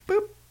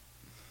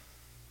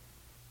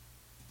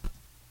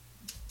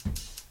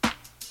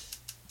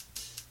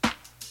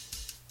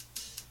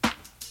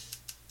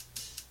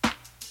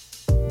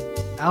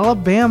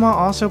Alabama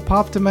also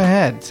popped in my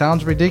head.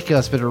 Sounds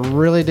ridiculous, but it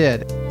really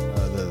did.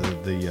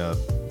 The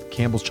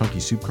Campbell's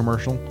Chunky Soup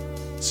commercial.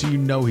 So you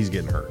know he's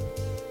getting hurt.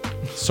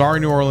 Sorry,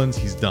 New Orleans,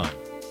 he's done.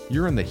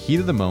 You're in the heat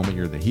of the moment.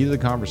 You're in the heat of the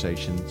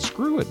conversation.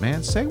 Screw it,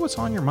 man. Say what's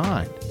on your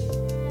mind.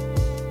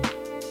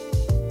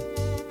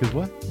 Because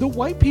what? The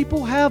white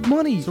people have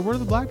money. So where do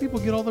the black people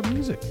get all their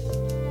music?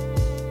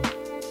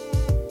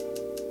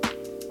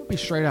 I'll be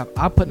straight up.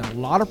 I'm putting a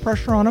lot of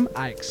pressure on them.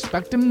 I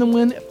expect them to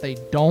win. If they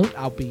don't,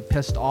 I'll be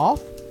pissed off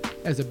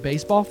as a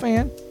baseball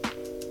fan.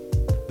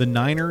 The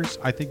Niners,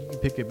 I think you can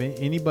pick up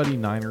anybody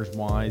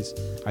Niners-wise.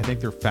 I think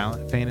they're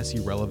fantasy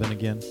relevant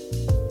again.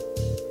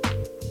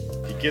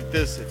 If you get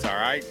this, it's all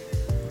right.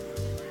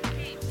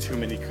 Too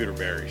many cooter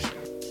berries.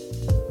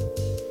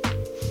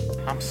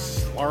 I'm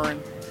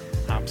slurring.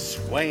 I'm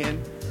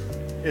swaying.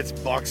 It's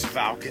Bucks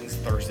Falcons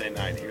Thursday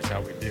night. Here's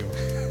how we do.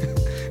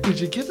 Did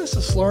you give us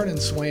a slurring and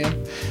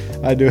swaying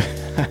I do.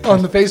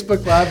 on the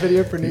Facebook Live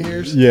video for New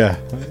Year's? Yeah,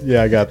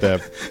 I got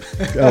that.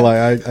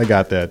 I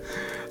got that.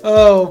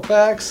 Oh,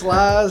 facts,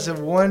 lies,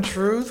 and one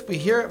truth.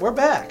 We're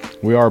back.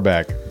 We are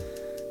back.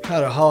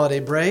 Had a holiday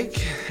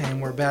break,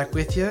 and we're back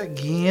with you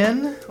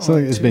again. So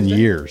it's been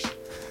years.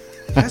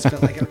 It's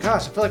been like,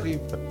 gosh, I feel like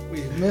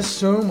we've missed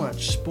so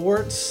much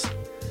sports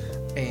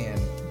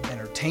and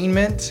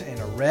entertainment and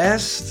a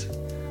rest.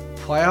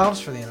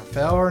 Playoffs for the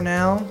NFL are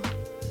now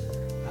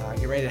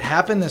get ready to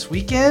happen this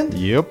weekend.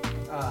 Yep.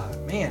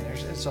 Man,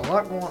 there's a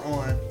lot going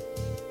on.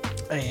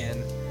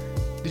 And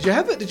did you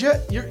have it?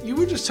 You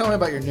were just telling me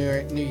about your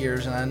New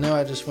Year's, and I know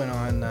I just went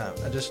on.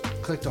 I just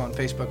clicked on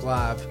Facebook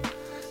Live.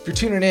 If you're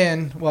tuning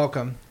in,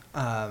 welcome.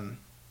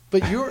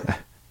 But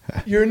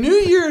your New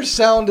Year's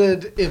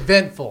sounded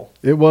eventful.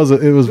 It was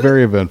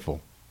very eventful.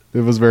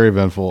 It was very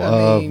eventful.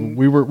 I mean,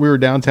 we were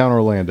downtown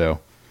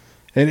Orlando,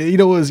 and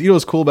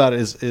what's cool about it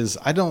is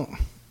I don't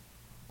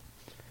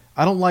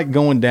like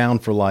going down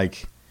for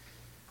like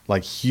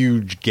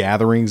huge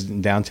gatherings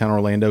in downtown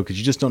Orlando because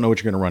you just don't know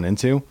what you're going to run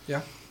into.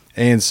 Yeah.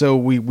 And so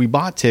we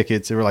bought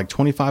tickets. They were like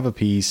 $25 a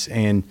piece,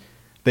 and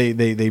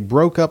they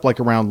broke up like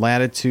around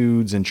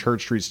Latitudes and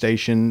Church Street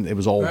Station. It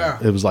was all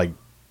It was like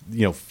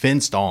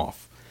fenced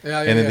off.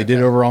 Yeah, and then they did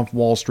it over on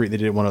Wall Street. They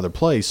did it one other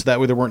place. So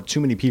that way there weren't too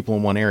many people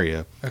in one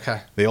area.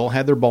 Okay. They all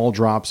had their ball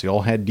drops. They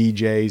all had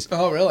DJs.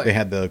 Oh, really? They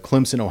had the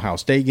Clemson Ohio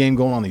State game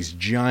going on these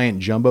giant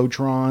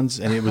jumbotrons,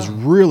 and it was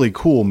really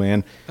cool,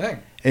 man.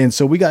 Dang. And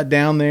so we got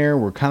down there.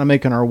 We're kind of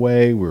making our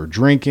way. We were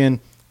drinking.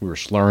 We were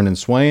slurring and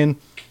swaying.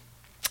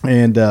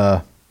 And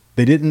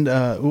they didn't.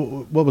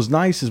 What was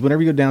nice is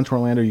whenever you go down to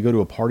Orlando, you go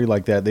to a party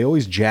like that, they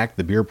always jack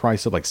the beer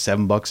price up like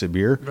 $7 a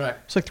beer. Right.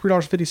 It's like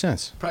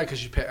 $3.50. Probably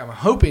because you pay. I'm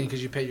hoping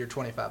because you paid your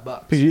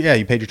 $25. Yeah,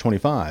 you paid your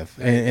 $25,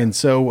 and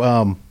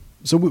so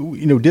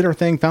we did our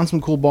thing. Found some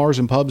cool bars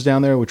and pubs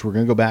down there, which we're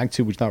gonna go back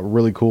to, which I thought were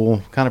really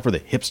cool, kind of for the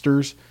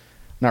hipsters.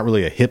 Not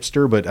really a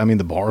hipster, but I mean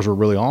the bars were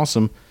really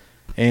awesome,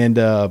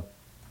 and.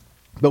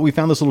 But we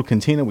found this little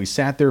cantina. We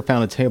sat there,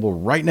 found a table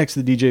right next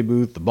to the DJ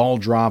booth, the ball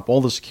drop,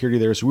 all the security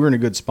there. So we were in a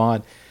good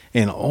spot.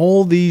 And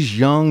all these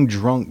young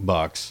drunk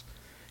bucks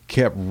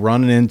kept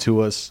running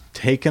into us,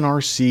 taking our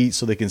seats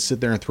so they can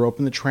sit there and throw up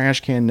in the trash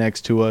can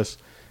next to us.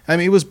 I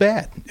mean, it was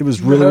bad. It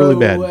was really, really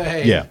bad.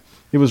 Way. Yeah,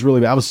 it was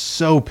really bad. I was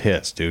so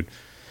pissed, dude.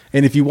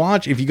 And if you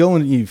go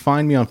and you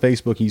find me on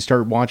Facebook and you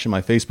start watching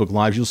my Facebook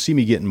Lives, you'll see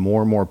me getting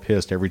more and more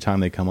pissed every time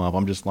they come up.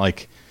 I'm just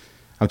like...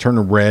 I'm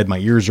turning red. My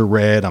ears are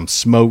red. I'm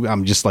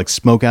just like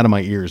smoke out of my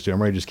ears, dude. I'm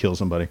ready to just kill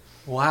somebody.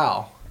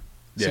 Wow.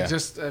 Yeah. So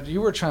just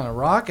you were trying to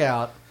rock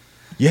out.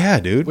 Yeah,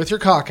 dude. With your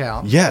cock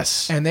out.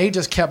 Yes. And they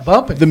just kept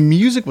bumping. The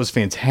music was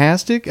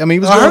fantastic. I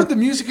mean, I heard the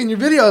music in your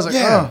video. I was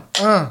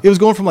like, It was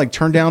going from like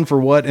Turn Down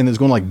for What, and it's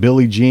going like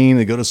Billie Jean.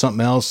 They go to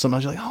something else.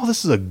 Sometimes you're like, oh,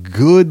 this is a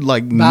good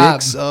like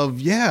mix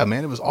of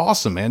man. It was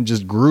awesome, man.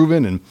 Just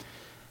grooving and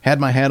had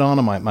my hat on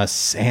and my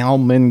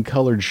salmon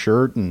colored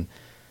shirt and.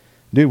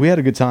 Dude, we had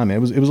a good time, man.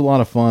 It was a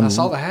lot of fun. I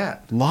saw the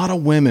hat. A lot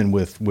of women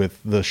with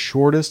the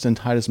shortest and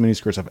tightest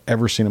miniskirts I've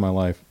ever seen in my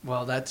life.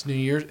 Well, that's New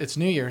Year's. It's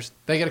New Year's.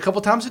 They get a couple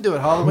times to do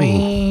it.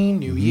 Halloween,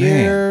 New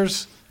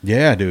Year's.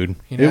 Yeah, dude.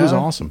 It was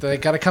awesome. They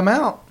got to come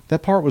out.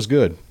 That part was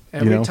good.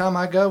 Every time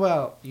I go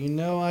out,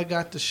 I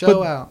got to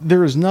show out.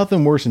 There is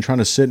nothing worse than trying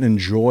to sit and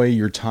enjoy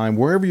your time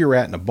wherever you're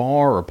at in a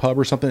bar or a pub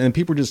or something, and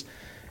people just...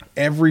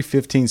 Every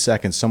 15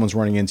 seconds, someone's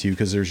running into you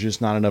because there's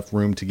just not enough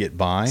room to get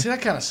by. See,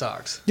 that kind of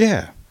sucks.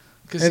 Yeah.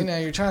 Because,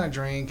 you're trying to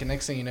drink, and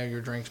next thing you know,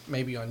 your drink's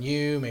maybe on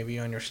you, maybe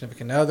on your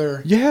significant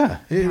other. Yeah.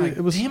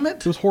 It was, damn it.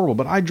 It was horrible.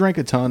 But I drank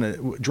a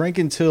ton. Drank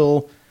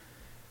until,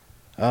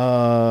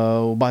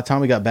 by the time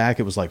we got back,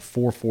 it was like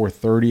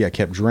 4:30. I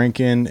kept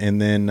drinking,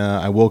 and then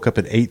I woke up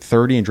at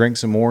 8:30 and drank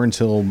some more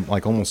until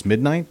like almost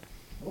midnight.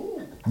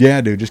 Ooh. Yeah,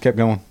 dude. Just kept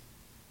going.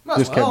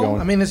 Kept going.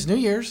 I mean, it's New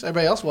Year's.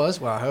 Everybody else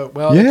was. Well, I hope.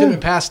 Well, they could have been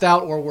passed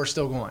out, or we're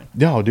still going.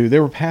 No, dude. They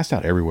were passed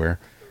out everywhere.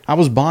 I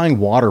was buying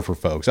water for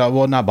folks.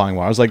 Not buying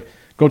water. I was like...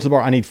 Go to the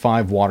bar. I need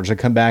 5 waters. I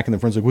come back and the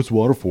friend's like, "What's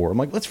water for?" I'm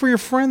like, "That's for your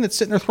friend that's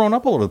sitting there throwing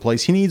up all over the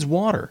place. He needs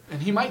water. And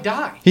he might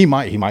die. He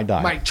might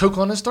die. Might choke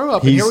on his throw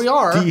up. He's And here we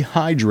are.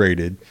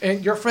 dehydrated.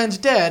 And your friend's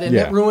dead, and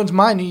Yeah. it ruins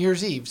my New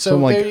Year's Eve. So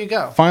I'm like, there you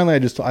go. Finally,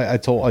 I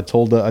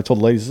told the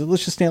ladies,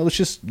 let's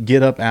just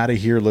get up out of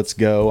here. Let's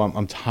go.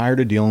 I'm tired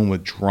of dealing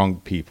with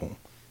drunk people.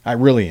 I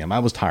really am. I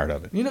was tired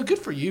of it. You know, good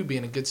for you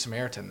being a good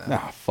Samaritan, though.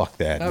 Nah, fuck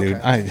that, Okay.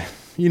 dude.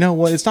 You know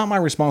what? It's not my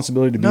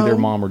responsibility to be No. their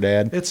mom or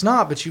dad. It's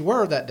not, but you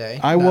were that day.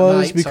 I That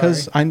was night,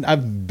 because sorry.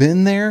 I've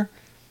been there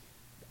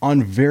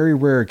on very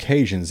rare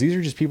occasions. These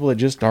are just people that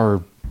just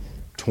are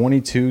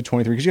 22,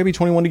 23, because you got to be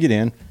 21 to get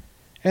in,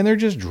 and they're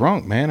just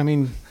drunk, man. I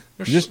mean,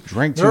 just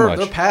drank too much.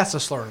 They're past the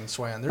slurring and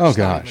swaying. They're Oh just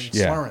not gosh, even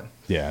yeah, slurring.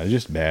 yeah, it's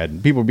just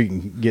bad. People be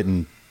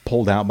getting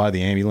pulled out by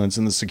the ambulance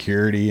and the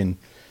security, and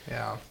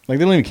Yeah. like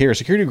they don't even care.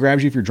 Security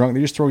grabs you if you're drunk.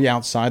 They just throw you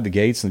outside the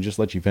gates and just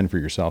let you fend for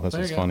yourself. That's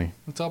There what's you go. funny.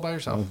 It's all by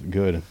yourself.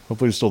 Good.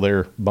 Hopefully they're still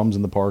there. Bums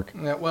in the park.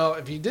 Yeah, well,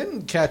 if you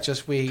didn't catch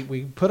us, we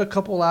put a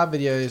couple live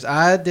videos.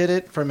 I did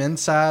it from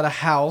inside a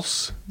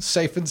house,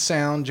 safe and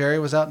sound. Jerry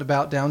was out and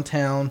about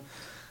downtown.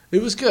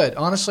 It was good.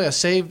 Honestly, I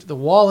saved the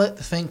wallet.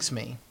 Thanks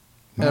me.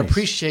 It Nice.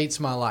 appreciates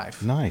my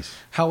life. Nice.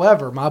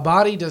 However, my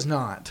body does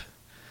not.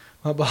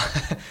 My body,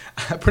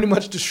 I pretty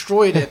much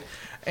destroyed it.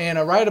 And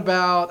right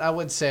about, I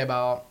would say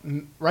about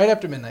right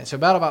after midnight, so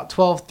about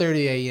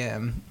 12:30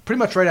 a.m., pretty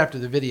much right after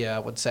the video, I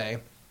would say,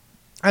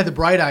 I had the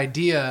bright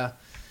idea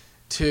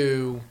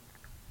to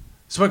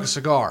smoke a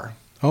cigar.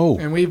 Oh,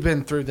 And we've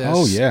been through this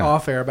Oh, yeah.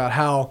 off air about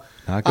how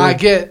not good. I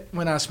get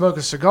when I smoke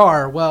a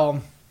cigar.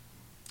 Well,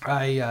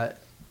 I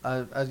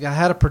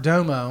had a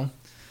Perdomo,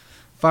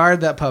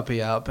 fired that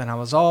puppy up, and I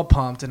was all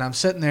pumped, and I'm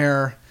sitting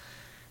there,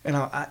 and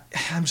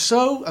I'm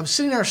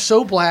sitting there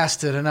so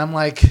blasted, and I'm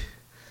like,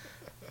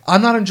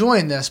 I'm not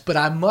enjoying this, but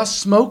I must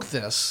smoke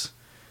this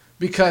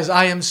because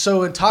I am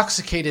so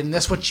intoxicated, and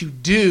that's what you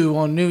do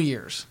on New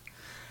Year's.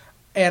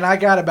 And I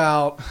got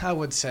about, I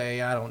would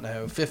say, I don't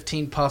know,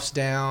 15 puffs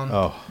down.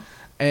 Oh,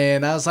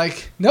 And I was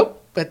like,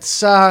 nope, it's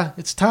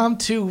time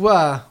to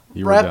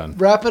You were done.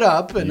 wrap it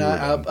up. And You were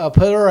I done.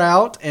 put her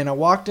out, and I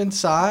walked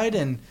inside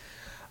and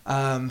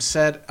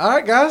said, all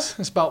right, guys,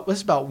 it's about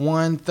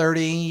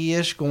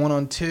 1:30-ish, going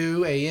on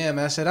 2 a.m.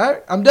 I said, all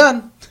right, I'm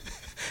done.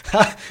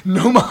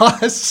 No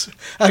mas.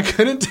 I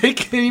couldn't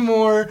take it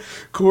anymore.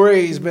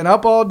 Corey's been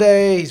up all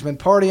day. He's been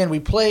partying. We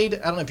played,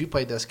 I don't know if you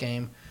played this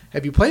game.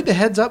 Have you played the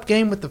Heads Up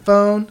game with the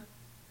phone?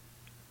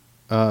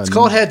 It's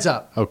called Heads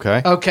Up.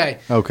 Okay. Okay.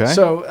 Okay.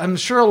 So I'm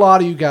sure a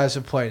lot of you guys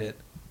have played it.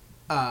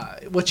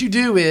 What you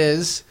do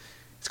is,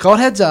 it's called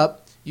Heads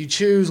Up. You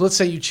choose, let's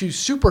say you choose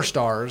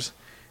superstars.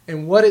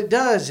 And what it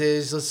does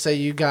is, let's say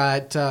you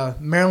got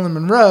Marilyn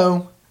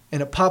Monroe,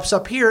 and it pops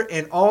up here,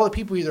 and all the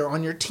people either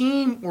on your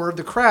team or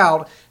the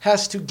crowd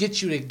has to get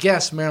you to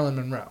guess Marilyn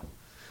Monroe.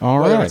 All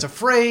Whether right. it's a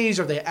phrase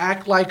or they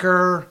act like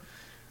her,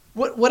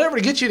 whatever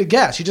to get you to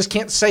guess. You just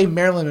can't say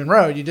Marilyn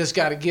Monroe. You just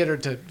got to get her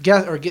to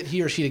guess, or get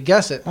he or she to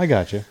guess it. I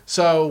got you.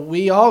 So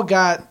we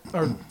got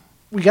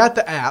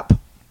the app,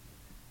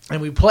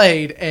 and we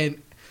played, and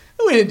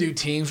we didn't do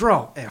teams. We're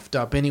all effed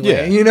up anyway.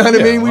 Yeah. You know what I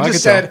Yeah, mean? We well, I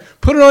just could said,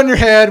 put it on your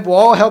head. We'll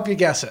all help you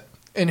guess it.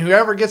 And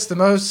whoever gets the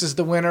most is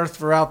the winner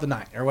throughout the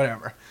night or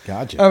whatever.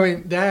 Gotcha. I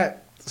mean,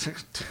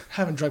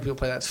 having drunk people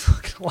play, that's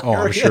fucking Oh,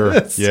 I'm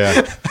hilarious. sure.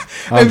 Yeah.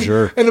 I'm And-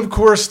 sure. And of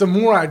course, the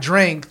more I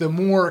drank, the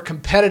more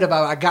competitive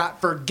I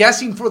got for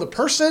guessing for the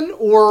person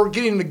or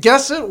getting to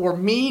guess it or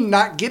me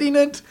not getting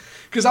it.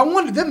 Because I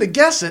wanted them to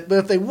guess it, but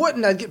if they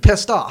wouldn't, I'd get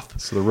pissed off.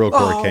 So the real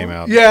Corey came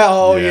out.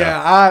 Yeah, Yeah.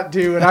 yeah. I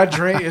do, and I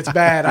drink. It's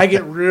bad. I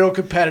get real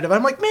competitive.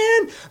 I'm like,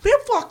 man,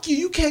 fuck you.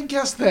 You can't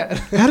guess that.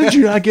 How did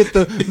you not get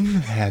the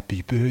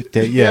happy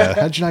birthday? Yeah.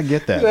 How did you not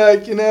get that?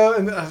 Like, you know,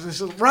 and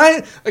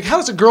Ryan, like, how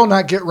does a girl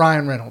not get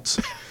Ryan Reynolds?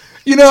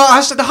 You know, I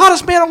said, the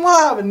hottest man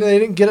alive, and they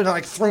didn't get it. I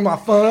like threw my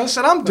phone. I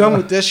said, I'm done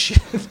with this shit.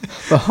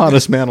 The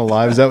hottest man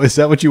alive. Is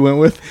that what you went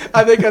with?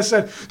 I think I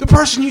said, the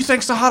person you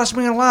think's the hottest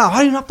man alive. How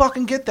do you not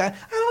fucking get that?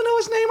 I don't know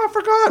his name. I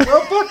forgot.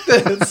 Well, fuck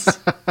this.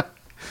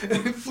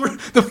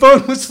 The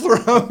phone was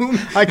thrown.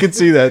 I could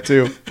see that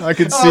too. I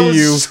could I see was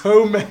you.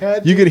 so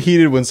mad. You get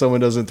heated when someone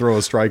doesn't throw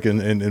a strike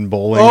in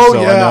bowling. Oh,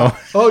 so yeah. I know.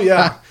 Oh,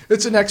 yeah.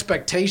 It's an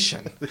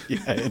expectation. Yeah,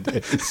 it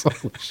is.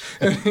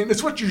 I mean,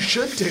 it's what you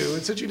should do.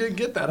 It's that you didn't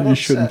get that. I'm You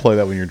shouldn't upset. play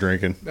that when you're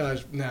drinking. No,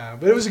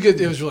 but it was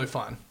really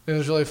fun. It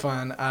was really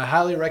fun. I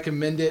highly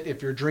recommend it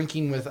if you're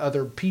drinking with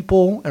other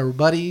people or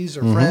buddies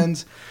or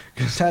friends,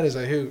 because that is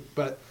a hoot.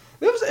 But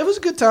it was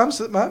a good time.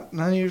 So my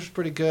New Year's was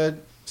pretty good.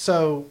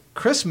 So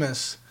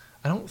Christmas,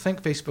 I don't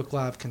think Facebook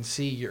Live can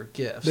see your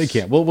gifts. They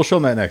can't. We'll show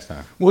them that next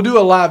time. We'll do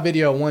a live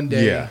video one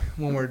day Yeah.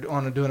 when we're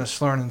doing a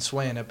slurring and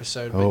swaying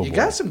episode. But Oh, you boy.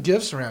 got some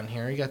gifts around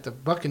here. You got the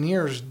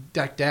Buccaneers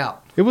decked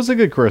out. It was a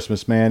good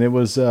Christmas, man. It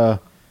was, going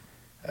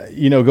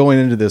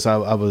into this,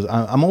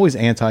 I'm always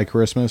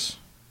anti-Christmas.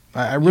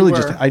 I really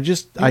were.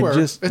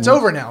 It's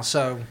over now,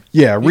 so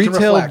yeah. you can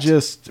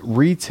reflect.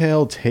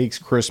 Retail takes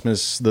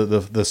Christmas,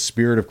 the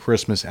spirit of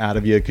Christmas out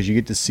of you because you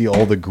get to see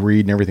all the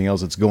greed and everything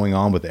else that's going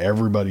on with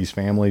everybody's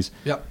families.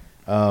 Yep.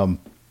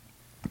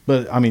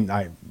 But I mean,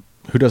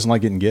 Who doesn't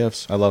like getting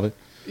gifts? I love it.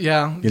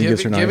 Yeah, Getting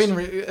gifts are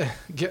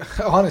nice.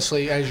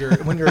 Honestly,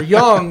 when you're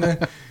young,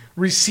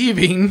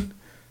 receiving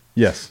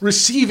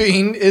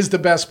is the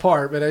best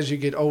part. But as you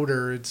get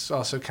older, it's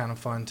also kind of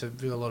fun to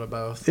do a little of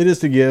both. It is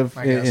to give,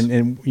 I guess.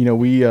 and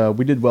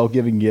we did well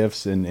giving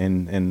gifts,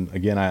 and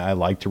again, I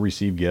like to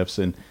receive gifts,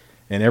 and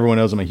everyone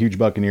knows I'm a huge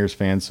Buccaneers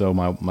fan, so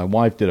my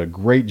wife did a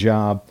great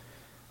job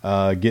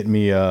getting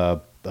me a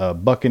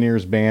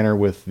Buccaneers banner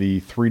with the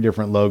 3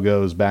 different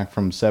logos back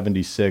from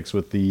 '76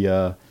 with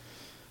the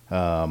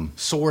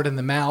sword in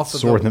the mouth,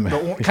 sword in the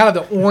mouth. Kind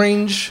of the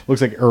orange.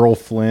 Looks like Earl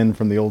Flynn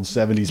from the old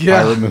 '70s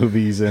Yeah. pirate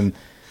movies, and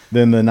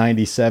then the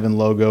 '97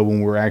 logo when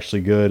we were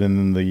actually good, and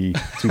then the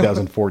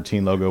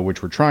 2014 logo,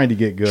 which we're trying to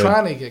get good.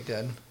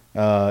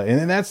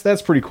 And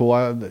that's pretty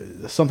cool.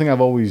 Something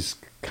I've always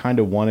kind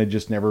of wanted,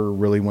 just never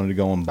really wanted to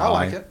go and buy. I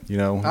like it. You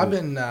know,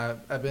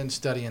 I've been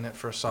studying it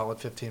for a solid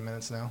 15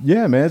 minutes now.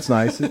 Yeah, man, it's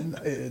nice.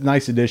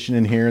 Nice addition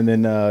in here. And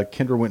then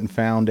Kendra went and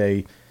found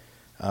an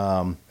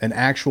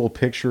actual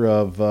picture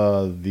of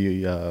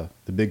the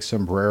big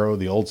sombrero,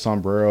 the old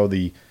sombrero,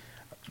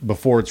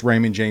 before it's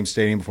Raymond James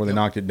Stadium, before they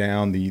knocked it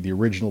down, the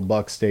original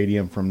Buck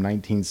Stadium from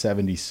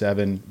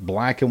 1977,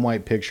 black and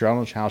white picture. I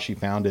don't know how she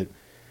found it.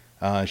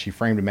 She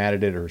framed and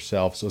matted it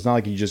herself, so it's not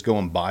like you just go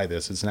and buy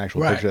this. It's an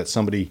actual picture that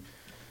somebody.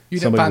 You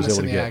didn't find this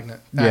in the attic.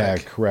 attic. Yeah,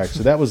 correct.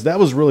 So that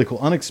was really cool,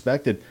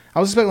 unexpected. I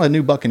was expecting a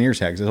new Buccaneers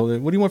hat. I told her,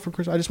 "What do you want for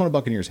Christmas?" I just want a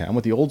Buccaneers hat. I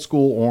want the old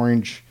school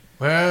orange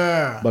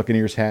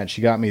Buccaneers hat.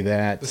 She got me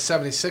that. The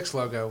 '76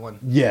 logo one.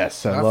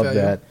 Yes, I love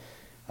that.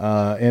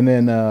 And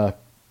then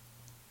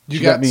she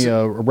got me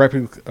a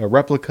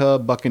replica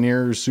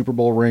Buccaneers Super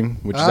Bowl ring,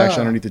 which is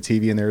actually underneath the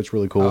TV in there. It's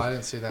really cool. Oh, I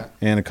didn't see that.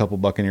 And a couple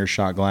Buccaneers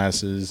shot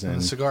glasses And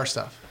the cigar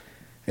stuff.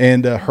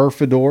 And her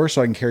fedora,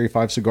 so I can carry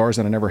 5 cigars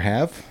that I never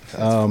have.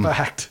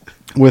 Fact.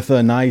 With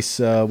a nice,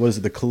 what is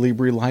it, the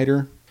Calibri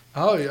lighter?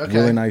 Oh, okay.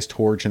 Really nice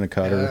torch and a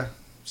cutter. Yeah.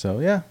 So,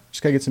 yeah,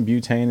 just got to get some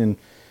butane and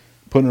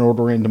put an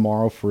order in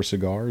tomorrow for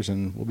cigars,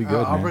 and we'll be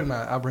good, I'll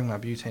man. bring my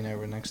butane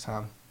over next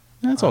time.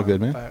 That's all good,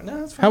 man.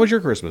 No, it's fine. How was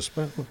your Christmas?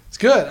 It's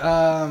good.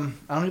 I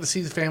don't get to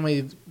see the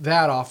family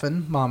that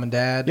often, mom and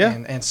dad,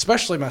 and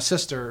especially my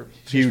sister.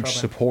 Huge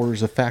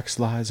supporters of Facts,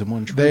 Lies, and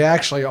One Truth. They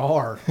actually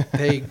are.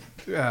 They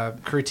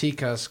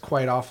critique us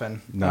quite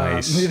often.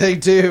 Nice. They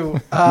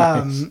do.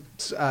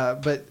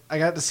 But I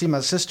got to see my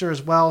sister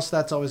as well, so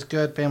that's always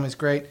good. Family's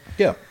great.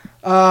 Yeah.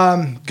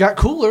 Got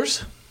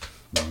coolers.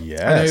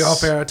 Yes. I know you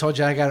off air. I told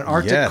you I got an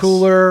Arctic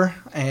cooler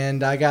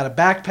and I got a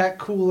backpack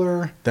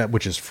cooler. That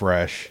which is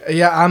fresh.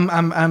 Yeah,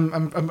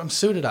 I'm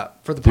suited up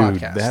for the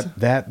podcast.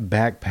 That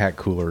backpack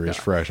cooler is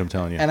fresh. I'm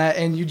telling you.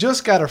 And you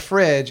just got a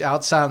fridge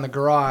outside in the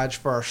garage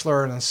for our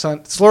Slurring and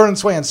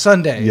Swaying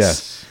Sundays.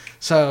 Yes.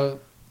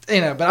 So.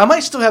 But I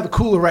might still have the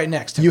cooler right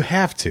next to me. You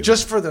have to.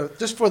 Just for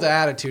the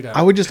attitude of it.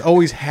 I would just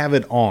always have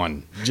it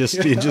on. Just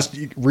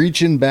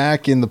reaching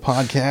back in the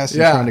podcast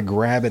and trying to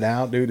grab it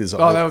out, dude, is that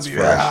would be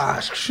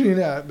fresh.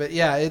 But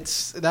yeah,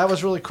 that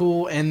was really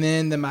cool. And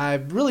then my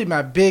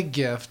big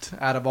gift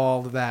out of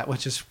all of that,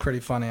 which is pretty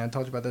funny, I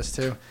told you about this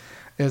too,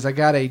 is I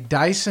got a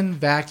Dyson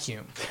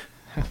vacuum.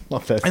 I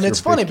love that. And it's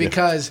funny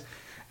because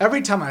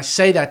every time I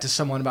say that to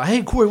someone about,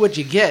 hey, Corey, what'd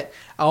you get?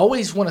 I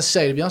always want to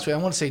say, to be honest with you,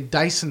 I want to say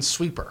Dyson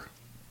sweeper.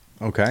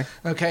 Okay.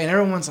 And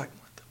everyone's like,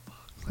 what the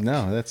fuck? Like,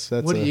 no, that's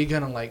what are you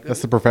gonna like?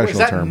 That's the professional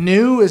term. Is that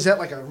new? Is that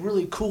like a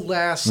really cool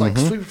ass like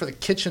sweeper for the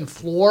kitchen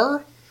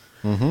floor?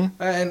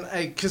 Mm-hmm. And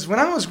because when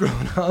I was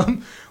growing up,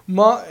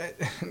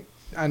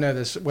 I know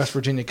this West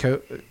Virginia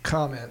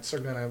comments are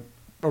gonna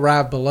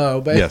arrive below,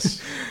 but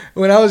yes.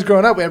 When I was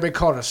growing up, everybody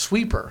called it a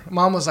sweeper.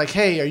 Mom was like,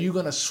 "Hey, are you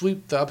gonna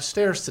sweep the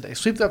upstairs today?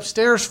 Sweep the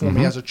upstairs for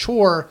me as a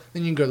chore.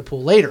 Then you can go to the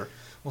pool later."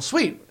 Well,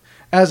 sweet.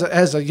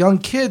 As a young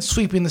kid,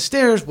 sweeping the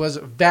stairs was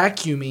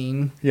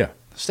vacuuming the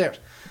stairs.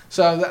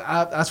 So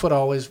that's what I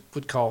always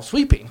would call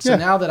sweeping. So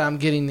now that I'm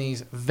getting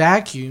these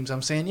vacuums,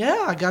 I'm saying,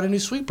 yeah, I got a new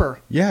sweeper.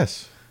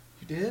 Yes.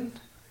 You did?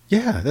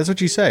 Yeah, that's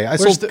what you say. I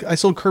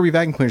sold Kirby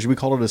vacuum cleaners. We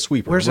called it a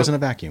sweeper. It wasn't a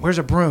vacuum. Where's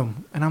a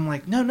broom? And I'm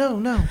like, no. no.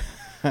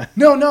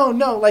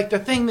 Like the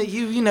thing that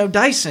you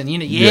Dyson,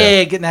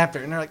 getting after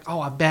it. And they're like,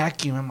 oh, a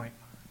vacuum. I'm like.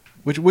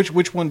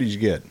 Which one did you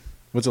get?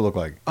 What's it look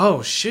like?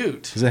 Oh,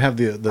 shoot. Does it have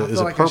is it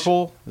like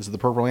purple? Is it the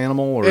purple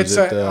animal? Or is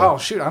it? Oh,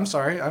 shoot. I'm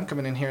sorry. I'm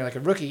coming in here like a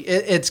rookie.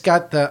 It's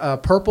got the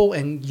purple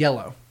and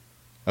yellow.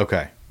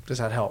 Okay. Does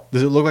that help?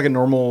 Does it look like a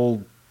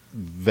normal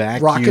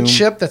vacuum? Rocket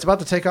ship that's about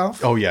to take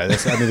off? Oh, yeah.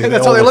 That's how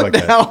they look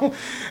now.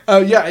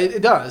 Yeah,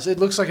 it does. It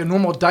looks like a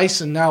normal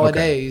Dyson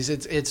nowadays.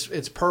 Okay.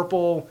 It's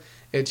purple.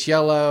 It's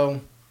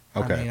yellow.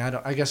 Okay. I mean,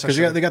 I guess because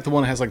they got the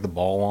one that has like the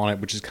ball on it,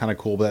 which is kind of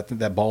cool. But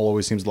that ball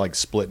always seems to like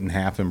split in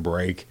half and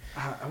break.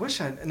 I wish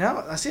I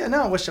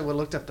wish I would have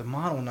looked up the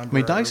model number. I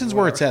mean, Dyson's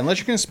where it's at. Unless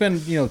you're going to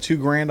spend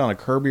 $2,000 on a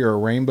Kirby or a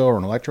Rainbow or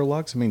an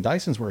Electrolux. I mean,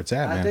 Dyson's where it's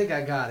at, man. I think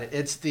I got it.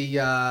 It's the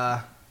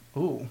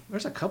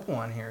there's a couple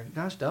on here.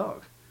 Gosh,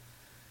 dog.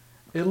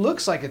 It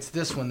looks like it's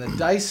this one, the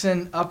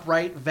Dyson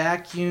upright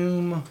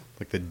vacuum.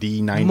 Like the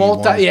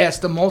D91. It's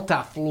the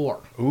multi-floor.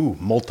 Ooh,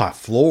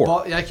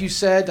 multi-floor. Like you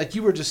said, like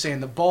you were just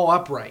saying, the ball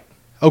upright.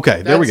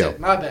 Okay, there we That's go. it.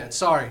 My bad.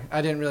 Sorry,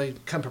 I didn't really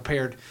come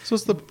prepared. So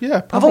it's the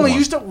I've purple only one.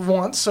 used it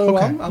once, so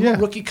Okay, I'm yeah. a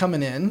rookie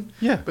coming in.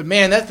 Yeah. But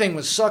man, that thing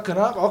was sucking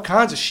up all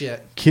kinds of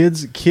shit.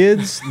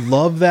 Kids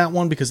love that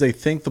one because they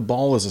think the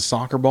ball is a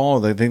soccer ball.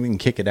 They think they can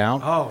kick it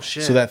out. Oh,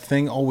 shit. So that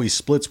thing always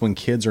splits when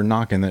kids are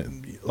knocking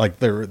it, like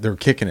they're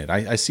kicking it.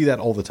 I see that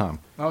all the time.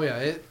 Oh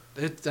yeah,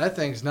 that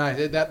thing's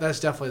nice. That's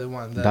definitely the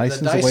one. The Dyson's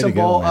the way Dyson to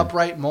go, Ball man.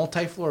 upright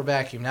multi-floor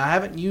vacuum. Now I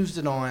haven't used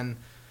it on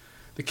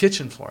the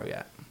kitchen floor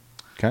yet,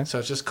 Okay. so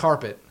it's just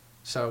carpet.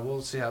 So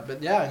we'll see how.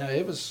 But yeah, no,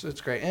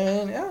 it's great.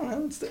 And I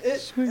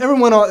don't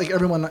know,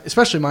 everyone,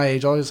 especially my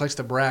age, always likes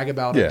to brag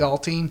about Yeah.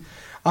 adulting.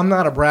 I'm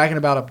not a bragging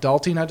about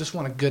adulting. I just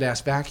want a good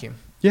ass vacuum.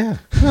 Yeah.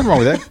 Nothing wrong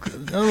with that.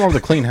 Nothing wrong with a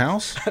clean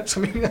house. I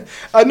mean,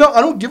 I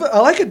don't give it. I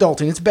like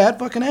adulting. It's bad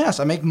fucking ass.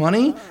 I make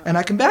money and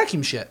I can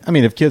vacuum shit. I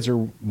mean, if kids are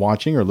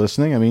watching or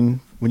listening, I mean,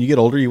 when you get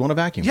older, you want to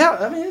vacuum. Yeah,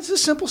 I mean, it's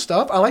just simple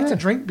stuff. I like to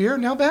drink beer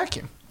and now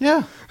vacuum.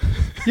 Yeah.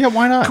 Yeah,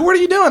 why not? What are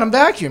you doing? I'm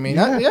vacuuming.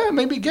 Yeah. Yeah, it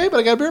may be gay, but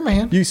I got a beer in my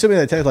hand. You sent me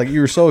that text, like, you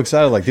were so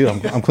excited, like, dude,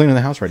 I'm cleaning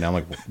the house right now. I'm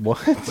like, what?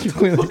 You're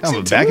cleaning the house?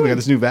 I'm vacuuming. I got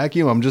this new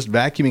vacuum. I'm just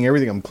vacuuming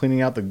everything. I'm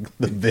cleaning out the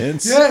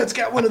vents. Yeah, it's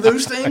got one of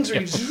those things.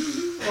 Where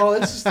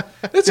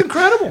it's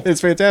incredible. It's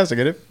fantastic,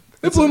 isn't it?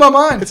 It blew my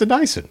mind. It's a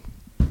Dyson.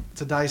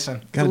 It's a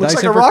Dyson. Got It a looks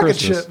Dyson like a for rocket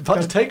Christmas. ship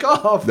about to take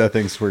off. That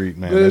thing's sweet,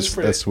 man. But it's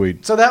That's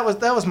sweet. So that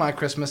was my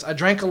Christmas. I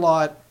drank a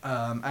lot.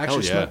 I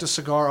actually yeah. smoked a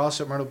cigar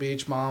also at Myrtle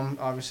Beach. Mom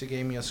obviously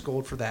gave me a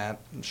scold for that.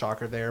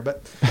 Shocker there,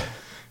 but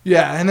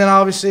yeah. And then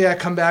obviously I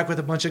come back with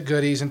a bunch of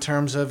goodies in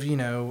terms of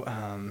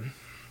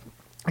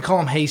I call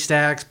them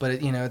haystacks, but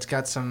it's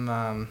got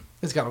some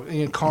it's got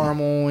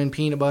caramel and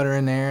peanut butter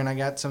in there, and I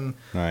got some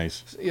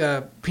Nice.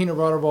 peanut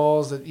butter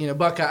balls that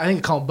Buckeye. I think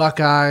they call them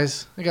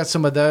Buckeyes. I got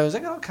some of those. I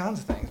got all kinds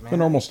of things, man. The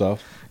normal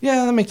stuff.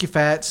 Yeah, they make you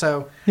fat.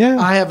 So Yeah.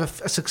 I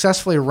have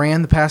successfully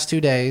ran the past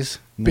 2 days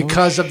No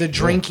because of the shit.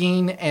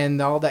 drinking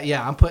and all that.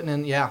 Yeah, I'm putting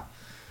in. Yeah,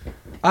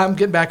 I'm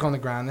getting back on the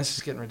grind. This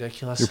is getting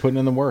ridiculous. You're putting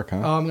in the work,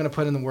 huh? Oh, I'm going to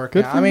put in the work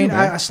Good now. for I mean, you,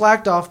 man. I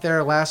slacked off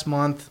there last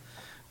month.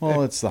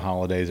 Well, it's the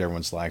holidays.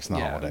 Everyone slacks in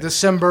the holidays.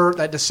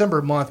 That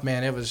December month,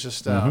 man, it was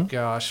just Mm-hmm. oh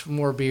gosh,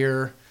 more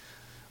beer,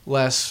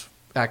 less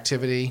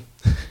activity.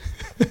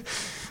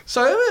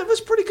 So it was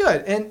pretty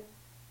good,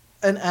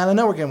 and I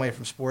know we're getting away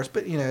from sports,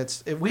 but we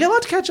got a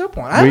lot to catch up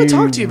on. I haven't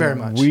talked to you very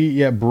much.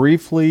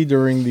 Briefly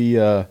during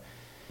the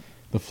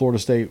Florida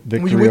State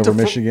When you victory went over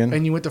to Michigan.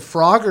 and you went to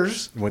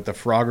Froggers. Went to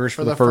Froggers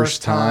for the the first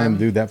first time. time.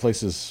 Dude, that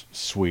place is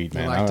sweet,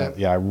 man. liked it?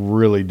 Yeah, I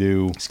really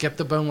do. Skip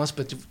the boneless,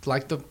 but you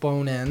like the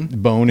bone in.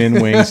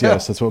 Bone-in wings,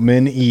 yes. That's what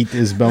men eat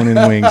is bone-in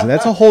wings. And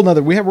that's a whole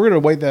nother, we're going to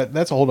wait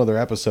that's a whole nother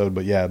episode.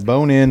 But yeah,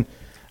 bone-in,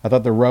 I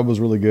thought their rub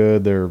was really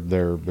good.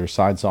 Their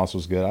side sauce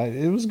was good.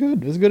 It was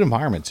good. It was a good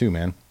environment too,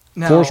 man.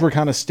 Now- Floors were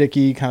kind of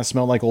sticky, kind of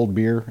smelled like old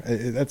beer.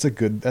 That's a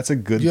good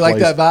You like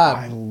place. that vibe?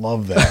 I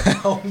love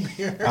that. Oh,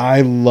 beer.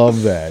 I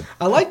love that.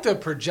 I like the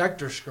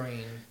projector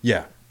screen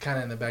Yeah. kind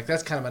of in the back.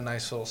 That's kind of a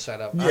nice little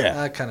setup. Yeah.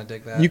 I kind of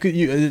dig that.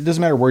 It doesn't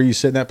matter where you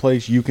sit in that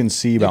place. You can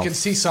see about can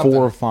see something.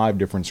 4 or 5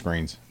 different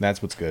screens.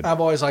 That's what's good. I've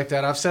always liked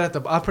that.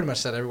 I pretty much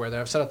sat everywhere there.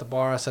 I've sat at the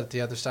bar. I sat at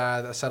the other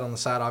side. I sat on the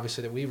side,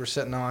 obviously, that we were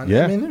sitting on.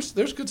 Yeah. I mean,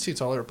 there's good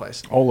seats all over the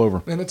place. All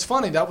over. And it's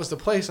funny. That was the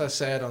place I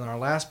said on our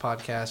last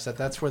podcast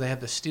that's where they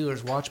have the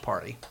Steelers watch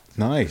party.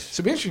 Nice.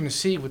 So it'll be interesting to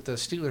see with the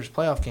Steelers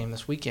playoff game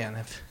this weekend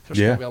if there's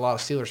Yeah. going to be a lot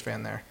of Steelers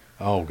fan there.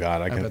 Oh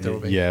God, I bet there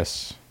will can. be.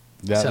 Yes,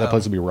 that So-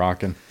 place will be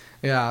rocking.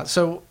 Yeah.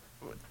 So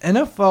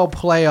NFL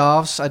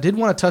playoffs. I did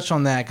want to touch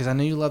on that because I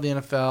know you love the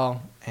NFL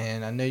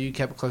and I know you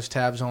kept close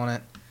tabs on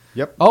it.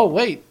 Yep. Oh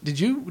wait, did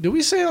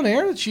we say on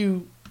air that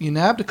you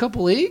nabbed a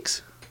couple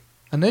leagues?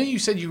 I know you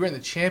said you were in the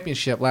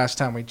championship last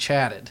time we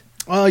chatted.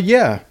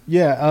 Yeah.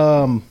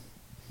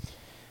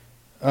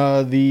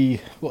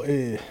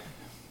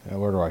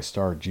 Where do I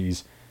start?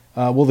 Jeez.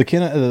 Well,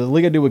 the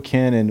league I do with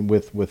Ken and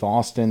with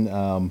Austin,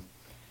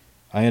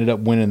 I ended up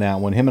winning that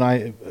one.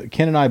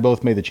 Ken and I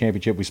both made the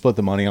championship. We split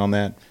the money on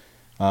that.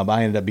 But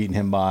I ended up beating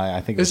him by,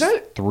 I think it Is was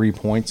that- 3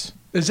 points.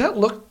 Does that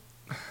look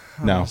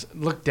No,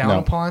 down No.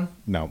 upon?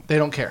 no, They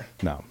don't care.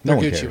 no. They're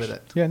No one Gucci cares. with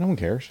it. Yeah, no one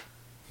cares.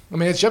 I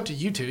mean, it's up to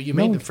you two. You No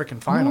made one- the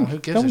freaking final. no, Who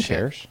gives no a one shit?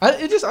 cares. I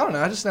don't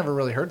know. I just never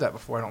really heard that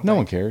before. I don't. No think.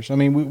 one cares. I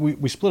mean,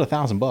 we split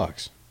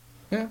 $1,000.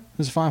 Yeah.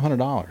 This is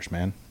 $500,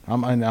 man.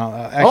 I'm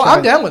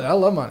down with it. I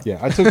love money. Yeah,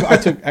 I took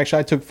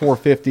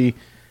 $450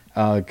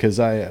 because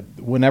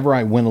whenever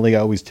I win a league, I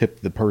always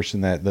tip the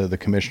person the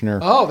commissioner.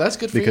 Oh, that's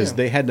good for you. Because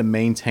they had to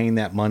maintain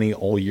that money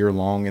all year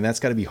long, and that's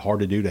got to be hard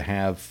to do to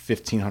have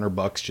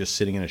 $1,500 just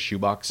sitting in a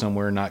shoebox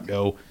somewhere and not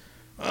go,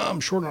 I'm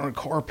short on a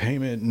car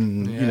payment,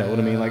 and you know what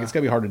I mean. Like it's got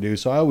to be hard to do.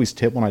 So I always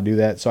tip when I do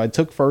that. So I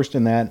took first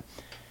in that.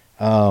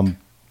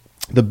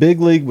 The big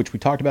league, which we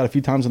talked about a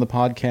few times on the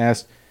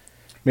podcast,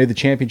 made the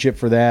championship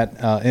for that.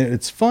 And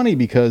it's funny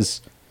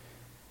because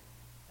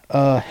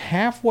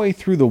halfway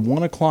through the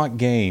 1 o'clock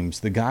games,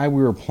 the guy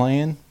we were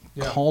playing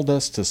called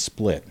us to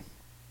split.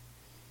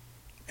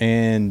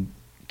 And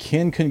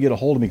Ken couldn't get a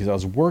hold of me because I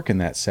was working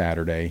that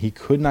Saturday. He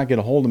could not get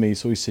a hold of me.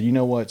 So he said, you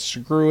know what?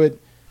 Screw it.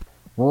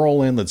 We're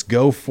all in. Let's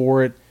go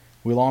for it.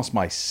 We lost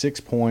by 6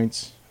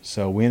 points.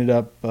 So we ended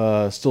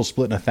up still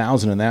splitting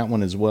 $1,000 in that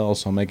one as well.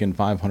 So I'm making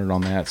 $500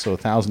 on that. So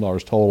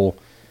 $1,000 total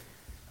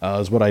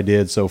is what I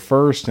did. So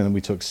first, and then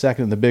we took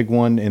second in the big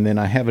one, and then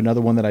I have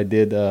another one that I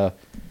did.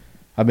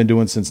 I've been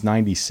doing since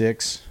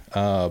 '96.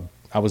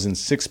 I was in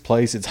 6th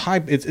place. It's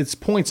high. It's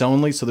points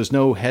only, so there's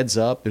no heads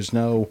up. There's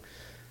none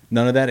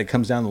of that. It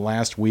comes down to the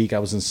last week. I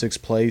was in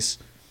 6th place.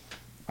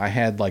 I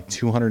had like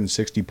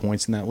 260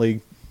 points in that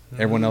league.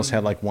 Everyone else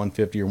had like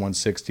 150 or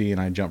 160,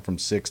 and I jumped from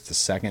 6th to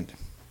 2nd.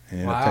 And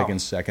ended up taking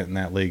 2nd in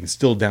that league.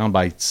 Still down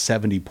by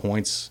 70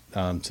 points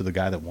to the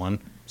guy that won.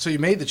 So you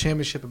made the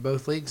championship of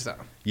both leagues, though.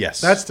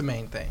 Yes. That's the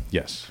main thing.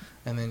 Yes.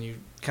 And then you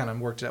kind of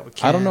worked it out with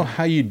Ken. I don't know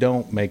how you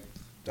don't make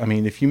 – I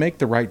mean, if you make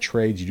the right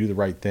trades, you do the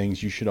right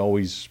things, you should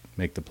always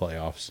make the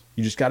playoffs.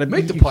 You just got to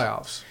make the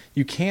playoffs.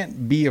 You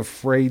can't be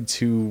afraid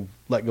to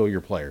let go of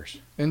your players.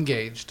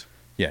 Engaged.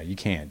 Yeah, you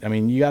can't. I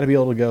mean, you got to be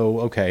able to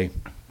go, okay,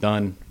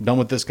 done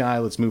with this guy.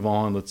 Let's move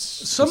on.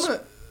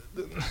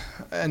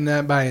 And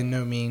that by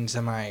no means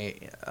am I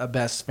a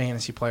best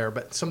fantasy player,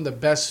 but some of the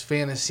best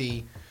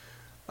fantasy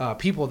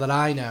people that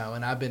I know,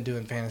 and I've been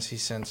doing fantasy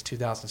since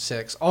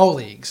 2006, all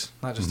leagues,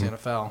 not just the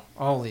NFL,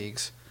 all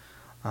leagues,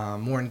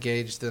 more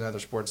engaged than other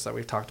sports that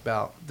we've talked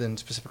about than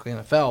specifically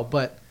NFL.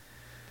 But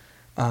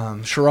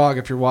Shirag,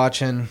 if you're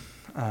watching,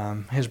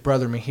 his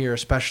brother Mihir,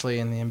 especially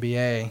in the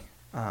NBA,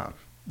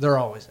 they're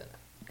always in it.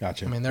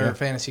 Gotcha. I mean, they're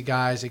fantasy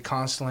guys. They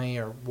constantly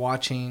are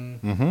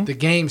watching the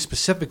game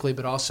specifically,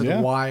 but also the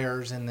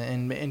wires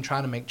and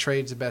trying to make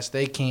trades the best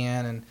they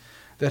can, and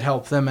that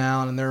help them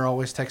out. And they're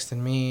always texting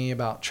me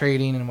about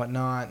trading and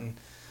whatnot.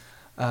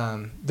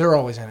 And they're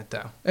always in it,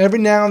 though. Every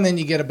now and then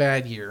you get a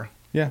bad year.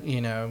 Yeah.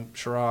 You know,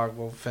 Shirag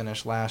will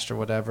finish last or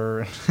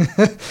whatever.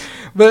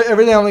 But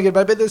every now and then get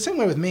bad. But the same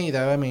way with me,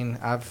 though. I mean,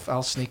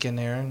 I'll sneak in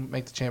there and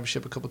make the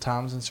championship a couple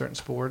times in certain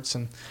sports.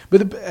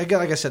 But like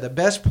I said, the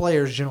best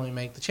players generally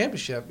make the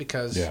championship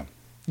because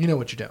you know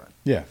what you're doing.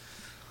 Yeah.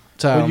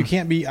 So well, you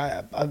can't be.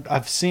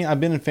 I've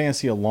been in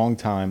fantasy a long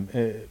time.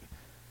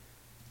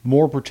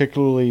 More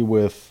particularly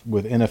with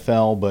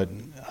NFL, but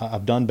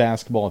I've done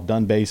basketball. I've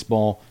done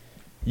baseball.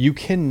 You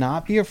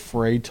cannot be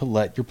afraid to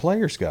let your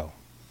players go.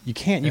 You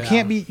can't. You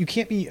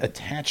can't be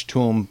attached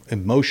to them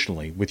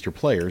emotionally with your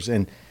players.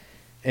 And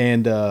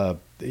the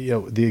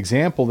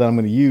example that I'm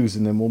going to use,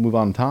 and then we'll move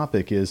on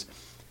topic, is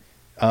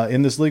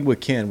in this league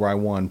with Ken where I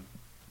won.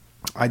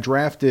 I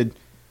drafted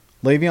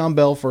Le'Veon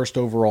Bell first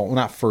overall. Well,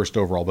 not first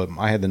overall, but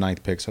I had the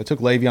 9th pick. So I took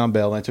Le'Veon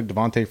Bell. And I took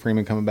Devontae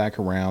Freeman coming back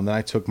around. Then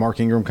I took Mark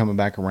Ingram coming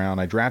back around.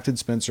 I drafted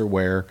Spencer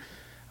Ware.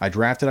 I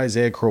drafted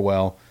Isaiah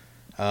Crowell.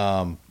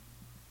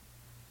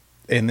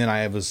 And then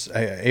I was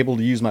able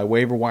to use my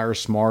waiver wire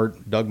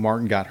smart. Doug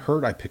Martin got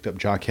hurt. I picked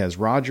up Jaquez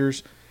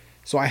Rogers.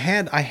 So I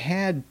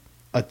had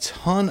a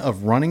ton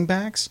of running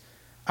backs.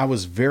 I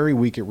was very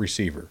weak at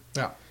receiver.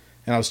 Yeah.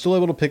 And I was still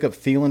able to pick up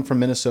Thielen from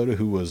Minnesota,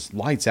 who was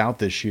lights out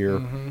this year.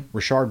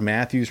 Rashard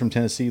Matthews from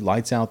Tennessee,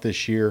 lights out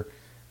this year.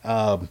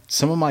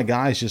 Some of my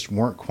guys just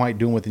weren't quite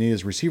doing what they needed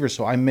as receivers.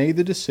 So I made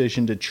the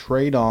decision to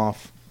trade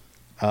off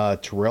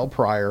Terrell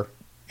Pryor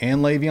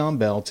and Le'Veon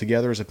Bell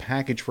together as a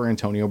package for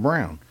Antonio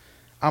Brown.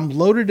 I'm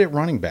loaded at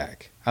running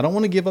back. I don't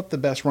want to give up the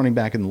best running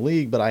back in the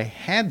league, but I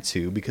had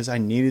to because I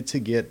needed to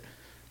get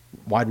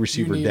wide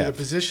receiver you needed depth. A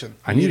position.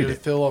 I needed to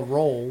fill a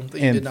role that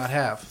you did not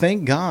have.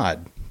 Thank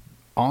God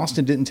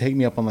Austin didn't take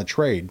me up on the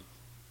trade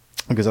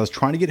because I was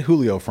trying to get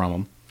Julio from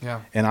him.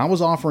 Yeah. And I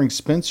was offering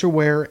Spencer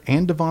Ware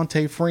and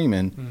Devontae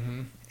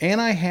Freeman. And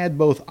I had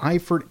both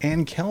Eifert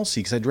and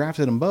Kelsey because I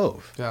drafted them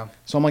both. Yeah.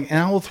 So I'm like, and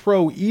I will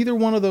throw either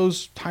one of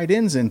those tight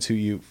ends into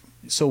you.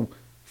 So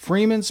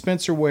Freeman,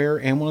 Spencer Ware,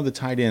 and one of the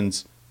tight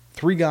ends,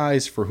 3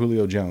 guys for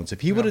Julio Jones.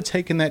 If he would have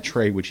taken that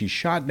trade, which he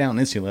shot down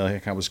instantly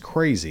like I was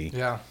crazy,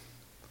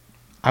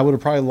 I would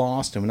have probably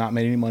lost and not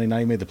made any money, not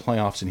even made the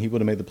playoffs, and he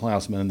would have made the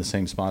playoffs and been in the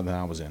same spot that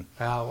I was in.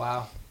 Oh,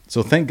 wow.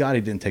 So thank God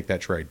he didn't take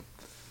that trade.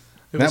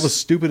 That was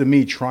stupid of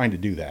me trying to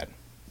do that.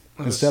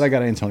 Instead, I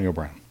got Antonio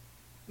Brown.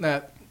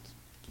 That,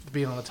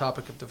 being on the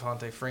topic of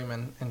Devontae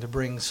Freeman, and to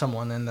bring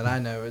someone in that I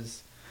know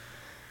is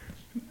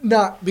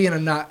not being a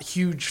not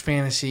huge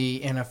fantasy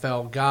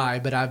NFL guy,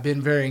 but I've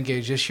been very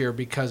engaged this year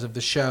because of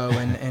the show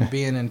and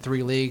being in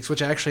 3 leagues,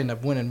 which I actually ended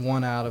up winning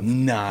 1 out of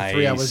the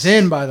 3 I was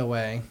in, by the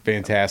way.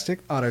 Fantastic.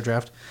 Auto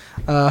draft.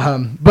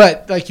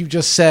 But like you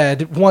just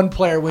said, one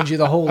player wins you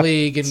the whole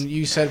league, and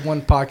you said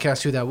one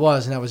podcast who that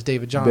was, and that was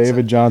David Johnson.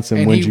 David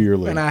Johnson wins you your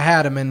league. And I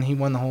had him, and he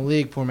won the whole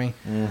league for me.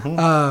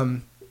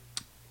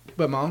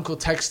 But my uncle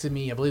texted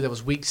me, I believe that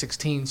was week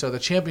 16, so the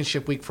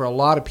championship week for a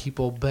lot of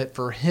people, but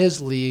for his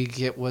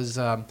league, it was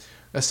a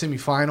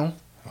semifinal.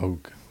 Oh,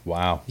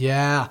 wow.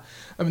 Yeah.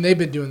 I mean, they've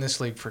been doing this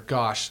league for,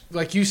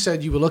 like you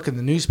said, you would look in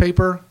the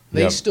newspaper.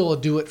 They still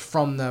do it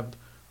from the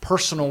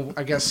personal,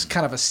 I guess,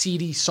 kind of a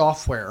CD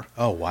software.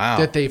 Oh, wow.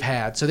 That they've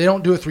had. So they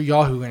don't do it through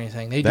Yahoo or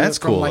anything. They do it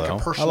from cool, like though. a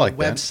personal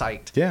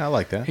website. That. Yeah, I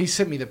like that. He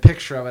sent me the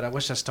picture of it. I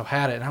wish I still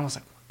had it. And I was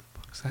like,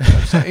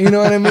 you know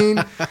what I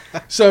mean?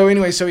 So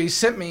anyway, he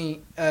sent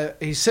me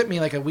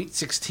like a week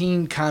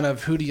 16 kind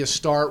of who do you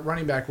start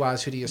running back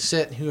wise, who do you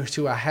sit, and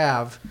who I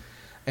have,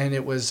 and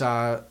it was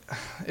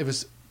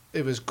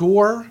it was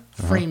Gore,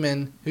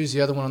 Freeman, who's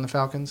the other one on the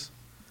Falcons?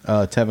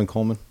 Tevin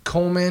Coleman.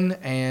 Coleman,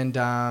 and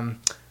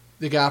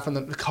the guy from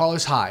the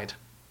Carlos Hyde.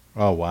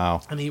 Oh,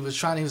 wow. And he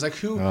was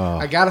like,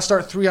 I got to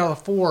start 3 out of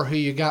the 4, who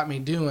you got me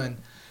doing?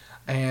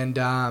 And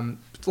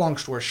long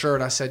story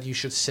short, I said, you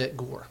should sit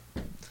Gore.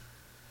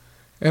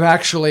 And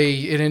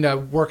actually, it ended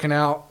up working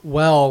out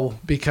well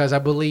because I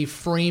believe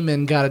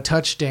Freeman got a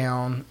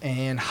touchdown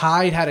and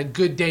Hyde had a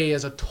good day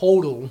as a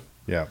total.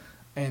 Yeah.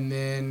 And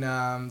then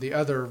the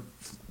other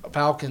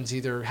Falcons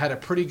either had a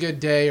pretty good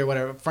day or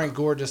whatever. Frank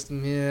Gore just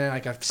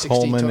like a 60.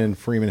 Coleman and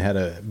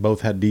Freeman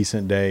both had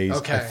decent days.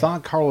 Okay. I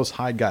thought Carlos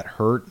Hyde got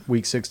hurt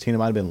week 16. It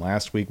might have been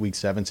last week, week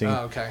 17.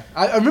 Oh, okay.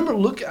 I remember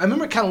kind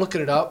of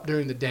looking it up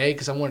during the day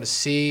because I wanted to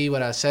see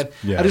what I said.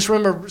 Yeah. I just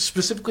remember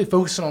specifically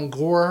focusing on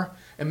Gore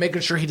and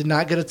making sure he did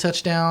not get a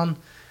touchdown.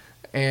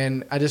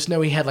 And I just know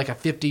he had like a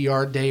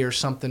 50-yard day or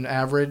something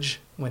average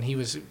when he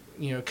was,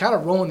 kind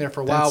of rolling there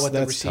for a while with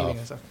the receiving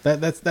and stuff.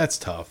 That's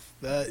tough.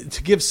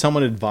 To give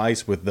someone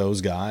advice with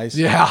those guys,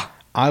 Yeah.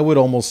 I would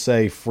almost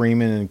say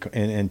Freeman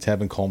and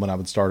Tevin Coleman, I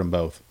would start them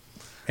both.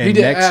 And He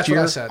did. next That's what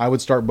I year, said. I would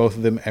start both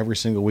of them every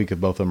single week if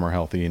both of them are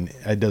healthy, and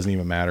it doesn't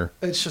even matter.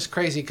 It's just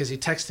crazy because he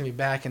texted me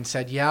back and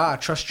said, "Yeah, I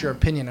trust your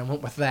opinion." I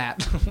went with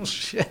that.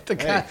 Shit, the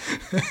guy.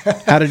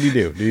 How did he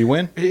do? Did he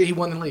win? He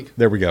won the league.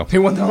 There we go. He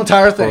won the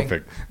entire thing.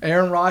 Perfect.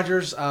 Aaron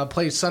Rodgers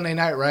played Sunday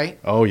night, right?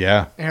 Oh,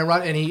 yeah.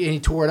 And he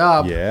tore it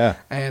up. Yeah.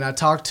 And I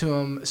talked to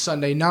him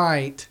Sunday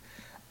night,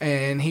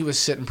 and he was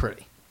sitting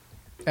pretty.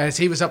 As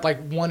he was up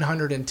like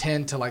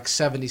 110 to like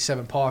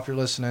 77. Paul, if you're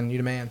listening, you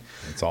the man.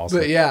 That's awesome.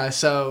 But yeah,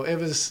 so it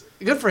was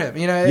good for him.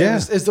 Yeah.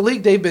 It's the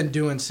league they've been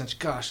doing since,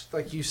 gosh,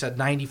 like you said,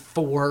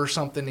 94 or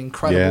something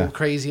incredible,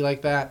 crazy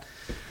like that.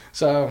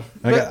 So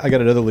I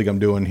got another league I'm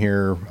doing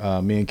here.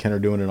 Me and Ken are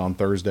doing it on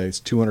Thursday. It's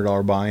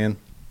 $200 buy-in.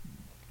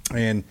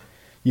 And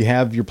you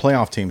have your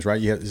playoff teams,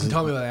 right?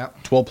 tell me about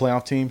that. 12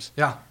 playoff teams.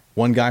 Yeah.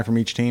 One guy from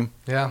each team.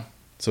 Yeah.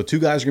 So 2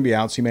 guys are going to be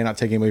out, so you may not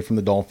take anybody from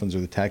the Dolphins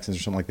or the Texans or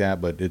something like that,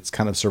 but it's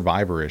kind of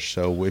survivor-ish.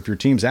 So if your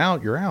team's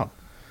out, you're out.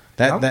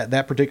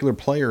 That particular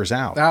player is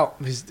out. Out.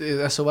 He's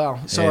SOL.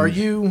 So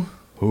And-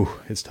 Ooh,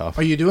 it's tough.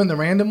 are you doing the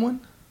random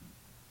one?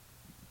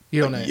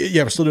 You don't know.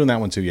 Yeah, we're still doing that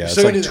one too. Yeah, it's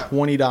Still like do that.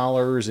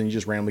 $20, and you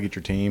just randomly get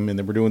your team, and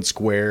then we're doing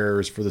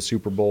squares for the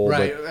Super Bowl.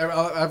 Right. But A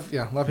lot of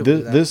people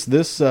do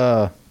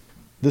that.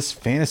 this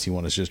fantasy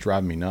one is just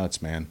driving me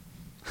nuts, man.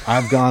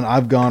 I've gone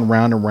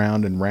round and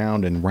round and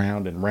round and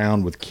round and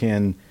round with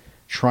Ken,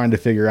 trying to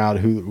figure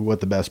out what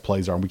the best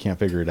plays are. We can't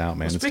figure it out,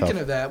 man. Well, It's speaking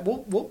tough. of that,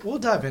 we'll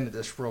dive into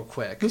this real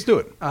quick. Let's do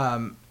it.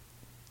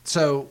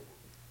 So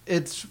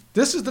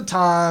this is the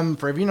time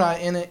for if you're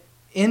not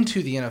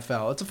into the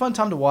NFL. It's a fun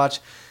time to watch.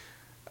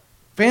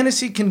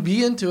 Fantasy can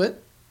be into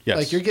it. Yes.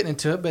 Like you're getting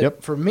into it, but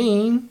Yep. for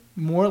me,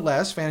 more or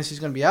less, fantasy's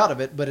going to be out of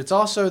it. But it's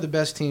also the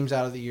best teams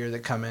out of the year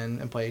that come in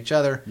and play each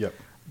other. Yep.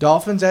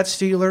 Dolphins at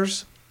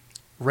Steelers,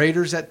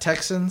 Raiders at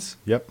Texans,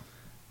 Yep.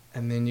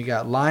 and then you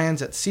got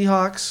Lions at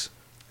Seahawks,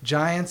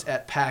 Giants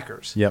at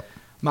Packers. Yep.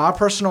 My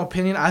personal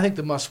opinion, I think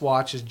the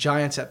must-watch is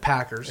Giants at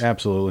Packers.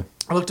 Absolutely.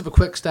 I looked up a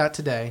quick stat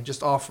today,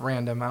 just off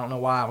random. I don't know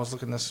why I was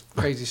looking this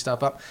crazy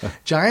stuff up.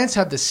 Giants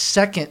have the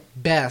second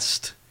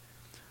best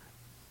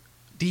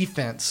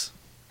defense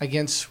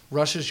against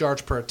rushes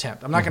yards per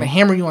attempt. I'm not going to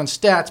hammer you on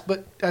stats,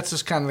 but that's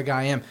just kind of the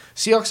guy I am.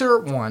 Seahawks are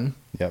at 1.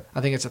 Yep. I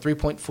think it's a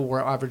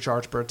 3.4 average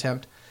yards per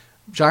attempt.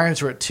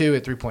 Giants are at 2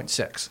 at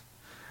 3.6.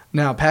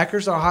 Now,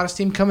 Packers are the hottest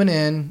team coming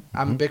in.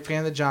 I'm a big fan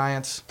of the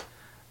Giants.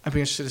 I'd be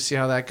interested to see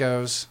how that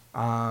goes.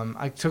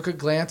 I took a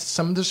glance at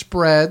some of the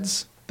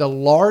spreads. The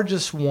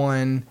largest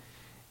one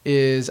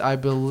is, I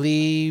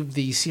believe,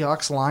 the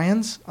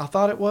Seahawks-Lions, I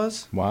thought it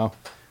was. Wow.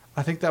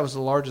 I think that was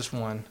the largest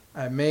one.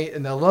 And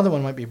the other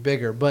one might be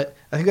bigger, but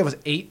I think that was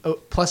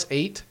plus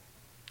 8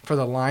 for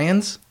the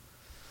Lions.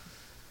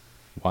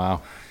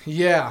 Wow.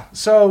 Yeah.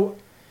 So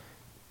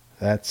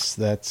That's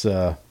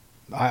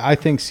I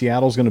think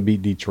Seattle's going to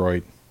beat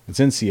Detroit. It's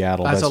in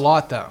Seattle. that's a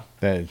lot, though.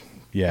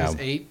 Yeah. Is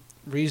 8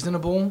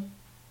 reasonable?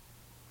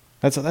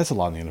 That's a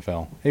lot in the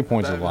NFL. 8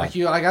 points is a lot.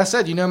 Like I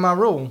said, you know my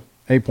rule.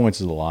 8 points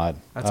is a lot.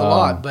 That's a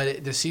lot.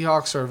 But the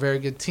Seahawks are a very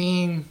good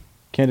team.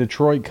 Can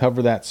Detroit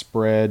cover that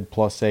spread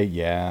plus 8?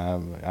 Yeah.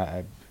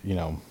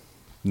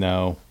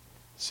 No.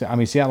 I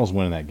mean, Seattle's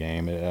winning that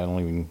game. It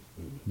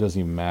doesn't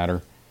even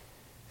matter.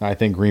 I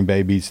think Green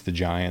Bay beats the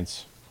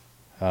Giants.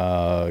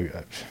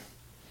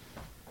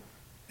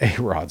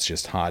 A-Rod's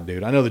just hot,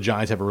 dude. I know the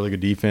Giants have a really good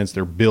defense.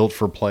 They're built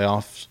for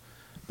playoffs.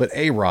 But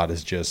A-Rod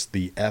is just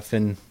the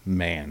effing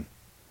man.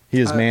 He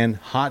is,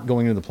 hot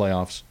going into the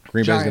playoffs.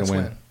 Green Bay's going to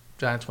win.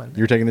 Giants win.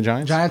 You're taking the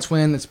Giants? Giants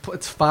win. It's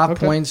 5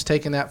 Okay. points,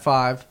 taking that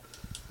 5.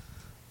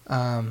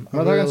 I'm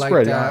not talking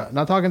spread.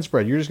 Not talking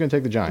spread. You're just going to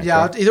take the Giants.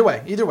 Yeah, right? either way.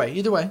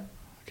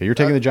 Okay, you're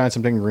taking the Giants.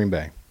 I'm taking Green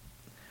Bay.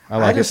 I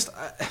like it.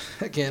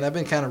 Again, I've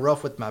been kind of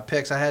rough with my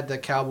picks. I had the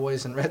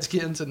Cowboys and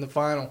Redskins in the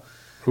final.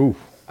 Ooh.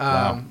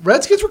 Wow.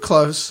 Redskins were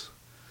close.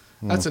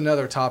 That's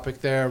another topic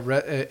there.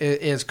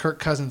 Is Kirk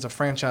Cousins a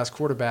franchise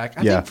quarterback?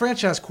 I think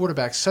franchise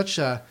quarterback's such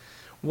a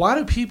Why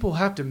do people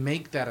have to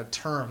make that a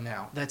term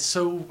now? That's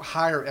so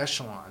higher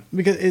echelon.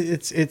 Because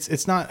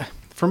it's not,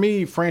 for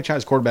me,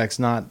 franchise quarterback's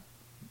not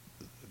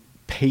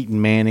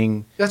Peyton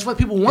Manning. That's what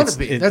people want to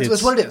be.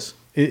 That's what it is.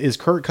 Is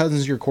Kirk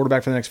Cousins your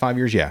quarterback for the next 5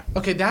 years? Yeah.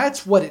 Okay,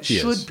 that's what it He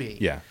should is. be.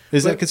 Yeah.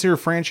 Is that considered a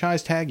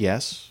franchise tag?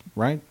 Yes.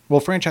 Right? Well,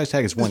 franchise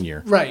tag is 1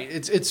 year. Right.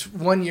 It's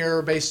 1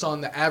 year based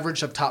on the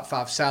average of top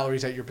 5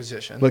 salaries at your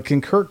position. But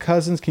can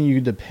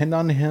you depend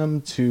on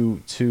him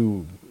to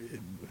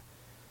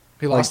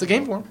he lost the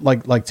game for him.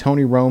 like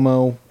Tony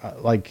Romo,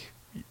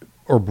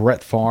 or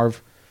Brett Favre?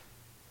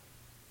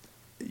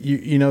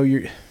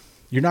 You're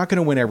not going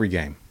to win every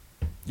game.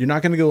 You're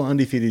not going to go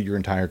undefeated your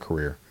entire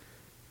career.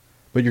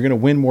 But you're going to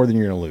win more than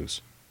you're going to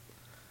lose.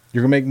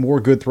 You're going to make more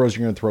good throws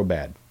than you're going to throw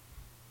bad.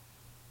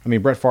 I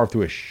mean, Brett Favre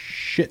threw a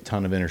shit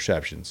ton of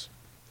interceptions.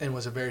 And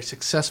was a very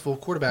successful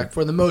quarterback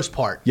for the most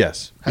part.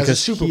 Yes. Has Because a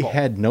Super he Bowl.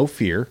 had no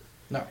fear.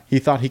 No. He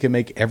thought he could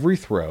make every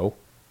throw.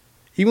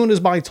 Even when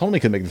his body told him he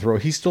could make the throw,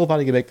 he still thought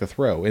he could make the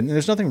throw. And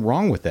there's nothing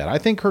wrong with that. I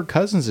think Kirk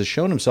Cousins has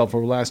shown himself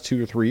over the last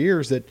 2 or 3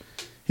 years that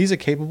he's a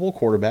capable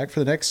quarterback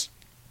for the next,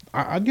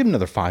 I'd give him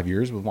another 5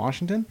 years with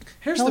Washington.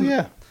 Here's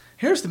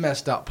the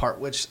messed up part,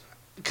 which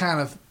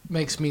kind of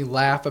makes me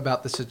laugh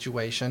about the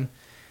situation.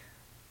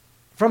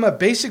 From a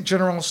basic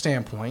general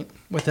standpoint,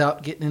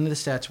 without getting into the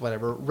stats,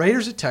 whatever,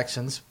 Raiders and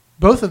Texans,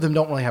 both of them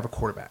don't really have a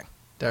quarterback.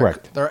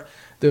 Correct.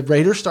 The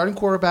Raiders starting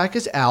quarterback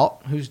is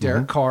out, who's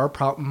Derek Carr.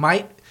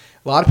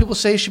 A lot of people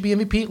say he should be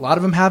MVP. A lot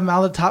of them have him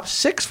out of the top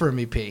 6 for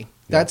MVP.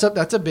 That's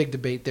a big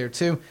debate there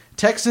too.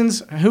 Texans,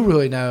 who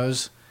really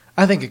knows?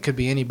 I think it could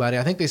be anybody.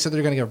 I think they said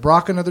they're going to give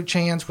Brock another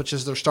chance, which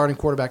is their starting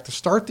quarterback to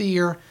start the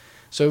year.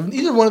 So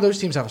either one of those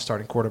teams have a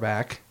starting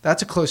quarterback.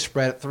 That's a close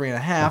spread at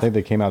 3.5. I think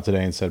they came out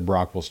today and said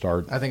Brock will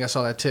start. I think I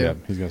saw that too. Yeah,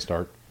 he's going to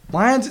start.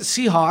 Lions at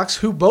Seahawks,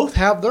 who both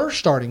have their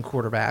starting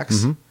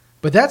quarterbacks,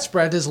 but that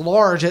spread is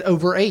large at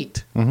over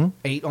 8.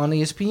 8 on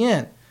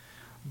ESPN.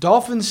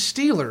 Dolphins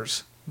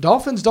Steelers.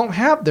 Dolphins don't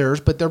have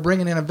theirs, but they're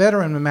bringing in a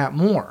veteran with Matt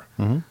Moore.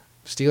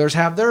 Steelers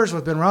have theirs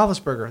with Ben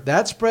Roethlisberger.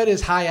 That spread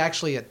is high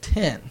actually at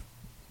 10.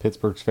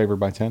 Pittsburgh's favored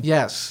by 10?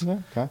 Yes. Yeah,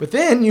 okay. But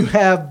then you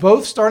have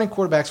both starting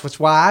quarterbacks, which is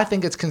why I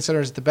think it's considered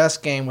as the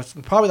best game, with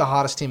probably the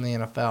hottest team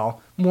in the NFL,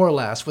 more or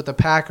less, with the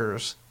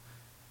Packers.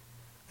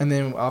 And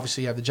then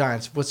obviously you have the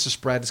Giants. What's the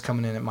spread is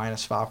coming in at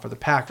 -5 for the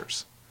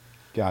Packers.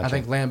 Gotcha. I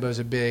think Lambeau's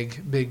a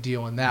big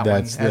deal in that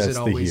That's one, as it the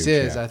always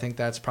huge, is. yeah. I think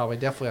that's probably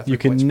definitely a 3-point You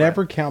can spread.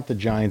 never count the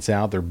Giants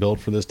out. They're built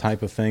for this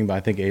type of thing, but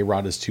I think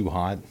A-Rod is too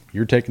hot.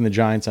 You're taking the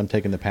Giants. I'm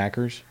taking the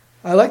Packers.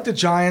 I like the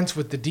Giants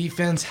with the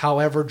defense.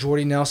 However,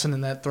 Jordy Nelson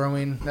and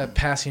that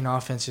passing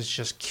offense is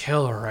just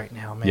killer right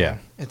now, man. Yeah.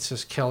 It's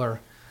just killer.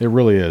 It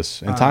really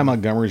is. And Ty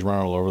Montgomery's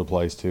running all over the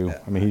place, too.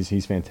 I mean,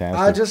 he's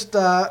fantastic.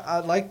 I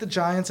like the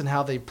Giants and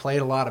how they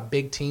played a lot of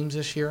big teams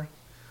this year.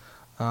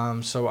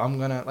 So I'm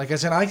going to, like I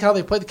said, I like how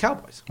they played the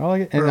Cowboys. I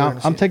like it. And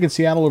I'm taking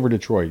Seattle over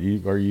Detroit.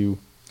 Are you?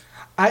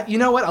 You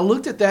know what? I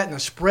looked at that and the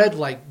spread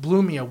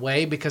blew me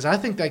away because I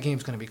think that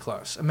game's going to be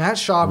close. Matt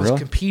Schaub has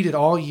competed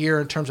all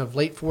year in terms of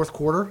late fourth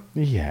quarter.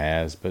 He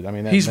has, but I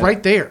mean, he's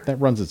right there. That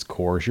runs its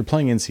course. You're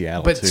playing in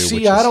Seattle, but too.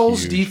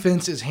 Seattle's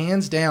defense is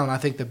hands down, I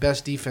think, the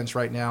best defense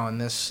right now in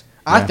this.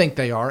 I think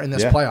they are in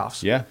this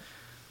playoffs. Yeah.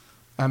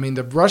 I mean,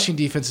 the rushing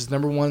defense is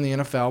number 1 in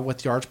the NFL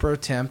with yards per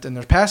attempt, and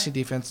their passing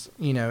defense,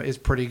 is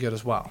pretty good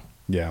as well.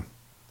 Yeah.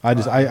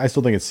 I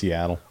still think it's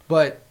Seattle.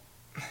 But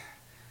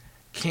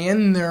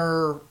can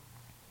their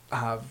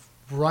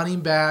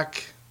running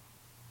back,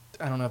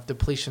 I don't know if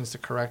depletion is the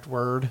correct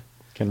word.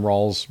 Can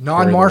Rawls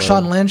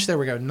non-Marshawn Lynch, there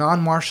we go.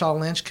 Non-Marshawn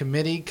Lynch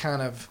committee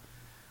kind of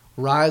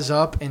rise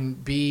up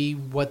and be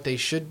what they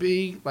should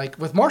be. Like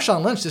with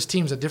Marshawn Lynch, this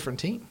team's a different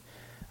team.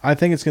 I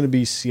think it's going to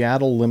be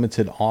Seattle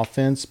limited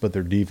offense, but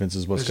their defense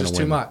is what's going to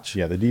win. Too much.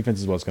 Yeah, the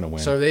defense is what's going to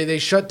win. So they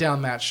shut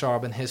down Matt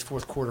Schaub in his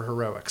fourth quarter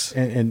heroics.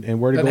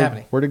 And where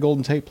did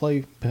Golden Tate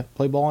play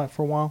ball at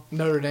for a while?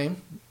 Notre Dame.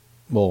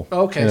 Well,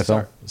 okay, NFL,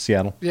 sorry.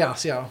 Seattle. Yeah,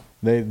 Seattle.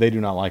 They do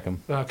not like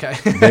him. Okay.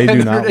 They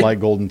do not like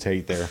Golden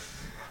Tate there.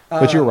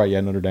 But you're right, yeah,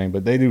 Notre Dame.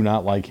 But they do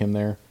not like him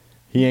there.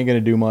 He ain't going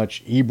to do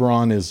much.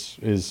 Ebron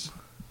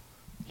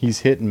he's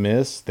hit and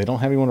miss. They don't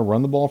have anyone to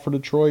run the ball for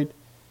Detroit.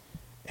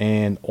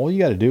 And all you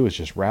got to do is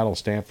just rattle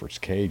Stanford's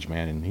cage,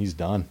 man, and he's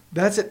done.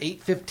 That's at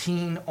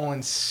 8:15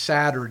 on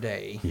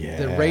Saturday. Yeah.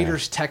 The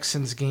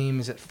Raiders-Texans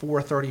game is at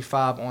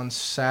 4:35 on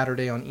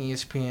Saturday on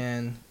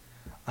ESPN.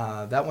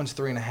 That one's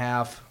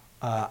 3.5.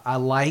 I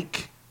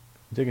like.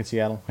 You taking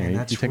Seattle? Man,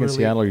 you taking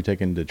Seattle or are you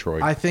taking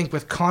Detroit? I think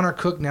with Connor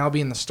Cook now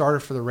being the starter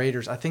for the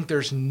Raiders, I think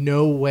there's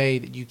no way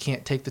that you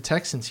can't take the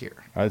Texans here.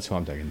 That's who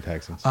I'm taking, the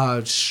Texans.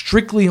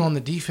 Strictly on the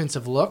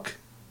defensive look.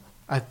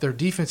 Their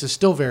defense is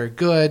still very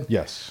good.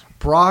 Yes.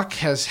 Brock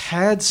has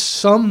had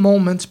some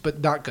moments, but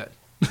not good.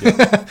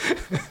 Yeah.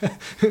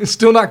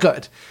 Still not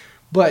good.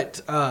 But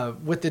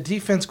with the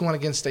defense going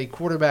against a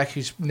quarterback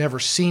who's never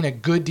seen a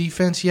good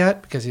defense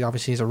yet, because he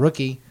obviously is a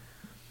rookie,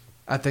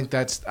 I think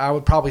I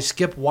would probably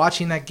skip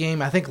watching that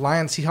game. I think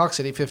Lions Seahawks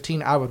at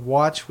 8:15 I would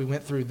watch. We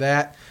went through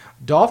that.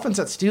 Dolphins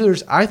at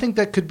Steelers, I think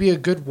that could be a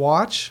good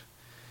watch.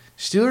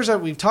 Steelers,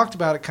 we've talked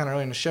about it kind of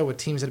early in the show with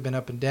teams that have been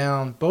up and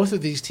down. Both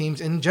of these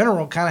teams, in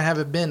general, kind of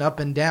haven't been up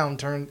and down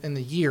in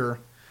the year.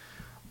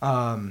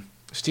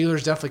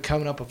 Steelers definitely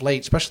coming up of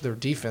late, especially their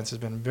defense has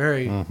been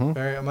very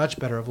much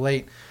better of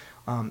late.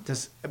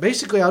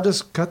 Basically, I'll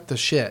just cut the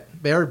shit.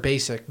 Very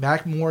basic.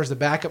 Matt Moore is the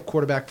backup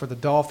quarterback for the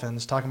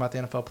Dolphins. Talking about the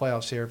NFL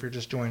playoffs here, if you're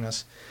just joining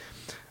us.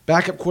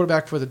 Backup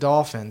quarterback for the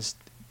Dolphins.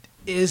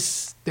 Do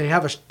they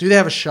have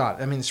a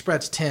shot? I mean, the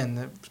spread's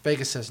 10.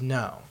 Vegas says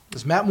no.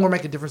 Does Matt Moore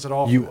make a difference at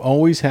all? You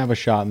always have a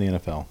shot in the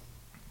NFL.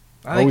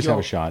 Always have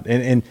a shot.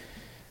 And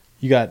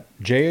you got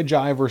Jay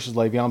Ajayi versus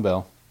Le'Veon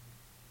Bell.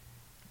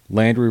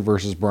 Landry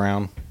versus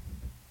Brown.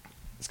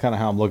 That's kind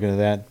of how I'm looking at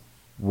that.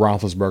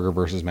 Roethlisberger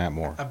versus Matt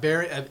Moore.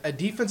 A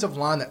defensive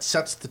line that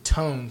sets the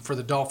tone for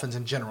the Dolphins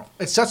in general.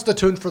 It sets the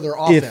tone for their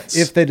offense.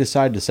 If they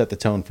decide to set the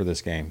tone for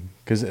this game.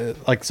 Because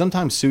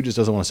sometimes Sue just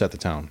doesn't want to set the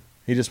tone.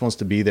 He just wants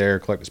to be there,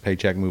 collect his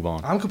paycheck, move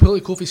on. I'm completely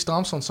cool if he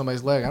stomps on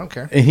somebody's leg. I don't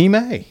care. And he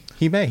may.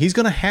 He's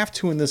going to have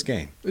to in this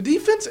game. The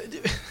defense.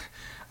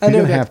 I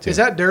know that. Is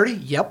that dirty?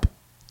 Yep.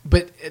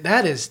 But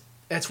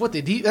that's what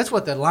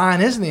the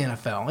line is in the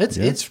NFL.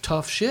 It's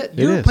tough shit.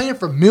 You're paying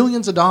for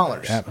millions of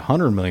dollars.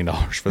 $100 million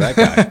for that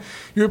guy.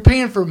 You're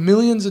paying for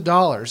millions of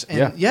dollars.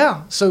 And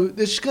so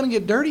it's just going to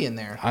get dirty in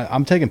there.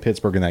 I'm taking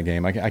Pittsburgh in that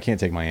game. I can't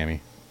take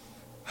Miami.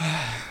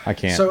 I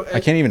can't. I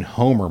can't even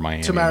homer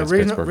Miami. To my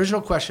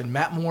original question,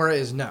 Matt Moore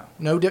is no.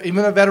 Even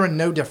a veteran,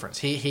 no difference.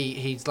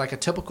 He's like a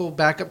typical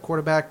backup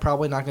quarterback,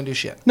 probably not going to do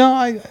shit. No,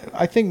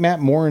 I think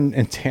Matt Moore and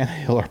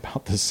Tannehill are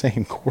about the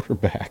same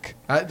quarterback.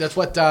 That's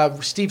what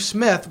Steve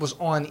Smith was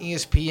on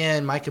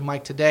ESPN, Mike and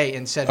Mike today,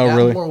 and said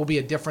really? Moore will be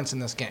a difference in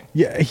this game.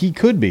 Yeah, he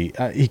could be.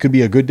 He could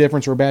be a good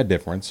difference or a bad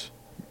difference.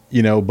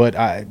 But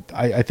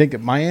I think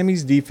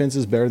Miami's defense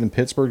is better than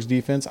Pittsburgh's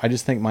defense. I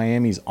just think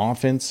Miami's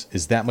offense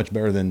is that much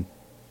better than.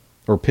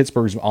 Or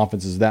Pittsburgh's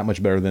offense is that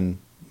much better than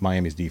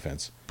Miami's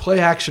defense.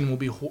 Play action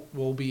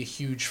will be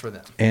huge for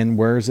them. And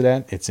where is it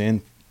at? It's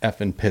in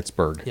effing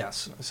Pittsburgh.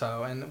 Yes.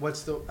 So, and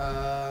what's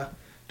the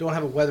don't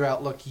have a weather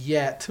outlook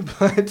yet,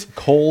 but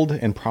cold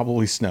and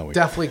probably snowy.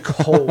 Definitely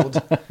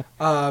cold.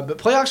 But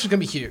play action is going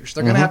to be huge.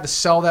 They're going to have to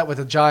sell that with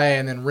Ajayi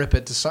and then rip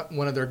it to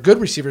one of their good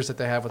receivers that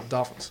they have with the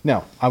Dolphins.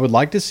 Now, I would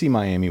like to see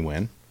Miami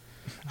win.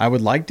 I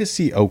would like to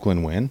see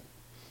Oakland win.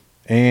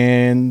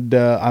 And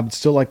I would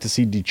still like to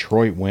see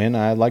Detroit win.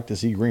 I'd like to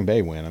see Green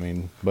Bay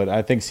win. But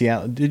I think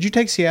Seattle. Did you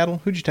take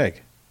Seattle? Who'd you take?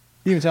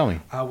 You didn't even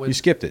tell me. You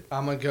skipped it.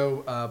 I'm going to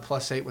go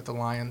 +8 with the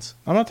Lions.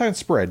 I'm not talking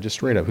spread, just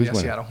straight up. Who's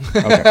winning? Seattle.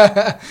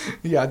 Okay.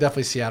 Yeah,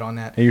 definitely Seattle on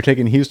that. And you're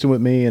taking Houston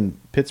with me and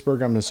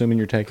Pittsburgh, I'm assuming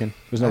you're taking?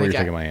 There's no way you're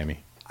taking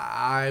Miami.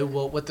 I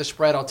will, with the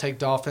spread, I'll take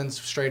Dolphins.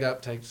 Straight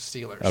up, take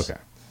Steelers. Okay.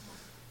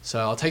 So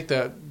I'll take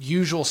the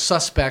usual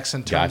suspects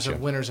in terms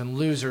of winners and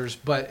losers,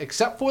 but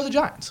except for the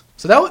Giants.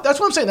 So that's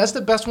what I'm saying. That's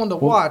the best one to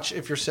watch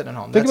if you're sitting at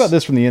home. Think about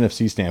this from the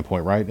NFC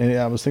standpoint, right? And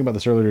I was thinking about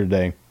this earlier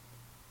today.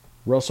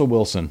 Russell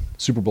Wilson,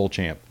 Super Bowl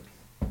champ,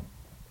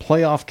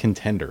 playoff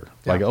contender,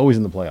 like always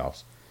in the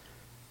playoffs.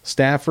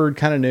 Stafford,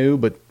 kind of new,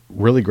 but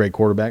really great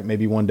quarterback.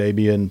 Maybe one day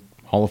be in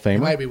Hall of Famer. He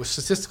might be,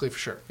 statistically for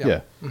sure.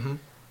 Yeah. Mm-hmm.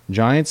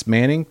 Giants,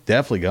 Manning,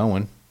 definitely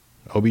going.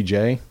 OBJ,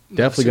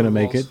 definitely going to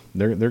make it.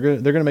 They're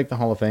going to make the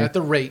Hall of Fame. At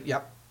the rate,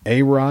 yep.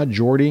 A-Rod,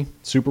 Jordy,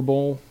 Super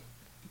Bowl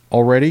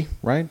already,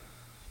 right?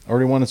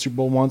 Already won a Super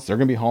Bowl once. They're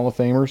going to be Hall of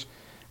Famers.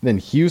 Then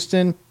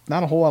Houston,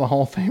 not a whole lot of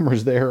Hall of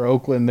Famers there.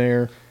 Oakland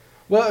there.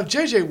 Well, if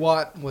J.J.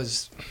 Watt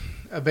was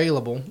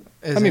available,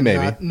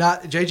 maybe.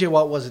 Not J.J.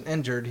 Watt wasn't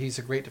injured. He's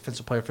a great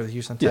defensive player for the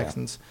Houston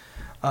Texans.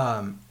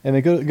 And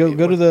they go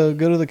to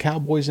the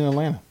Cowboys in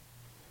Atlanta.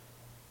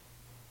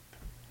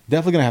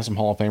 Definitely going to have some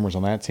Hall of Famers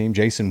on that team.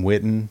 Jason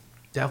Witten.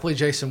 Definitely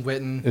Jason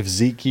Witten. If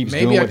Zeke keeps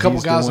maybe doing a what couple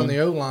he's guys doing. on the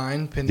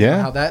O-line, depending on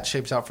how that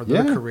shapes out for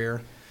their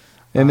career.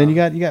 And then you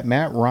got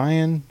Matt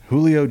Ryan,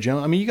 Julio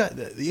Jones. You got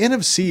the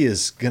NFC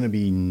is going to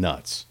be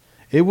nuts.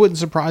 It wouldn't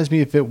surprise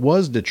me if it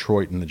was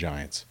Detroit and the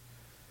Giants.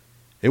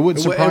 It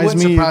wouldn't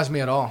surprise me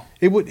at all.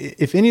 It would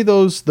if any of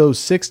those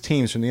 6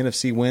 teams from the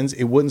NFC wins.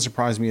 It wouldn't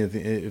surprise me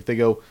if they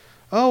go,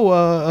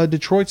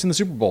 Detroit's in the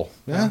Super Bowl.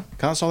 Yeah,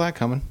 kind of saw that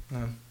coming.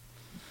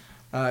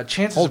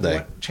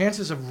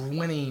 Chances of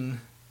winning,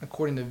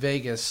 according to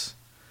Vegas,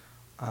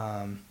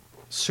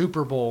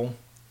 Super Bowl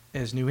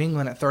is New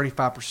England at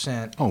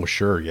 35%. Oh,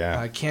 sure,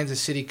 yeah.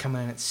 Kansas City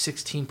coming in at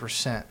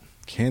 16%.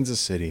 Kansas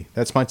City,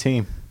 that's my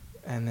team.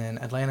 And then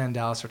Atlanta and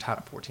Dallas are tied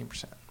at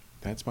 14%.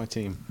 That's my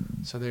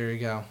team. So there you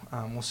go.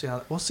 We'll see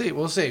we'll see.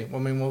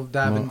 We'll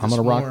dive into. I'm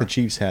going to rock the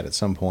Chiefs hat at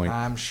some point.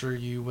 I'm sure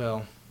you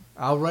will.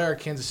 I'll wear a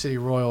Kansas City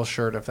Royals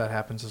shirt if that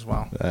happens as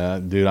well.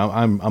 Dude,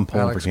 I'm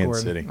pulling Alex for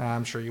Kansas Gordon. City.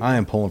 I'm sure you will. I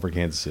am pulling for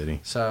Kansas City.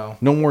 So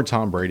no more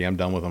Tom Brady. I'm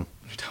done with him.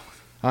 You're done with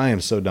him. I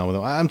am so done with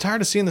him. I'm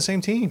tired of seeing the same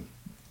team.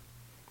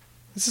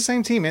 It's the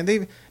same team, man.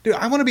 Dude,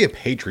 I want to be a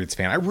Patriots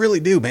fan. I really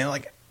do, man.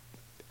 Like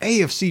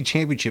AFC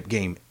Championship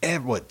game.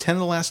 10 of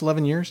the last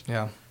 11 years?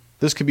 Yeah.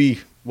 This could be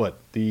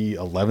the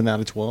 11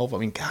 out of 12.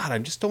 God, I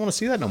just don't want to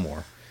see that no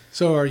more.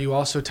 So are you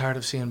also tired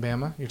of seeing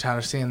Bama? You're tired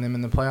of seeing them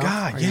in the playoffs?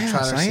 God,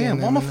 yes, I am.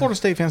 Well, I'm a Florida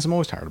State fan, so I'm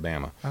always tired of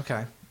Bama.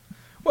 Okay.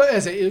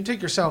 Well, you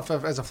take yourself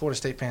as a Florida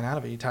State fan out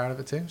of it. You tired of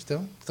it too?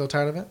 Still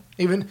tired of it?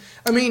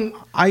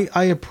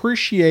 I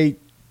appreciate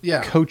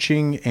Yeah.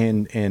 coaching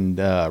and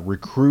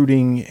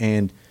recruiting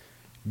and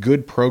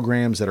good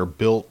programs that are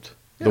built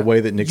the way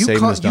that Nick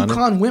Saban has done it.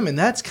 UConn women,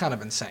 that's kind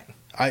of insane.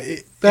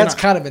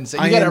 Kind of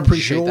insane. You got to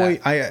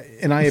appreciate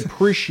that. I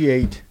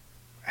appreciate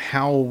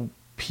how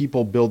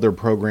people build their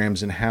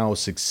programs and how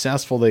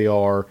successful they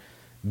are.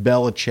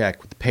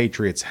 Belichick with the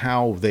Patriots,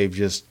 how they've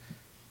just,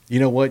 you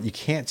know what? You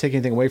can't take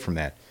anything away from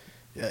that.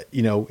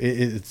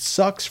 It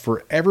sucks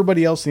for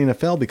everybody else in the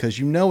NFL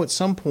because at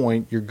some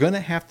point you're going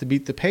to have to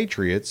beat the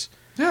Patriots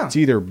Yeah.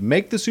 to either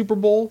make the Super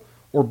Bowl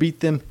or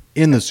beat them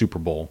in the Super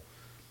Bowl.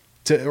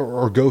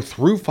 Or go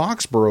through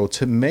Foxborough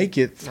to make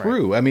it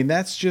through. Right. I mean,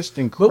 that's just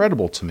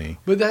incredible to me.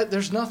 But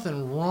there's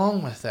nothing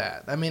wrong with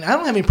that. I mean, I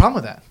don't have any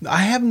problem with that. I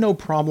have no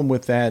problem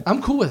with that.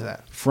 I'm cool with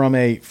that. From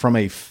a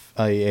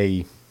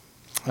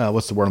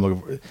what's the word I'm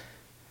looking for?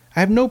 I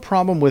have no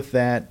problem with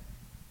that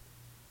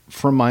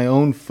from my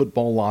own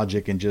football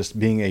logic and just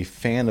being a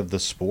fan of the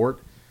sport.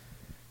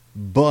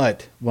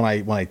 But when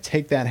I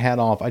take that hat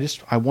off,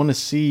 I want to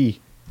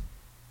see,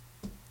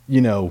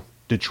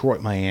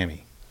 Detroit,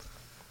 Miami.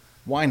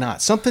 Why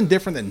not? Something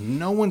different that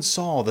no one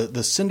saw.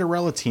 The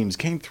Cinderella teams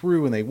came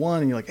through and they won,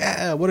 and you're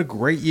like, what a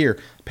great year.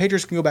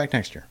 Patriots can go back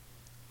next year.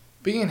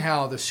 Being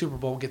how the Super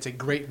Bowl gets a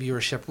great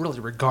viewership, really,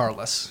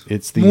 regardless.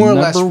 It's the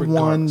number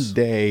one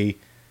day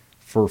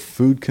for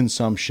food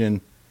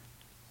consumption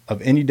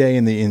of any day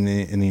in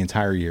the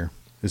entire year.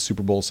 Is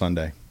Super Bowl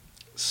Sunday.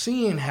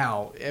 Seeing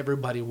how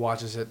everybody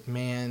watches it,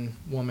 man,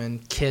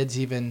 woman, kids,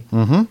 even.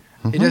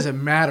 Mm-hmm. It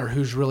doesn't matter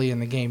who's really in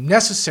the game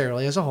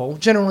necessarily as a whole.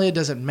 Generally, it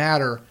doesn't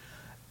matter.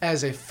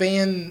 As a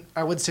fan,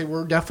 I would say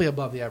we're definitely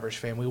above the average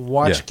fan. We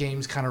watch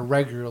games kind of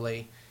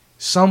regularly.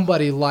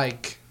 Somebody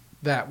like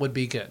that would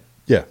be good.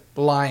 Yeah.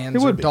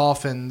 Lions or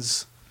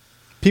Dolphins.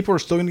 People are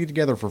still going to get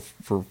together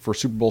for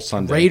Super Bowl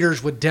Sunday.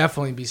 Raiders would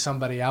definitely be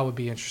somebody I would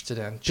be interested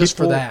in just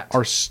People for that.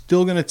 Are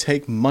still going to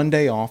take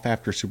Monday off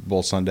after Super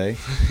Bowl Sunday.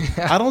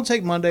 I don't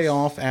take Monday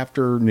off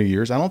after New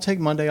Year's. I don't take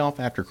Monday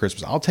off after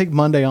Christmas. I'll take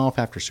Monday off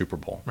after Super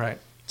Bowl. Right.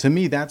 To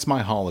me, that's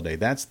my holiday.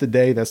 That's the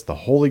day. That's the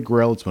Holy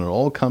Grail. It's when it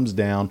all comes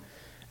down.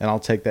 And I'll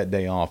take that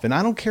day off. And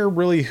I don't care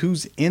really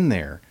who's in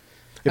there.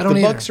 If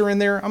the Bucks are in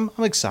there, I'm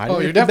excited.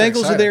 If the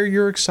Bengals are there,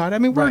 you're excited. I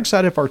mean, we're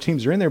excited if our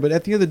teams are in there. But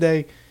at the end of the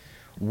day,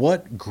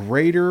 what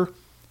greater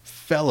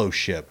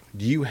fellowship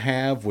do you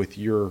have with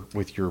your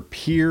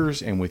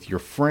peers and with your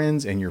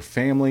friends and your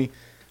family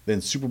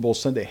than Super Bowl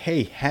Sunday?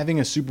 Hey,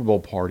 having a Super Bowl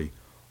party.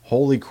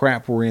 Holy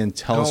crap, we're in.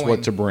 Tell us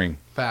what to bring.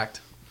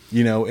 Fact.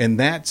 And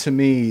that to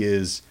me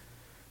is...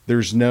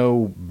 There's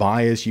no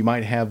bias. You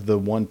might have the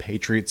one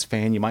Patriots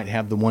fan. You might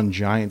have the one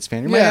Giants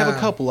fan. You might have a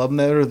couple of them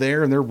that are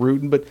there and they're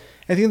rooting. But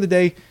at the end of the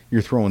day,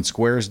 you're throwing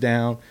squares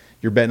down.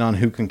 You're betting on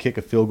who can kick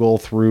a field goal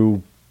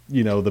through,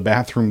 the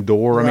bathroom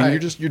door. I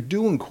mean, you're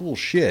doing cool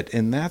shit.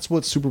 And that's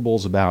what Super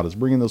Bowl's about, is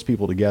bringing those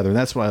people together. And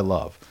that's what I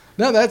love.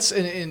 No, that's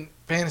in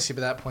fantasy,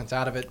 but that point's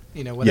out of it,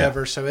 whatever.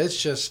 Yeah. So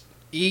it's just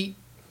eat,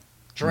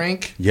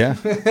 drink,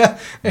 and bet,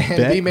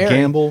 be merry.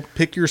 Gamble,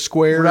 pick your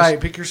squares. Right,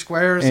 pick your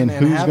squares and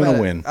who's going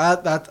to win.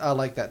 I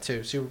like that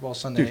too. Super Bowl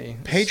Sunday.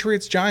 Dude,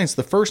 Patriots Giants,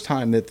 the first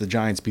time that the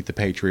Giants beat the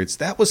Patriots,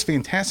 that was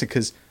fantastic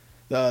because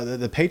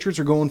the Patriots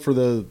are going for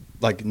the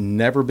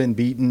never been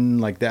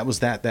beaten, that was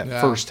that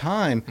first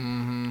time.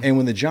 Mm-hmm. And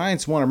when the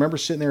Giants won, I remember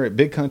sitting there at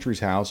Big Country's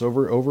house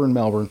over in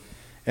Melbourne,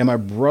 and my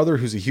brother,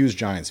 who's a huge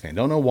Giants fan,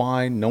 don't know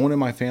why, no one in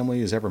my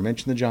family has ever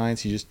mentioned the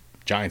Giants, he's just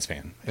Giants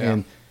fan. Yeah.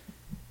 And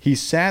he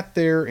sat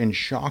there in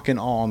shock and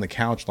awe on the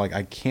couch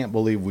I can't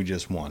believe we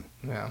just won.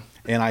 Yeah.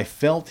 And I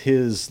felt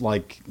his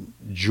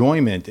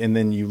enjoyment, and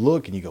then you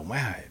look and you go,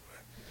 wow,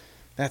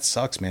 that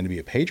sucks, man, to be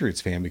a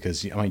Patriots fan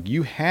because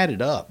you had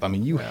it up. I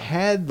mean, you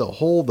had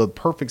the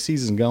perfect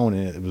season going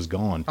and it was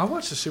gone. I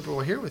watched the Super Bowl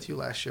here with you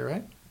last year,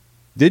 right?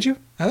 Did you?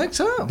 I think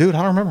so. Dude,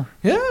 I don't remember.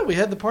 Yeah, we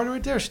had the party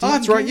right there.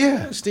 That's right,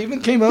 yeah.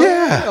 Steven came over.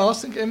 Yeah.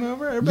 Austin came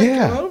over. Everybody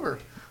came over.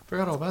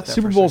 Forgot all about that.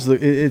 Super Bowl's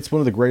it's one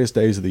of the greatest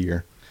days of the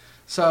year.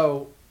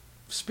 So,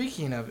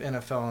 speaking of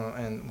NFL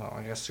and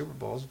I guess Super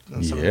Bowls.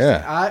 Let's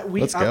go. I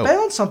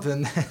found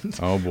something.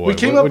 Oh boy,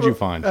 what'd you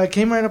find? I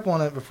came right up on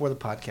it before the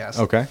podcast.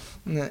 Okay.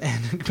 And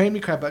it made me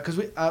cry about because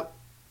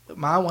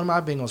one of my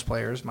Bengals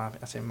players. I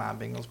say my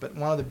Bengals, but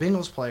one of the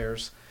Bengals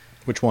players.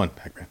 Which one?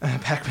 Pac-Man.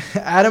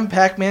 Adam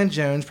Pac-Man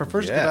Jones.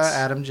 First guy,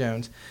 Adam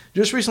Jones.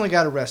 Just recently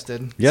got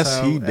arrested.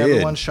 Yes, he did.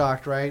 Everyone's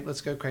shocked, right?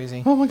 Let's go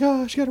crazy. Oh my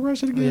gosh, he got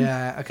arrested again.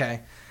 Yeah. Okay.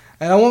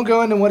 And I won't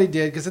go into what he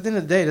did because at the end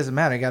of the day, it doesn't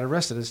matter. He got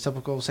arrested. It's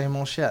typical same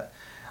old shit.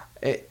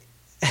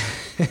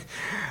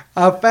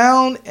 I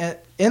found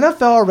at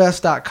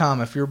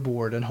NFLarrest.com if you're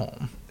bored at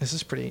home.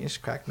 It's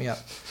cracked me up.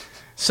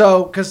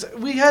 So, because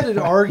we had an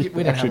argument.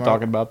 We didn't actually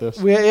talking about this.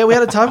 We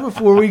had a talk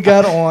before we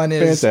got on.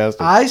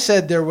 Fantastic. I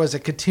said there was a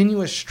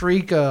continuous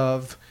streak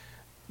of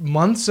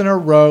months in a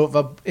row of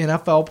an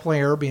NFL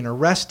player being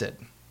arrested.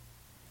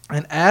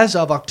 And as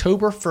of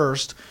October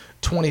 1st,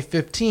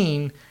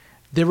 2015,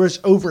 there was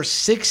over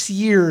 6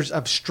 years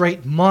of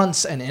straight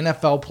months an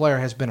NFL player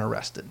has been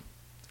arrested.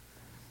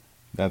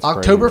 That's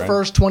October crazy,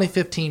 right? 1st,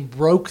 2015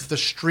 broke the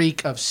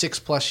streak of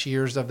 6+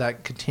 years of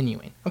that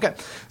continuing. Okay,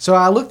 so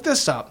I looked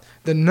this up.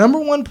 The number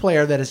one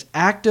player that is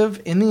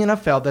active in the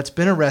NFL that's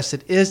been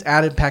arrested is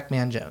Adam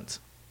Pac-Man Jones,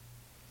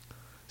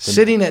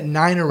 sitting at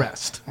 9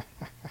 arrests.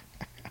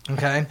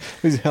 Okay?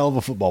 He's a hell of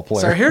a football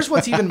player. So here's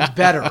what's even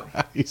better.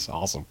 He's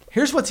awesome.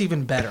 Here's what's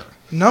even better.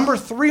 Number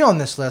 3 on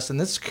this list, and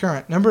this is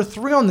current, number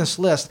 3 on this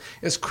list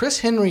is Chris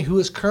Henry, who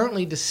is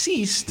currently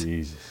deceased,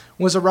 Jesus.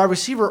 was a wide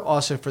receiver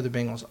also for the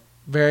Bengals.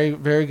 Very,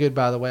 very good,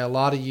 by the way. A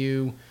lot of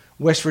you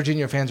West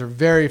Virginia fans are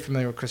very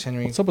familiar with Chris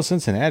Henry. What's up with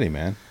Cincinnati,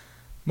 man?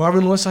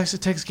 Marvin Lewis likes to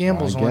take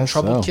gambles I on guess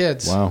troubled so.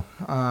 kids.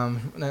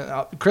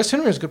 Wow. Chris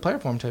Henry was a good player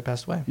for him until he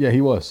passed away. Yeah,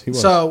 he was. He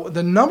was. So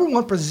the number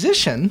one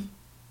position,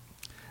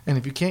 and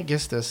if you can't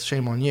guess this,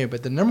 shame on you,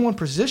 but the number one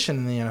position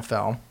in the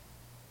NFL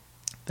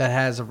that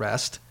has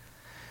arrest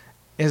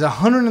is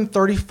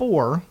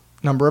 134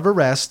 number of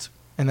arrests,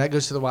 and that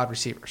goes to the wide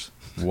receivers.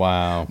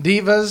 Wow.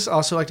 Divas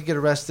also like to get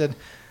arrested.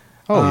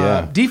 Oh,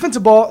 yeah.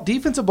 Defensive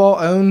ball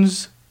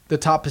owns the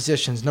top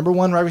positions. Number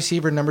 1 wide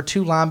receiver, number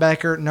 2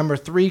 linebacker, number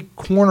 3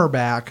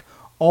 cornerback,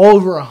 all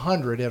over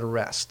 100 at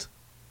arrest.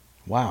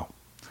 Wow.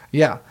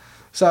 Yeah.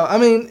 So, I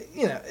mean,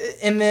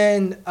 and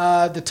then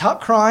the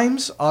top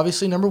crimes,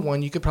 obviously number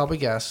 1, you could probably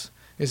guess,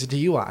 is a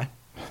DUI.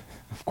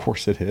 Of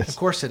course it is. Of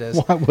course it is.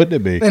 Why wouldn't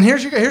it be? And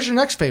here's your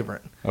next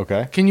favorite.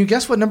 Okay. Can you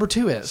guess what number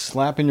 2 is?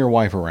 Slapping your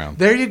wife around.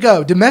 There you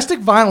go. Domestic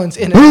violence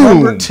in Boom!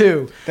 number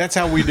 2. That's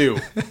how we do.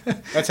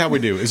 That's how we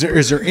do. Is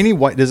there any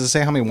white? Does it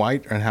say how many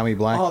white and how many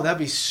black? Oh, that'd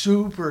be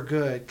super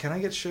good. Can I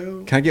get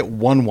show? Can I get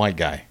one white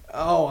guy?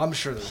 Oh, I'm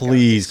sure. there's gotta be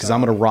Please, because I'm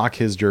some. going to rock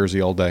his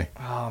jersey all day.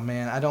 Oh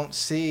man, I don't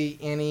see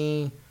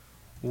any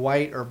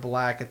white or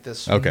black at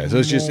this. Okay, so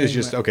it's just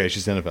moment. okay. It's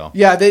just NFL.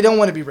 Yeah, they don't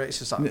want to be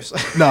racist, obviously.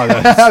 No,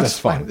 that's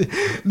fine.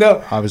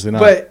 No, Obviously not.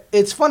 But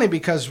it's funny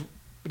because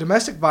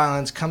domestic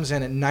violence comes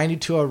in at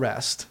 92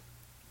 arrests.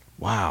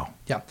 Wow.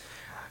 Yeah,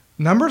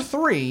 number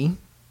 3,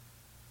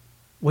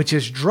 which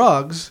is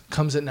drugs,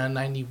 comes at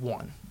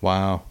 91.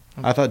 Wow.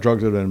 I thought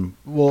drugs would have been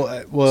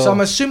well. So I'm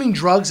assuming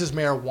drugs is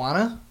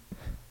marijuana.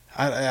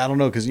 I don't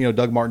know because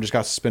Doug Martin just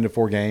got suspended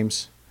 4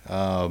 games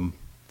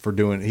for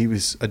doing. He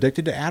was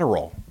addicted to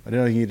Adderall. I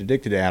didn't know he was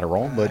addicted to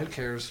Adderall, but Who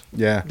cares?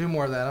 yeah, Do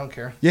more of that. I don't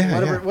care. yeah,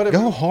 Whatever.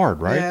 Go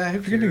hard, right? Yeah, who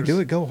if you're gonna cares? do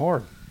it, go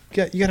hard.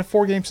 You got a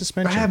 4-game I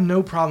suspension. have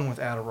no problem with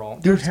Adderall.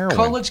 Dude, There's heroin.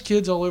 college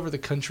kids all over the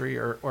country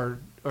are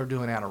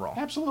doing Adderall.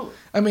 Absolutely.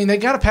 I mean, they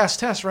got to pass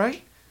tests,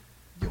 right?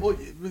 Well,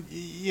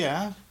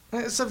 yeah.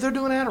 So if they're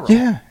doing Adderall.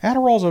 Yeah,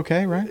 Adderall's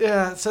okay, right?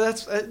 Yeah, so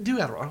that's do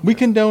Adderall. We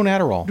condone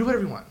Adderall. Do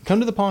whatever you want. Come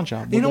to the pawn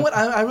shop. You know what?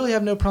 I really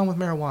have no problem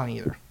with marijuana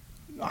either.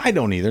 I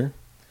don't either.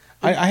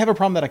 I have a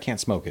problem that I can't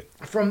smoke it.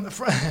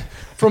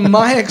 From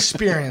my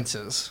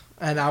experiences,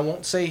 and I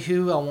won't say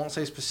who, I won't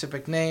say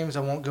specific names,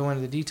 I won't go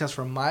into the details.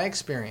 From my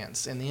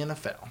experience in the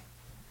NFL,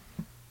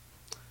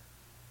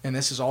 and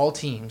this is all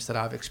teams that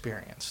I've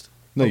experienced.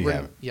 No, you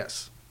haven't.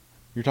 Yes.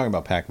 You're talking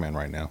about Pac-Man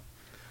right now.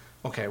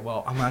 Okay,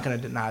 well, I'm not going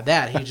to deny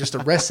that. He just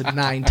arrested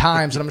 9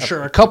 times, and I'm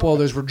sure a couple of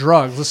those were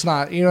drugs. Let's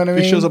not, you know what I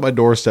mean? He shows up at my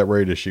doorstep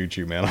ready to shoot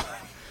you, man.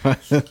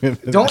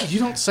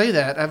 Don't say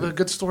that. I have a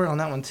good story on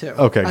that one too.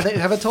 Okay.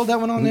 Have I told that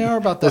one on the air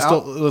about the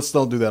Let's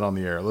don't do that on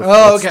the air.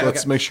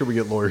 Let's make sure we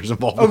get lawyers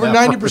involved. over in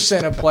that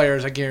 90% of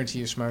players? I guarantee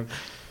you smoke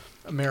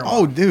marijuana.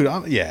 Oh, dude,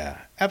 yeah,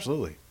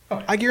 absolutely.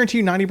 I guarantee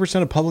you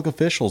 90% of public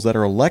officials that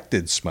are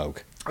elected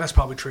smoke. That's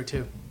probably true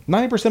too.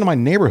 90% of my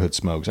neighborhood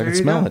smokes. I There can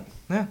you smell go.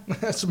 it.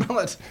 Yeah, smell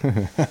it.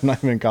 I'm not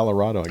even in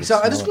Colorado. I can So I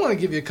smell just it. want to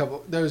give you a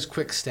couple those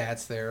quick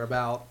stats there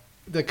about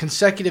the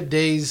consecutive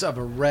days of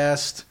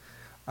arrest.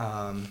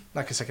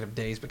 Not consecutive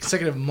days, but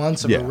consecutive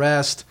months of Yeah.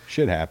 arrest.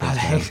 Shit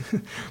happens.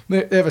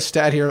 man. They have a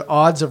stat here.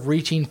 Odds of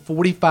reaching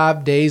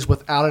 45 days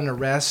without an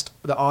arrest.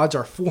 The odds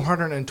are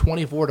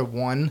 424 to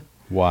 1.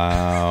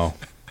 Wow.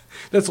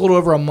 That's a little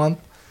over a month.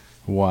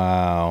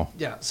 Wow.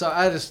 Yeah. So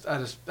I just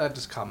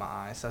caught my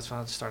eyes. That's why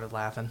I just started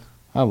laughing.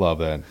 I love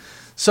that.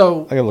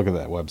 So I gotta look at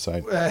that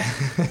website.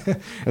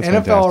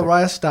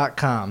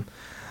 NFLarrest.com.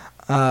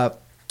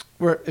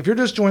 If you're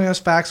just joining us,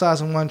 Facts,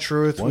 Lies, and One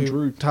Truth. One We're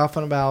truth.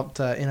 talking about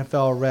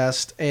NFL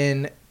arrest,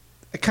 and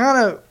it kind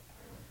of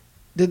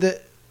did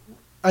the.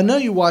 I know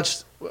you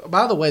watched.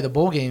 By the way, the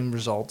bowl game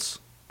results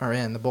are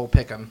in the bowl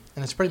pick'em,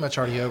 and it's pretty much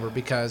already over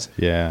because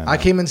Yeah. I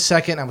came in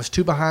second. I was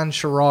 2 behind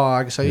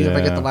Shirag, so even if I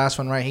get Yeah. the last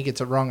one right, he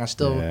gets it wrong. I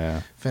still Yeah.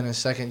 finished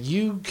second.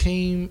 You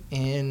came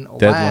in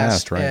Dead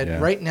last, last, right? and Yeah.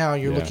 right now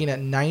you're Yeah. looking at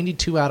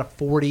 92 out of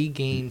 40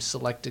 games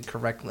selected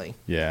correctly.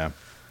 Yeah,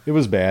 it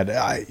was bad.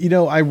 I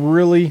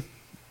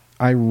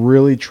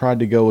really tried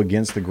to go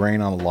against the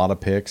grain on a lot of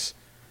picks.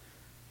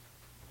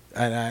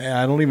 And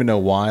I don't even know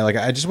why. Like,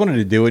 I just wanted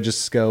to do it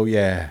just to go,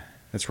 yeah,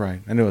 that's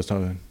right. I knew what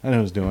I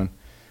was doing.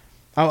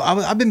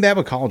 I've been bad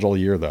with college all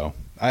year, though.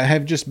 I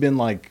have just been,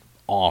 like,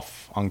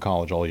 off on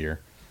college all year.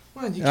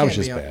 Well, you That was can't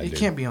just be on, bad, you dude.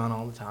 can't be on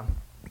all the time.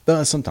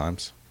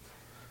 Sometimes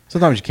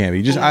you can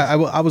be. Just I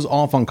was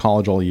off on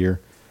college all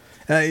year.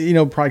 Probably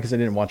because I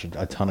didn't watch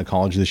a ton of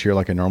college this year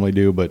like I normally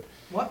do. But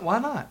What? Why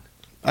not?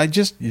 I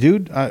just,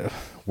 dude,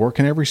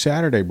 working every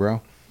Saturday,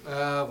 bro.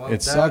 Well,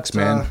 It sucks,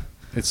 man.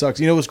 It sucks.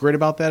 You know what's great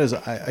about that is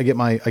I get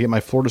my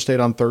Florida State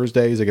on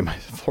Thursdays, I get my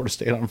Florida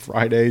State on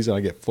Fridays, and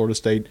I get Florida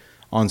State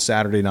on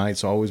Saturday night.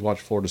 So I always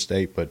watch Florida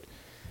State. But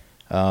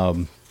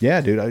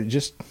yeah, dude,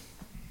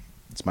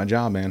 it's my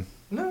job, man.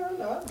 No.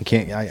 I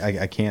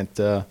can't.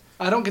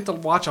 I don't get to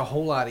watch a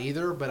whole lot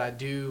either, but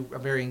I'm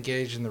very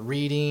engaged in the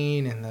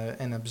reading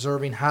and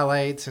observing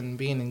highlights and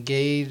being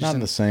engaged. Not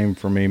the same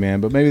for me,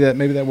 man. But maybe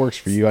that works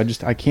for you. I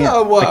can't.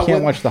 No, I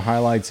can't watch the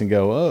highlights and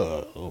go,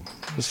 oh.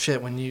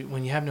 Shit, when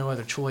you have no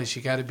other choice,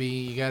 you got to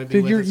be.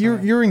 Dude, with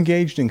you're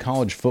engaged in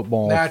college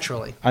football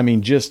naturally. I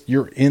mean,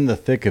 you're in the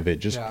thick of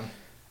it. Yeah.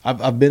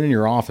 I've been in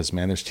your office,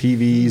 man. There's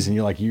TVs, and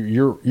you're like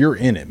you're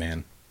in it,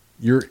 man.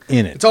 You're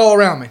in it. It's all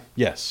around me.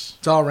 Yes,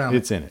 it's all around.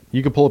 It's in it.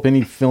 You can pull up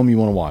any film you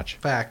want to watch.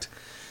 Fact.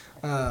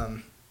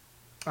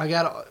 I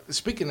got,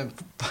 speaking of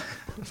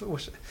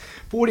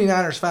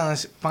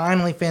 49ers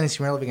finally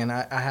fantasy relevant again.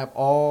 I have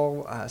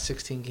all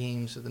 16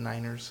 games of the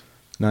Niners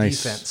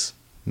defense.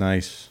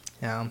 Nice.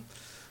 Yeah.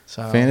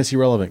 So fantasy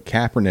relevant.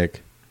 Kaepernick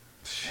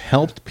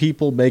helped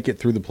people make it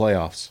through the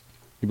playoffs.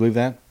 You believe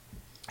that?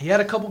 He had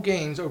a couple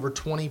games over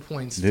 20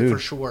 points dude, for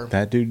sure.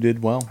 That dude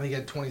did well. I think he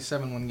had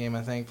 27 one game,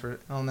 I think,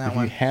 on that if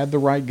one. If you had the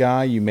right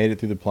guy, you made it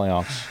through the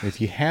playoffs. If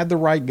you had the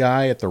right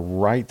guy at the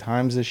right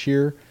times this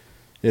year,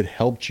 it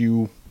helped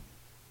you,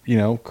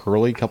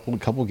 Curly,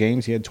 couple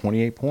games, he had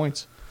 28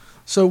 points.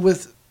 So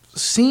with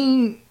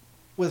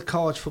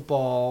college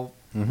football,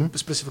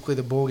 specifically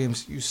the bowl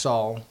games you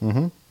saw,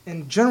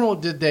 in general,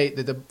 did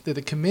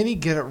the committee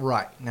get it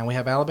right? Now we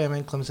have Alabama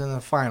and Clemson in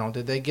the final.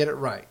 Did they get it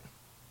right?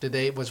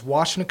 Was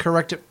Washington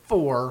correct at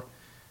 4,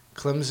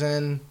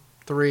 Clemson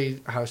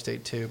 3, Ohio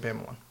State 2,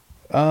 Bama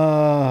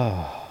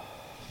 1?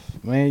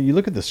 Man, you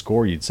look at the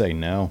score, you'd say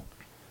no.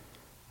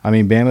 I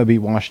mean, Bama beat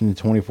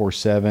Washington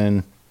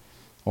 24-7.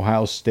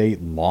 Ohio State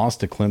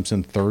lost to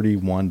Clemson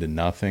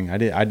 31-0.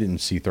 I didn't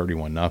see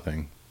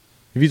 31-0.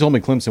 If you told me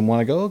Clemson won,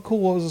 I go, oh,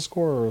 cool, what was the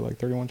score? Like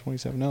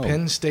 31-27? No.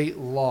 Penn State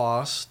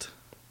lost.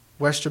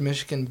 Western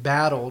Michigan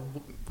battled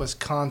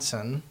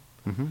Wisconsin.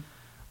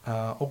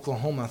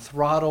 Oklahoma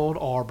throttled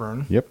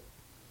Auburn. Yep.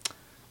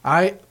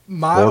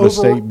 Florida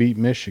State beat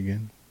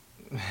Michigan.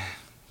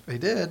 They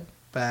did.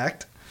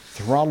 Fact.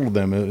 Throttled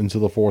them into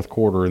the fourth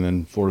quarter, and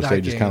then Florida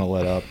State just kind of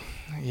let up.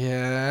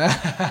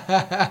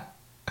 Yeah.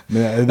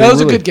 Man, that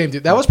was a good game,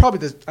 dude. That was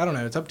probably I don't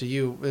know, it's up to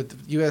you. The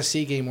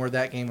USC game or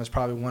that game was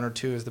probably 1 or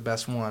 2 is the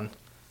best one.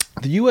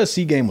 The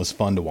USC game was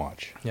fun to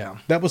watch. Yeah.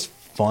 That was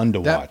fun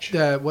to watch.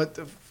 What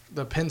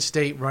the Penn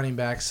State running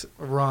backs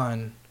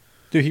run.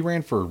 Dude, he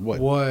ran for what?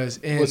 What's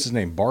his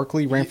name?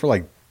 Barkley ran for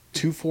like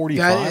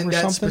 245 or something?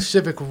 That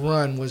specific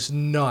run was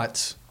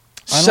nuts.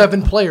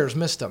 7 players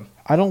missed him.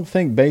 I don't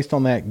think based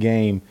on that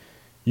game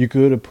you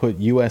could have put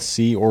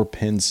USC or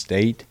Penn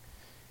State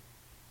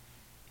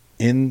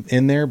in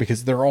there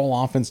because they're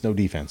all offense, no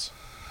defense.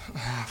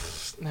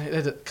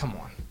 Come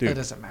on. Dude, that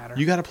doesn't matter.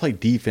 You got to play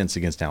defense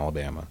against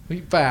Alabama.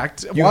 In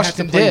fact, you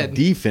Washington have to play did.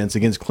 defense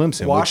against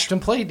Clemson. Washington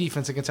played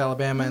defense against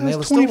Alabama, and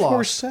they still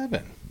lost.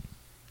 24-7.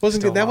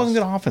 That wasn't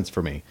good offense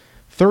for me.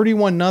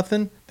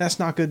 31-0. That's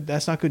not good.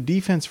 That's not good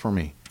defense for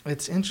me.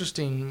 It's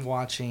interesting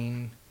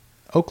watching.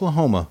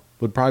 Oklahoma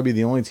would probably be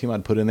the only team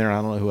I'd put in there.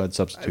 I don't know who I'd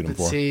substitute them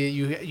for. See,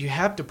 you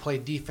have to play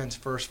defense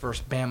first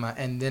versus Bama,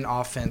 and then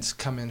offense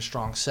come in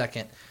strong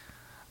second.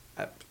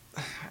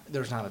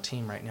 There's not a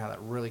team right now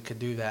that really could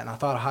do that, and I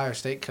thought Ohio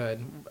State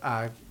could.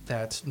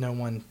 No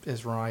one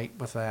is right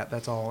with that.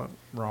 That's all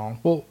wrong.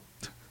 Well,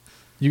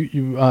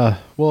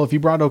 if you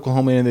brought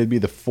Oklahoma in, they'd be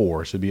the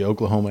 4. So it'd be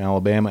Oklahoma,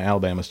 Alabama.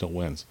 Alabama still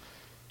wins.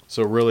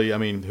 So really, I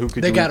mean,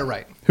 They got it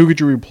right. Who could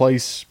you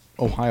replace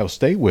Ohio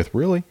State with?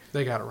 Really,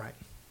 they got it right.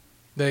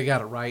 They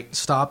got it right.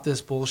 Stop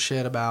this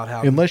bullshit about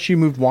how. Unless you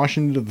moved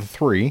Washington to the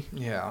 3.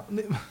 Yeah.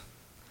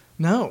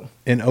 No.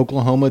 And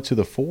Oklahoma to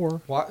the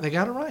 4. They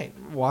got it right.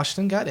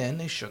 Washington got in.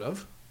 They should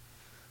have.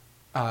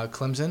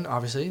 Clemson,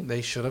 obviously,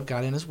 they should have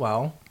got in as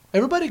well.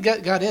 Everybody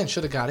got in,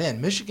 should have got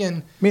in.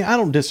 Michigan. I mean, I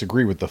don't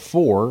disagree with the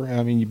 4.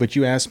 I mean, but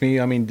you asked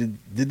me, I mean,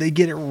 did they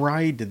get it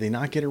right? Did they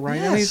not get it right?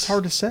 Yes. I mean, it's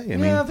hard to say.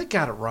 They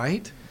got it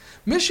right.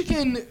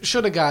 Michigan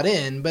should have got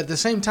in, but at the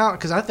same time,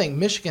 because I think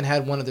Michigan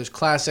had one of those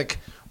classic,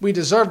 we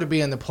deserve to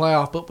be in the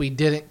playoff, but we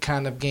didn't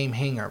kind of game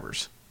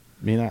hangovers.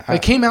 I mean, they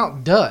came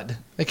out dud.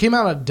 They came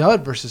out a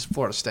dud versus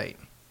Florida State.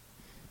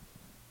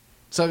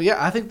 So,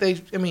 yeah, I think they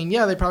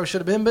probably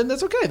should have been, but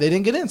that's okay. They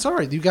didn't get in.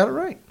 Sorry, you got it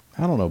right.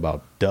 I don't know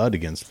about dud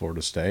against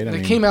Florida State.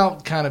 They came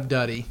out kind of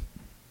duddy.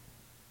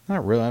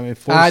 Not really. I mean,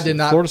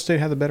 Florida State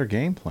had the better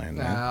game plan.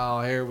 Man.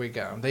 Oh, here we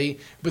go.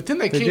 But then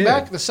they came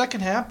back the second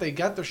half. They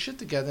got their shit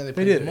together. And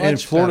they did. Much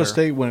and Florida better.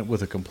 State went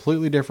with a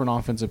completely different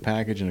offensive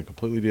package and a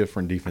completely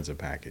different defensive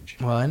package.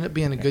 Well, it ended up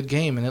being a good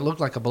game, and it looked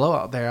like a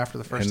blowout there after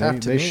the first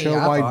half. They show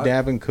why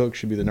Davin Cook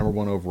should be the number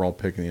 1 overall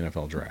pick in the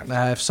NFL draft.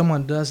 If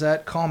someone does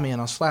that, call me and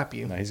I'll slap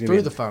you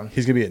through the phone.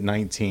 He's going to be at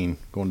 19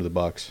 going to the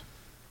Bucs.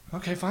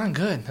 Okay, fine,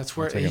 good. That's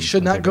where he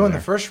should not go in the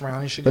first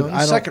round. He should go in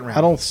the second round.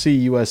 I don't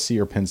see USC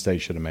or Penn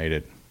State should have made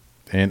it.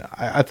 And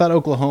I thought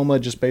Oklahoma,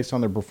 just based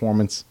on their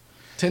performance.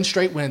 10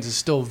 straight wins is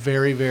still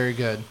very, very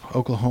good.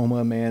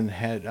 Oklahoma, man,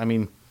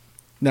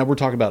 Now we're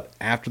talking about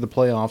after the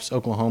playoffs.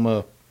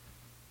 Oklahoma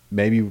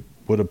maybe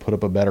would have put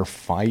up a better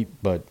fight,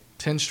 but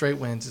 10 straight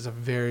wins is a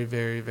very,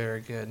 very,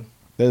 very good.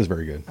 that is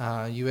very good.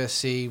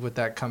 USC with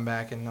that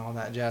comeback and all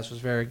that jazz was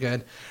very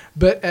good.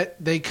 But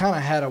they kind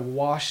of had a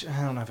wash.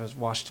 I don't know if it was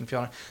Washington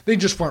Field. They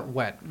just weren't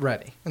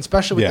ready. And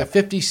especially with the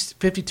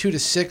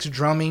 52-6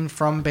 drumming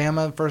from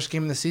Bama first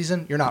game of the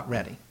season, you're not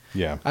ready.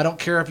 Yeah. I don't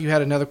care if you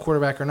had another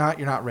quarterback or not,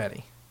 you're not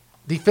ready.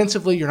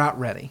 Defensively, you're not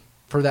ready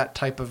for that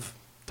type of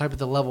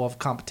the level of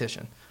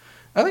competition.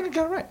 I think I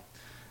got it right.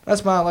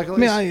 That's my at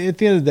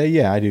the end of the day,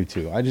 yeah, I do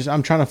too.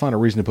 I'm trying to find a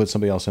reason to put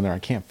somebody else in there. I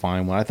can't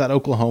find one. I thought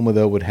Oklahoma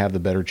though would have the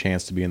better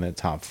chance to be in that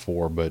top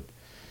 4, but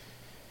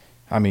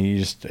I mean,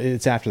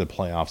 it's after the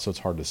playoffs, so it's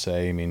hard to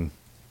say. I mean,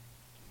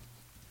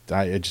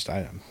 I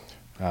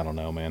don't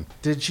know, man.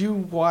 Did you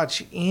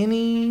watch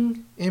any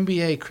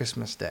NBA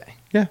Christmas Day?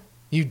 Yeah.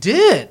 You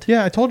did?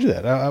 Yeah, I told you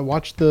that. I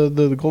watched the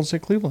Golden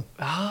State Cleveland.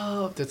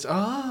 Oh,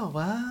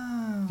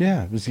 wow.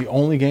 Yeah, it was the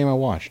only game I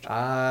watched.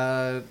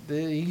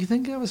 You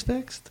think it was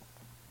fixed?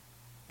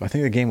 I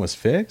think the game was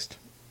fixed.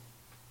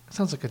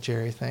 Sounds like a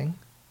Jerry thing.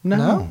 No?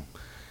 No? I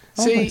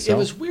don't See, think so. it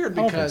was weird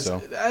because, I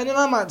don't think and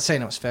I'm not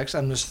saying it was fixed.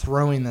 I'm just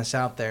throwing this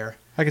out there.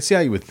 I could see how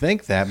you would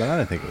think that, but I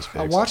didn't think it was fixed.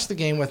 I watched the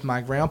game with my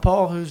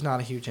grandpa, who's not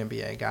a huge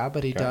NBA guy,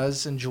 but he Okay.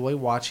 does enjoy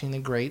watching the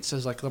greats,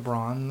 as like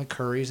LeBron and the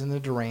Currys and the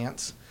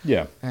Durants.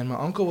 Yeah. And my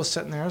uncle was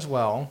sitting there as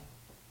well.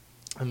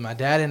 And my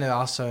dad ended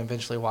also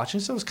eventually watching.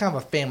 So it was kind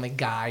of a family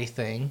guy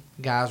thing.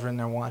 Guys were in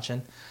there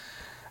watching.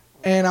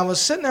 And I was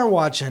sitting there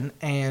watching,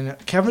 and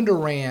Kevin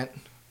Durant,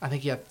 I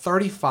think he had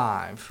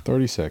 35.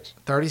 36.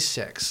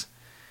 36.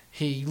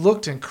 He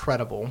looked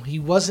incredible. He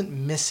wasn't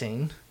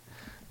missing.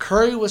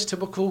 Curry was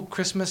typical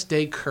Christmas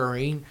Day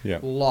Curry.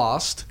 Yep.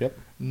 Lost. Yep.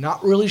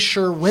 Not really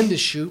sure when to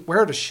shoot,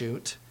 where to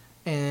shoot.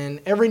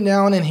 And every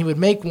now and then he would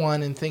make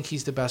one and think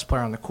he's the best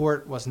player on the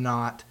court. Was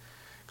not.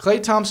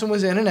 Klay Thompson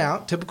was in and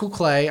out. Typical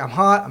Klay. I'm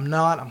hot. I'm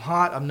not. I'm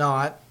hot. I'm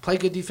not. Play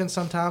good defense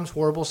sometimes.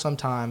 Horrible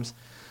sometimes.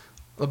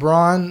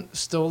 LeBron,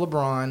 still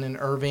LeBron, and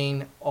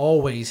Irving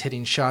always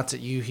hitting shots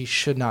at you he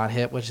should not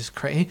hit, which is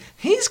crazy.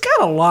 He's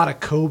got a lot of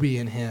Kobe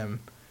in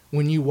him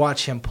when you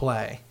watch him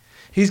play.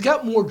 He's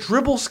got more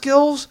dribble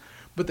skills,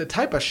 but the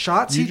type of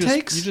shots he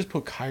takes. You just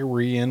put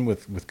Kyrie in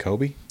with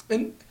Kobe?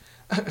 And,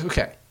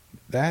 okay.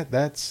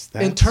 That's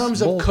in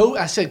terms bold. of Kobe,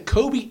 I said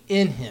Kobe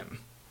in him.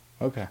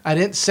 Okay. I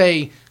didn't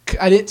say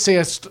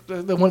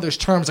one of those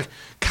terms like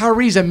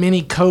Kyrie's a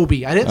mini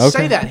Kobe. I didn't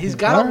say that. He's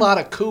got a lot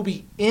of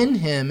Kobe in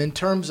him in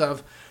terms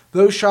of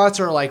those shots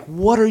are like,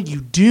 what are you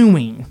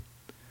doing?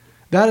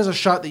 That is a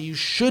shot that you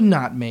should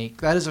not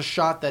make. That is a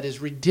shot that is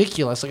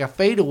ridiculous, like a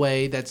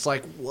fadeaway that's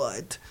like,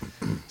 what?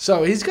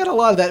 So he's got a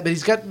lot of that, but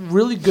he's got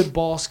really good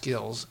ball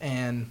skills.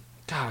 And,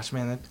 gosh,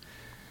 man,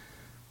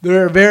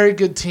 they're a very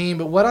good team.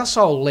 But what I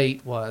saw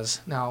late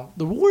was, now,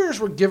 the Warriors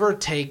were give or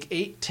take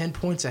 8-10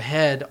 points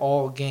ahead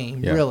all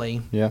game,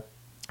 really. Yeah.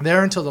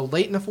 There until the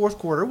late in the fourth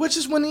quarter, which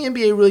is when the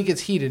NBA really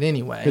gets heated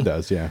anyway. It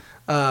does, yeah.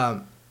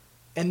 And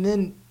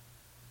then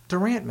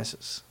Durant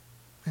misses.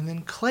 And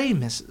then Klay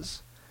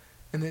misses.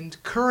 And then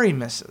Curry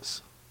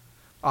misses.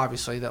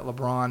 Obviously, that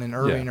LeBron and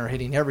Irving are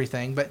hitting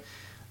everything, but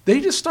they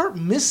just start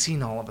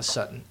missing all of a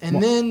sudden.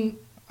 And then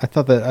I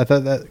thought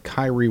that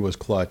Kyrie was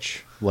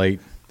clutch late.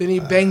 Then he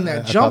banged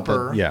that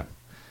jumper,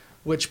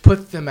 which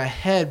put them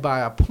ahead by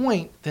a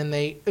point.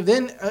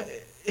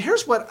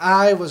 Here's what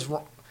I was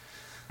wrong.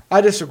 I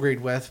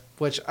disagreed with,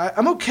 which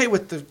I'm okay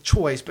with the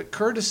choice, but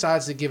Kerr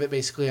decides to give it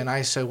basically an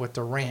ISO with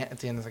Durant at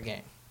the end of the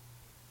game.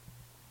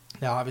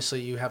 Now, obviously,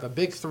 you have a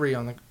big 3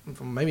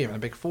 maybe even a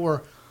big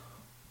 4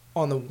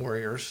 on the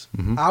Warriors.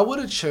 Mm-hmm. I would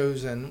have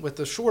chosen, with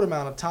the short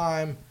amount of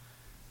time,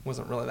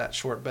 wasn't really that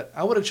short, but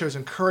I would have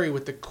chosen Curry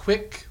with the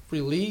quick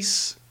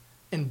release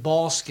and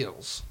ball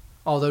skills.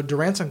 Although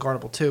Durant's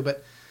unguardable too,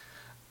 but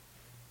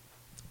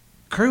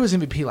Curry was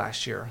MVP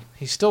last year.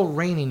 He's still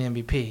reigning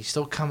MVP. He's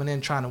still coming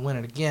in trying to win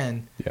it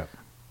again. Yeah.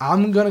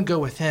 I'm going to go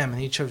with him,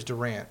 and he chose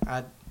Durant.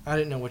 I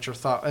didn't know what your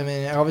thought. I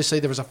mean, obviously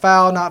there was a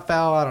foul, not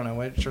foul. I don't know.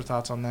 What's your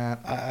thoughts on that?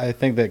 I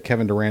think that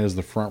Kevin Durant is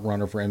the front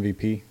runner for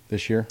MVP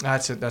this year.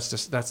 That's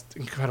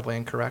incredibly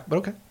incorrect, but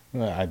okay.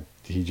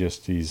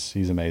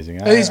 He's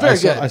amazing. He's very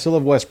good. I still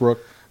love Westbrook.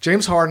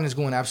 James Harden is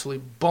going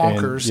absolutely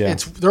bonkers. And,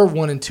 they're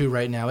 1-2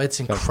 right now. It's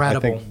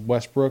incredible. I think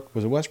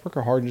Westbrook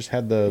or Harden just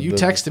had the. You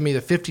texted me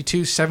the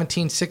 52,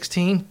 17,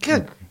 16.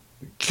 Good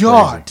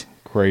God.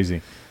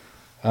 Crazy.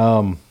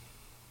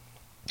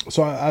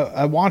 So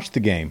I watched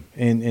the game,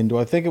 and do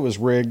I think it was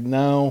rigged?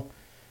 No,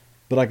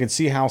 but I could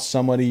see how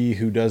somebody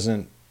who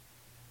doesn't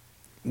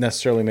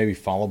necessarily maybe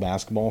follow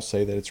basketball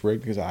say that it's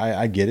rigged, because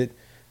I get it.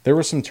 There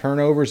were some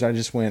turnovers. I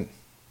just went,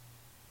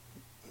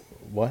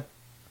 what?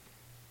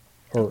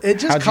 Or it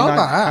just caught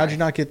my eye. How'd you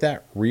not get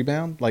that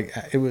rebound? Like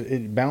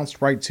it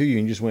bounced right to you,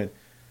 and you just went,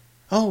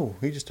 oh,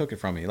 he just took it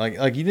from me. Like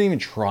you didn't even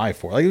try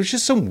for it. Like, it was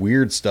just some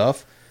weird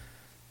stuff.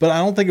 But I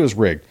don't think it was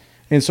rigged.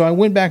 And so I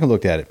went back and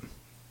looked at it.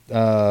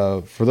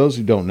 For those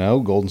who don't know,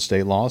 Golden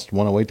State lost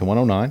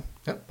 108-109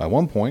 by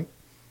 1 point.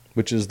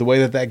 which is the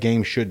way that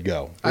game should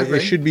go. I It agree.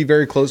 should be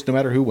very close no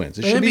matter who wins.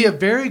 It And should it'd be a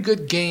very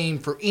good game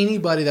for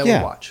anybody that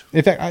would watch.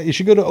 In fact, it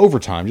should go to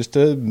overtime just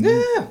to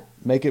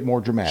make it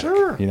more dramatic.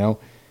 Sure. You know,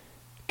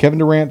 Kevin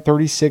Durant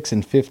 36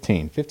 and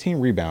 15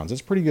 rebounds.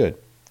 That's pretty good.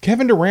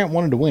 Kevin Durant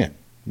wanted to win.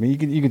 I mean,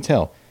 you can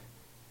tell.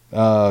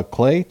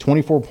 Clay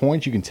 24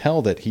 points. You can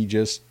tell that he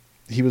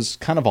was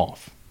kind of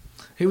off.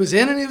 He was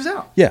in and he was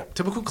out. Yeah.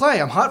 Typical Clay.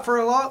 I'm hot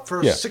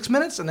for Yeah. 6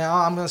 minutes, and now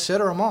I'm going to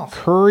sit or I'm off.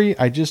 Curry,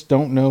 I just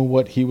don't know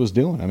what he was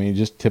doing. I mean,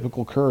 just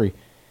typical Curry.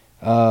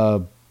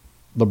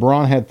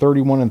 LeBron had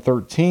 31 and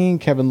 13.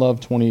 Kevin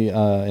Love 20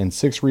 and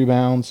 6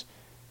 rebounds.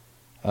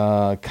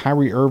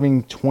 Kyrie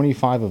Irving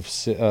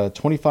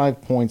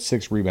 25 points,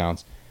 6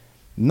 rebounds.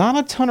 Not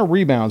a ton of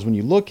rebounds when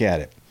you look at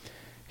it.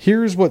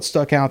 Here's what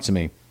stuck out to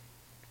me.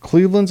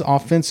 Cleveland's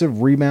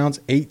offensive rebounds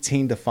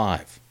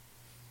 18-5.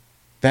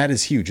 That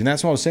is huge, and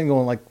that's what I was saying.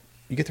 Going like,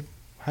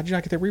 how'd you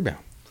not get the rebound?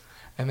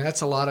 And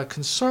that's a lot of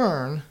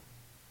concern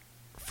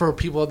for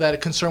people that are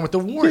concerned with the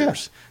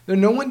Warriors. There's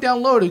no one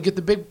down low to get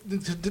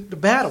the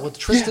battle with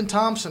Tristan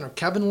Thompson or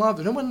Kevin Love.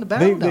 There's no one in the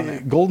battle down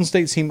there. Golden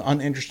State seemed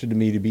uninterested to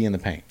me to be in the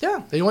paint.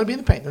 Yeah, they don't want to be in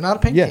the paint. They're not a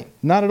paint Yeah, team.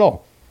 not at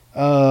all.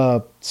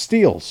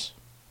 Steals.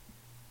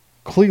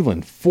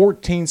 Cleveland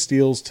 14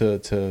 steals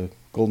to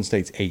Golden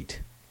State's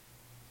 8.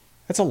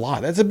 That's a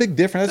lot. That's a big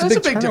difference. That's a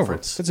big turnover.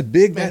 difference. That's a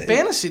big. In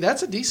fantasy,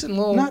 that's a decent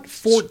little. Not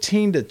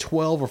 14 to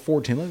 12 or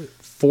 14.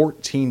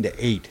 14 to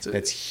 8.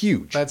 That's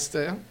huge. That's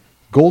the.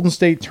 Golden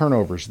State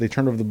turnovers. They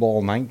turned over the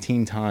ball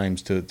 19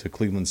 times to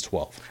Cleveland's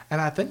 12.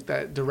 And I think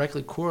that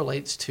directly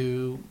correlates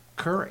to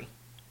Curry.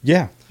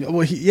 Yeah.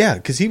 Well,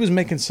 because he was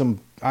making some.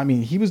 I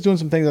mean, he was doing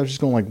some things. I was just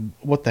going like,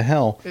 what the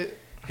hell?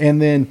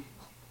 And then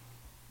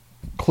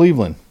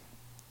Cleveland.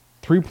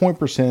 3-point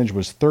percentage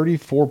was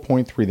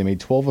 34.3. They made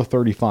 12 of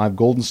 35.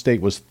 Golden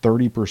State was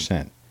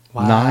 30%.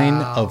 Wow. 9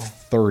 of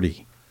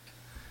 30.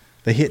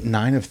 They hit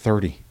 9 of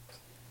 30.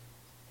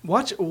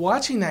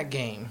 Watching that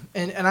game,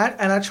 and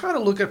I try to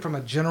look at it from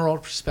a general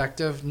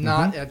perspective,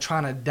 not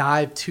trying to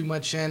dive too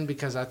much in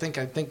because I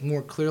think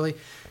more clearly.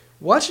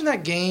 Watching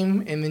that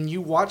game, and then you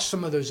watch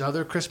some of those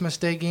other Christmas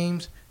Day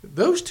games,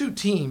 those two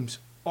teams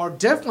are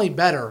definitely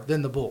better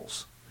than the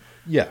Bulls.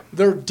 Yeah.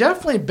 They're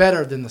definitely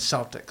better than the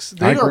Celtics.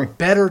 They are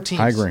better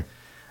teams. I agree.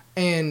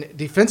 And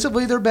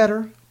defensively, they're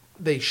better.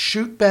 They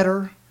shoot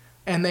better.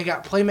 And they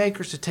got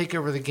playmakers to take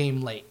over the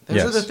game late.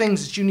 Those are the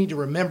things that you need to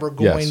remember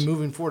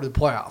moving forward to the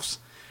playoffs.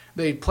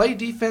 They play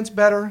defense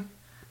better,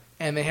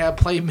 and they have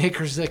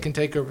playmakers that can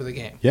take over the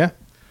game. Yeah.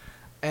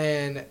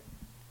 And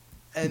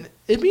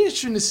it'd be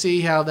interesting to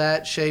see how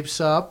that shapes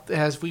up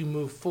as we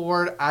move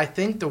forward. I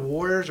think the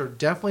Warriors are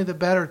definitely the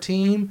better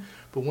team.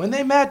 But when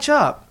they match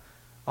up,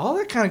 all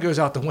that kind of goes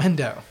out the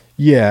window.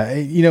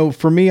 Yeah,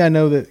 for me, I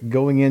know that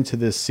going into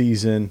this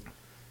season,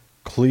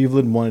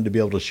 Cleveland wanted to be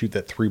able to shoot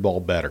that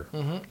 3-ball better.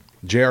 Mm-hmm.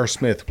 J.R.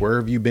 Smith, where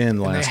have you been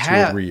the last 2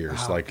 or 3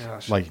 years?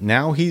 Like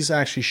now he's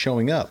actually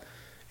showing up.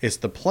 It's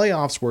the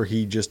playoffs where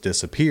he just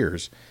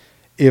disappears.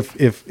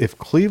 If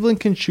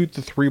Cleveland can shoot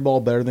the 3-ball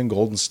better than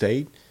Golden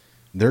State,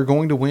 they're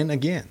going to win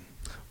again.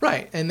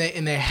 Right, and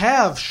they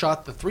have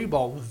shot the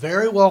 3-ball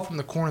very well from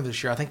the corner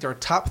this year. I think they're a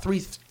top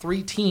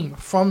three team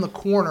from the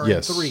corner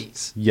in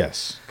threes.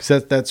 Yes,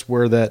 because that's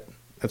where they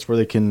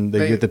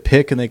get the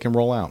pick and they can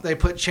roll out. They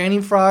put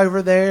Channing Frye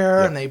over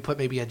there, and they put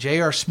maybe a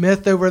J.R.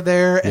 Smith over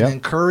there, and then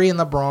Curry and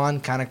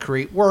LeBron kind of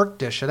create work,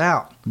 dish it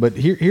out. But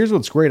here's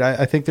what's great.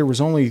 I think there was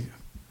only,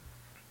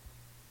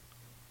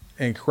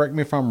 and correct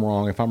me if I'm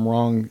wrong. If I'm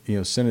wrong,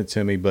 send it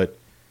to me. But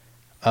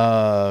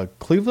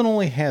Cleveland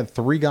only had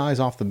 3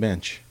 guys off the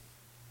bench.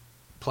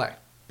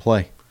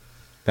 Play.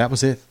 That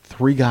was it.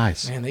 3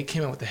 guys. Man, they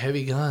came out with the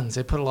heavy guns.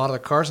 They put a lot of the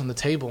cards on the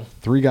table.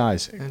 3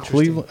 guys.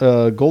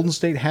 Golden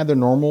State had their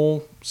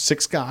normal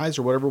 6 guys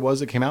or whatever it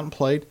was that came out and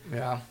played.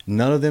 Yeah.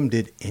 None of them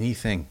did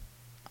anything.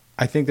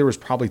 I think there was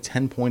probably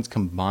 10 points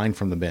combined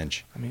from the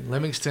bench. I mean,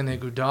 Livingston,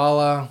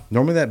 Iguodala.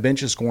 Normally that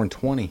bench is scoring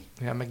 20.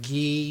 Yeah,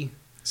 McGee.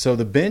 So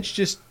the bench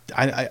just,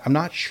 I'm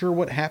not sure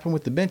what happened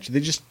with the bench. They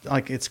just,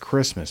 it's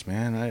Christmas,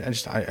 man.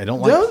 I don't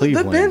like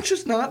Cleveland. The bench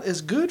is not as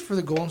good for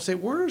the Golden State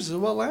Warriors as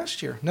well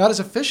last year. Not as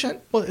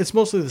efficient. Well, it's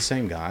mostly the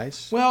same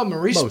guys. Well,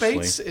 Maurice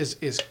Spates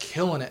is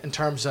killing it in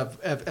terms of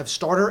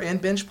starter and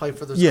bench play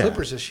for those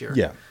Clippers this year.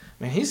 Yeah.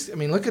 I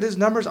mean, look at his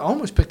numbers. I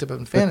almost picked up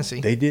in fantasy.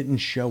 But they didn't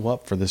show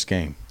up for this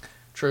game.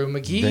 True.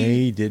 McGee.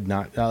 They did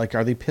not.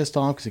 Are they pissed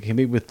off because they came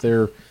in with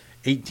their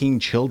 18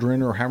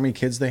 children or how many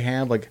kids they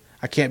have?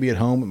 I can't be at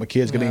home, but my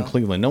kid's going to be in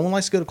Cleveland. No one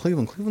likes to go to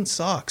Cleveland. Cleveland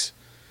sucks.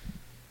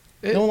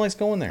 No one likes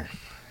going there.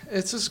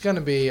 It's just going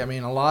to be,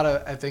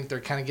 I think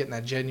they're kind of getting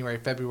that January,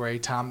 February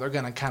time. They're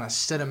going to kind of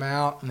sit them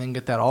out and then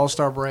get that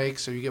All-Star break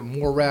so you get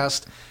more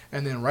rest.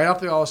 And then right off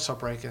the All-Star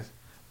break,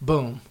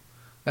 boom.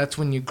 That's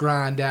when you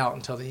grind out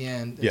until the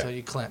end, until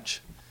you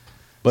clinch.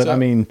 But,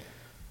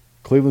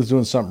 Cleveland's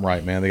doing something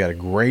right, man. They got a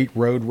great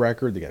road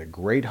record. They got a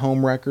great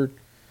home record.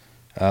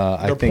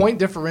 Their point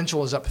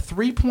differential is up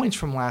 3 points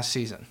from last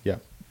season. Yeah.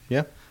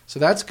 Yeah. So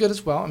that's good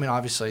as well. I mean,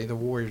 obviously the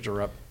Warriors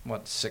are up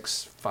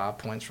 5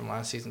 points from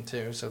last season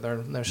too, so they're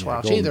no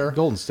slouch either.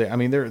 Golden State. I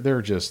mean, they're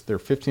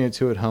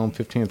 15-2 at home,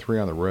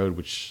 15-3 on the road,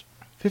 which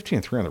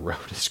 15-3 on the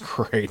road is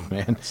great,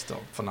 man. It's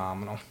still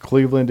phenomenal.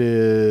 Cleveland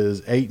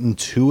is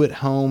 8-2 at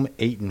home,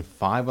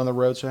 8-5 on the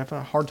road. So I have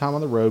a hard time on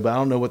the road, but I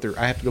don't know what they're.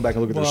 I have to go back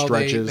and look at their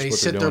stretches. They what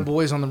sit they're their doing.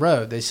 boys on the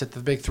road. They sit the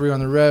big three on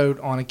the road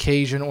on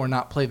occasion, or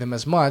not play them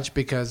as much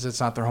because it's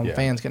not their home Yeah.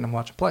 fans getting them to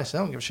watch them play. So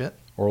they don't give a shit.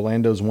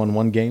 Orlando's won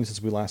one game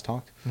since we last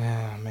talked.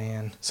 Yeah,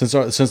 man.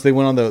 Since they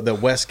went on the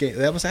West game,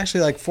 that was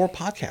actually like 4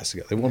 podcasts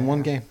ago. They won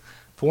one game.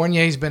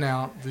 Fournier's been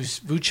out.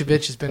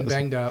 Vucevic has been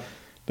banged up.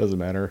 Doesn't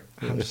matter.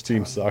 This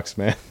team sucks,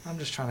 man. I'm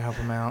just trying to help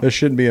him out. There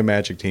shouldn't be a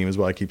Magic team, is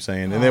what I keep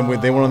saying. And then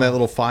they went on that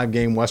little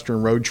 5-game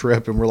Western road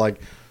trip, and we're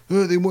like,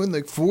 oh, they won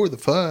like 4 of the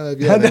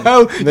 5. Yeah, I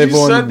know. They've you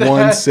won said that.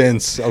 one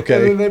since.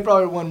 Okay. They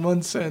probably won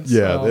one since.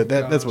 Yeah, Oh,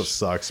 that's what gosh.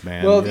 sucks,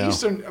 man. Well, you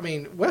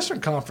know? Western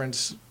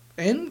Conference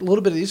and a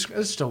little bit of these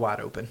is still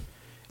wide open.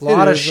 A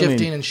lot of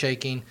shifting and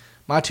shaking.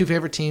 My 2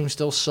 favorite teams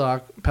still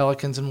suck: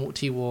 Pelicans and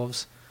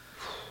T-Wolves.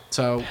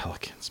 So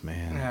Pelicans,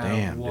 man. Yeah,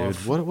 Damn,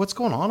 woof. dude. What's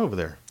going on over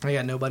there? I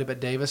got nobody but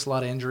Davis. A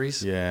lot of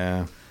injuries.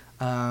 Yeah.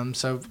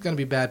 So going to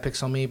be bad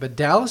picks on me. But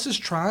Dallas is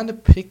trying to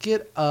pick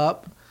it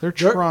up. They're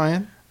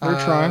trying.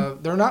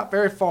 They're not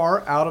very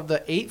far out of the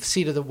 8th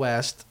seed of the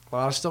West. A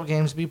lot of still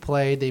games to be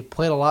played. They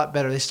played a lot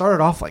better. They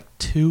started off like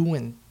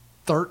 2-13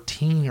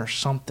 or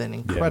something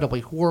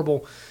incredibly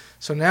horrible.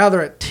 So now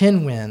they're at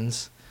 10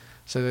 wins.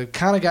 So they've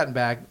kind of gotten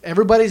back.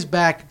 Everybody's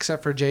back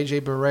except for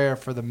J.J. Barea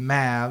for the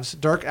Mavs.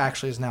 Dirk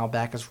actually is now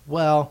back as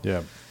well.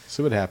 Yeah.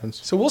 See what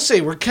happens. So we'll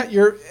see.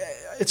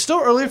 It's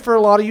still early for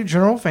a lot of you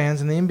general fans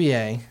in the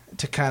NBA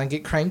to kind of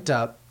get cranked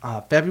up.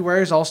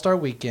 February is All-Star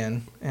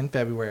Weekend in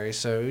February,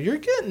 so you're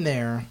getting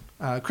there.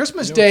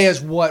 Christmas Day is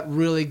what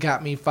really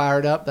got me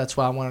fired up. That's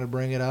why I wanted to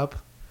bring it up.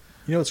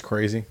 You know what's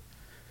crazy?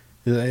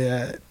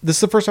 This is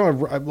the first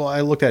time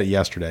I looked at it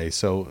yesterday.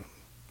 So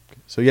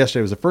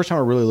yesterday was the first time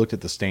I really looked at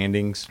the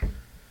standings.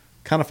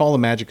 Kind of follow the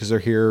Magic because they're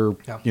here,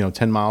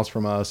 10 miles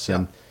from us,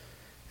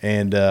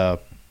 and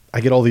I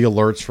get all the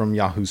alerts from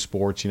Yahoo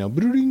Sports. Yeah.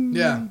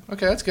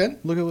 Okay, that's good.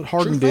 Look at what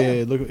Harden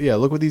did.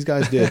 Look what these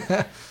guys did.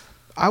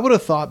 I would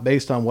have thought,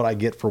 based on what I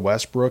get for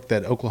Westbrook,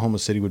 that Oklahoma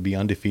City would be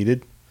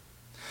undefeated.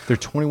 They're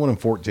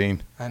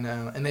 21-14. I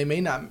know, and they may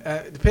not.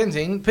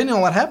 Depending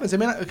on what happens, they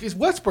may not. Because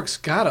Westbrook's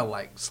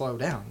gotta slow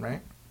down,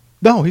 right?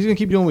 No, he's going to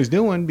keep doing what he's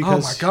doing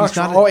because oh my gosh,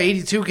 for all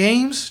 82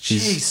 games,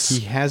 jeez,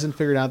 he hasn't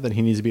figured out that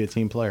he needs to be a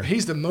team player.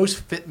 He's the most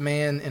fit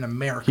man in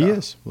America. He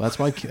is. Well, that's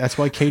why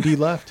KD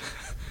left.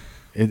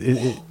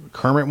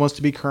 Kermit wants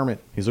to be Kermit.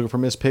 He's looking for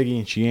Miss Piggy,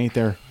 and she ain't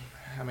there.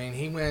 I mean,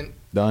 he went.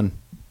 Done.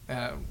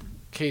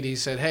 KD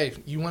said, "Hey,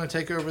 you want to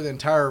take over the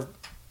entire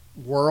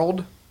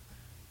world?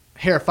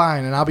 Here,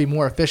 fine, and I'll be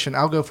more efficient.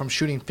 I'll go from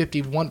shooting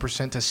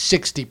 51% to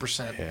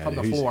 60% from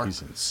the floor.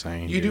 He's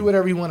insane. You do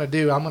whatever you want to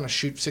do. I'm going to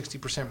shoot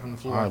 60% from the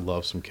floor." I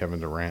love some Kevin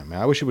Durant,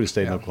 man. I wish he would have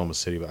stayed in Oklahoma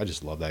City, but I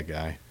just love that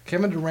guy.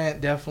 Kevin Durant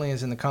definitely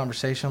is in the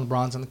conversation.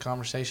 LeBron's in the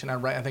conversation.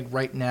 I think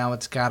right now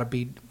it's got to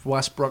be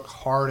Westbrook,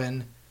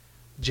 Harden,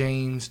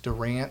 James,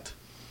 Durant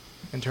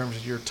in terms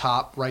of your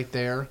top right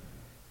there.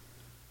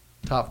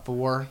 Top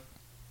 4.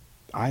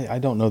 I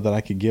don't know that I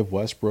could give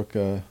Westbrook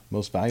a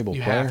most valuable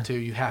player.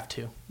 You have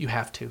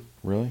to.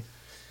 Really?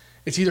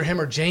 It's either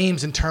him or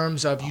James in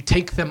terms of you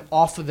take them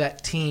off of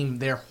that team,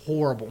 they're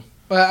horrible.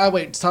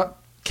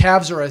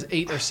 Cavs are an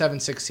 8 or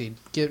 7-6 seed,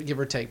 give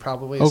or take,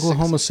 probably.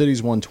 Oklahoma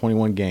City's won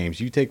 21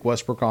 games. You take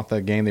Westbrook off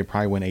that game, they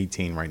probably win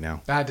 18 right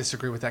now. I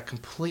disagree with that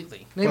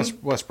completely.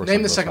 Westbrook's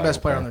name the second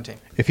best player on their team.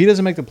 If he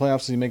doesn't make the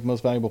playoffs, does he make the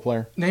most valuable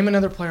player? Name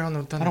another player on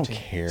their team. I don't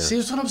care. See,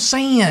 that's what I'm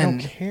saying. I don't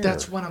care.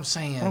 That's what I'm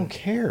saying. I don't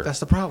care. That's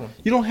the problem.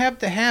 You don't have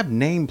to have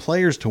name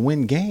players to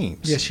win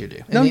games. Yes, you do.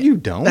 No, you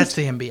don't. That's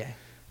the NBA.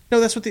 No,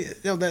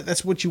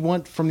 that's what you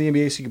want from the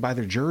NBA so you can buy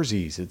their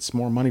jerseys. It's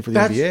more money for the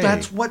NBA.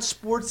 That's what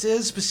sports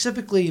is,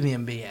 specifically in the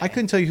NBA. I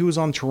couldn't tell you who was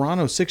on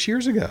Toronto 6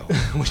 years ago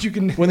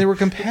when they were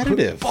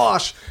competitive.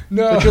 Bosh,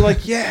 no. But you're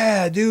like,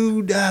 yeah,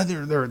 dude,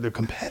 they're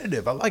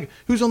competitive. I like it.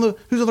 Who's on the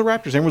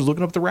Raptors? Everyone's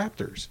looking up the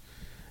Raptors.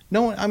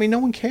 No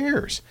one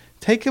cares.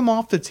 Take him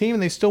off the team,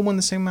 and they still win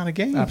the same amount of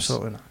games.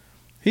 Absolutely not.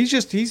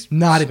 He's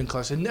not even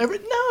close.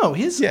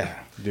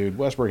 Dude,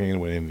 Westbrook ain't gonna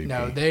win MVP.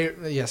 No,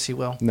 yes, he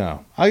will.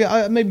 No,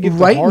 I maybe give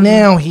right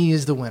now he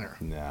is the winner.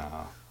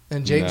 No,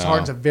 and James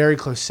Harden's a very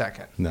close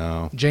second.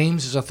 No,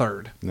 James is a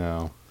third.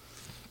 No.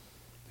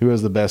 Who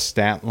has the best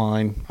stat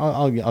line?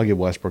 I'll give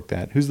Westbrook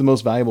that. Who's the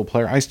most valuable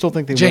player? I still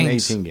think they win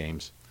 18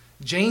 games.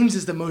 James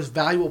is the most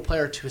valuable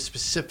player to a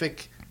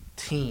specific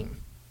team.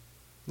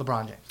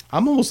 LeBron James.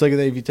 I'm almost thinking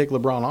that if you take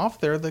LeBron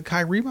off there, that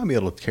Kyrie might be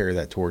able to carry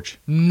that torch.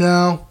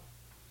 No.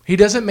 He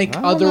doesn't make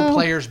other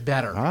players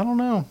better. I don't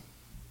know.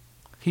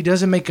 He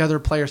doesn't make other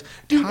players.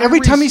 Dude, every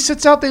time he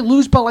sits out, they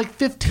lose by like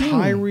 15.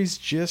 Kyrie's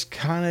just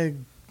kind of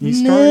he's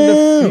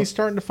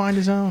starting to find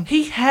his own.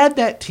 He had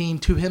that team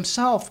to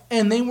himself,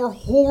 and they were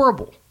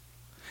horrible.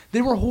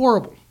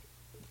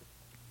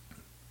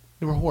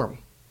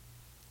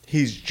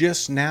 He's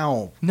just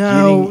now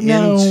No, getting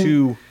no.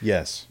 into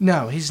yes.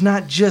 No, he's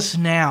not just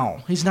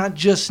now. He's not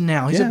just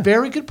now. He's Yeah. a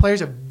very good player.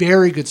 He's a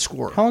very good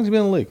scorer. How long has he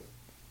been in the league?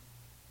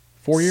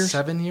 4 years?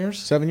 7 years?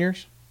 7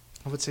 years?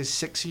 I would say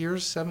 6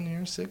 years, 7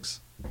 years, 6.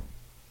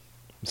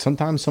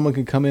 Sometimes someone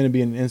can come in and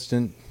be an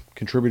instant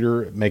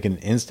contributor, make an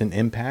instant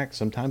impact.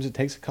 Sometimes it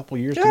takes a couple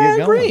years to Yeah, I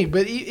get agree. going.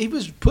 But he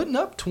was putting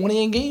up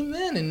 20 a game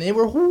then, and they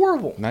were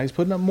horrible. Now he's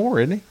putting up more,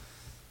 isn't he?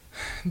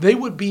 They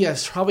would be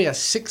probably a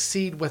 6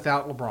 seed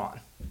without LeBron.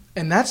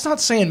 And that's not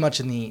saying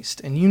much in the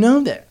East, and you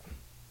know that.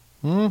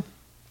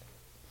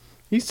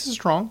 East is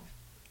strong.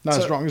 Not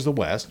as So- strong as the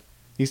West.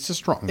 East is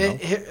strong, though. All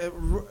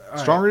right.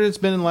 Stronger than it's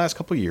been in the last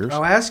couple of years.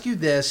 I'll ask you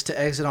this to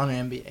exit on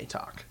an NBA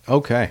talk.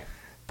 Okay.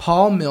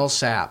 Paul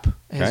Millsap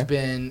has Okay.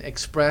 been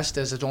expressed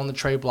as on the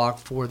trade block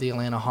for the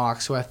Atlanta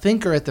Hawks, who I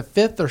think are at the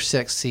 5th or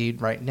 6th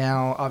seed right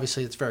now.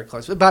 Obviously, it's very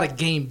close. About a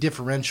game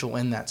differential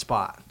in that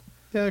spot.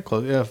 Yeah,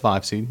 close. Yeah,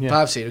 5 seed. Yeah.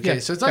 5 seed, okay. Yeah,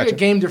 So it's like gotcha. a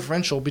game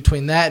differential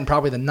between that and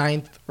probably the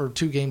 9th or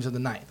 2 games of the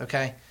 9th,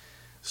 okay?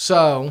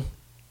 So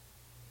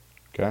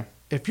Okay.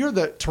 if you're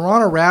the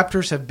Toronto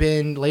Raptors have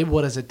been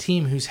labeled as a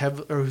team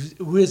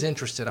who is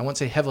interested, I won't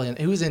say heavily,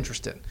 who is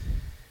interested.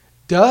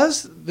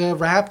 Does the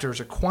Raptors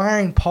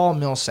acquiring Paul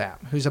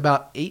Millsap, who's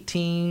about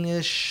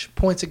 18-ish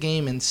points a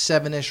game and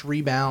 7-ish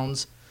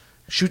rebounds,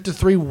 shoot the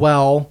three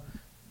well,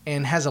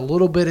 and has a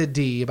little bit of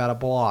D, about a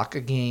block a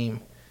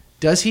game,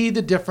 does he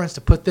the difference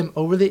to put them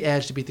over the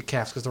edge to beat the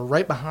Cavs? Because they're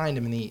right behind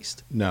him in the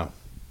East. No.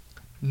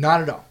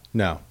 Not at all.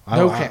 No.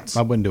 No chance.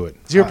 I wouldn't do it.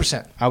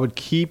 0%. I would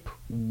keep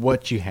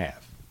what you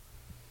have.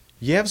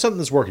 You have something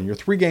that's working. You're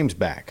 3 games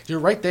back. You're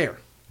right there.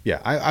 Yeah,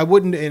 I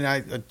wouldn't, and I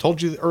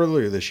told you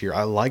earlier this year,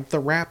 I like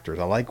the Raptors.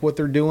 I like what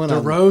they're doing.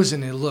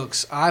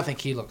 DeRozan, I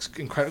think he looks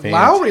incredible.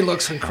 Lowry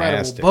looks incredible.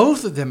 Fantastic.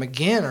 Both of them,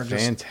 again, are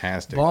just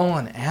Fantastic.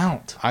 balling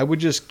out. I would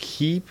just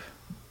keep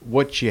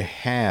what you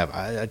have.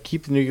 I'd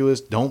keep the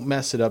nucleus. Don't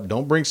mess it up.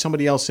 Don't bring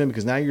somebody else in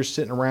because now you're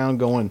sitting around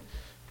going,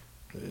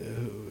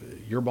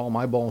 your ball,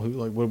 my ball.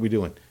 What are we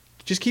doing?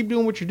 Just keep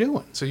doing what you're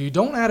doing. So you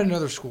don't add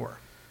another score.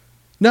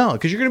 No,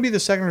 because you're going to be the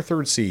 2nd or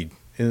 3rd seed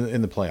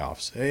in the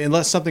playoffs.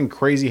 Unless something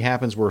crazy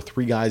happens where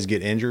 3 guys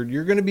get injured,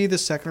 you're going to be the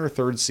 2nd or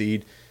 3rd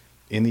seed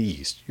in the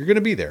East. You're going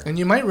to be there. And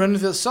you might run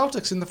into the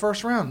Celtics in the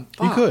first round.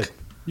 You Fuck. could.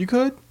 You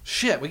could.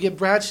 Shit, we get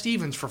Brad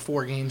Stevens for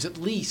 4 games at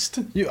least.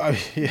 Yeah,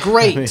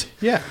 Great.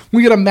 yeah.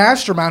 We get a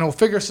mastermind who'll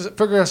figure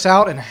us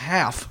out in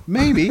half.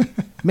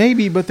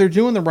 Maybe, but they're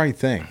doing the right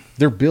thing.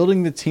 They're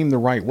building the team the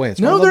right way.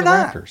 That's why I No, love they're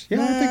the not. Raptors.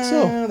 Yeah, I think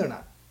so. No, they're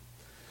not.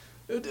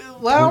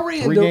 Lowry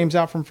Three and games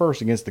out from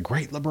first against the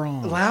great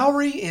LeBron.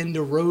 Lowry and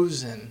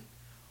DeRozan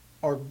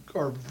are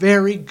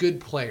very good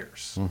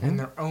players Mm-hmm. in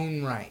their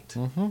own right.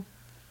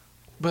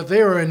 But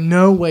they are in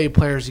no way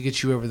players to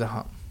get you over the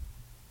hump.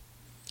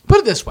 Put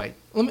it this way.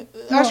 Let me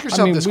ask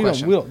yourself this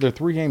question. They're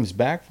 3 games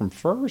back from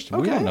first. We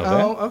Okay. don't know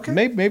Oh, that. okay.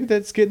 Maybe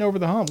that's getting over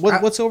the hump.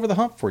 What's over the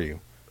hump for you?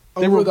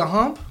 Over the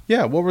hump?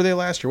 Yeah, what were they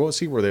last year? What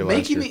seed were they last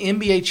Making year?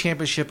 the NBA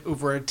championship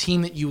over a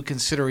team that you would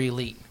consider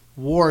elite.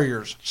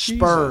 Warriors, Jesus.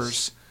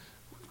 Spurs,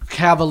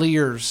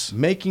 Cavaliers.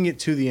 Making it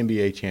to the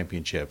NBA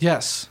championship.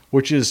 Yes.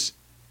 Which is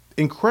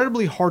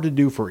incredibly hard to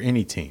do for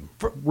any team,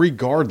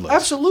 regardless.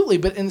 Absolutely.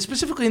 But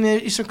specifically in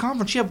the Eastern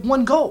Conference, you have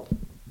one goal.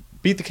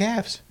 Beat the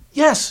Cavs.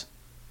 Yes.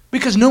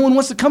 Because no one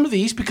wants to come to the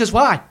East. Because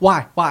why?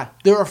 Why?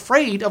 They're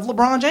afraid of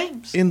LeBron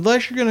James.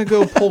 Unless you're going to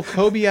go pull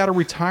Kobe out of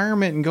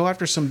retirement and go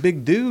after some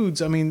big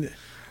dudes, I mean,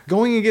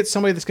 going and get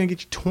somebody that's going to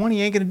get you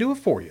 20 ain't going to do it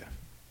for you.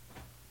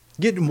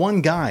 Getting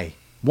one guy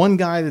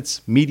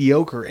that's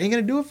mediocre ain't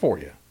going to do it for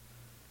you.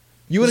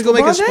 You want to go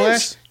make a LeBron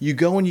splash? James. You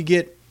go and you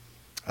get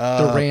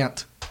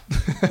Durant.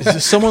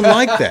 someone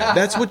like that.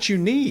 That's what you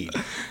need.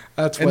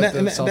 That's And what that-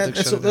 and the that- Celtics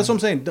that's should have what I'm done.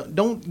 saying.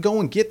 Don't go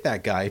and get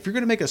that guy. If you're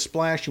going to make a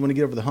splash, you want to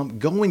get over the hump,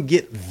 go and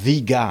get the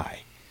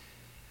guy.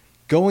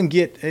 Go and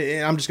get,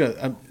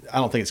 I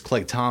don't think it's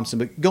Klay Thompson,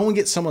 but go and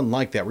get someone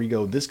like that where you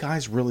go, this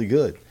guy's really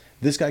good.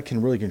 This guy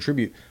can really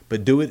contribute,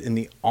 but do it in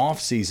the off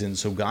season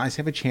so guys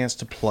have a chance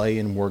to play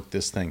and work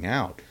this thing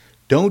out.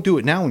 Don't do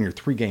it now when you're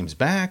 3 games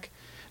back.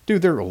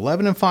 Dude, they're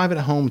 11-5 at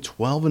home,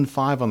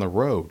 12-5 on the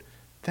road.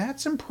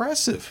 That's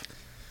impressive.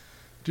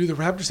 Do the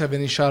Raptors have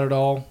any shot at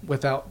all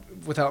without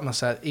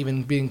Millsap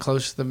even being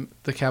close to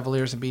the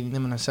Cavaliers and beating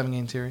them in a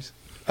 7-game series?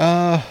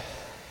 It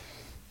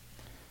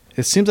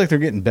seems like they're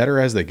getting better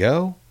as they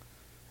go.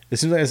 It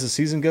seems like as the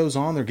season goes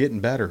on, they're getting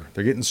better.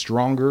 They're getting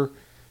stronger.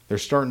 They're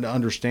starting to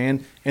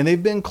understand. And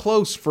they've been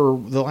close for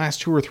the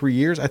last 2 or 3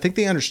 years. I think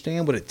they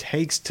understand what it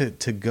takes to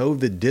go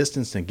the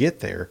distance and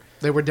get there.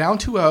 They were down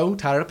 2-0,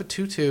 tied it up at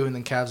 2-2, and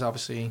then Cavs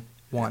obviously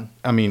won.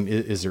 I mean,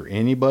 is there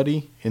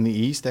anybody in the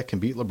East that can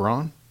beat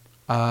LeBron?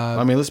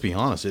 I mean, let's be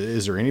honest.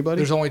 Is there anybody?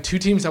 There's only 2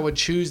 teams I would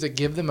choose that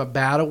give them a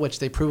battle, which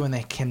they've proven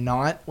they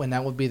cannot, when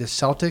that would be the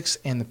Celtics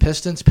and the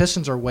Pistons.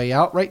 Pistons are way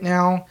out right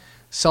now.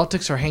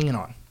 Celtics are hanging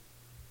on.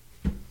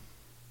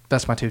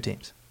 That's my 2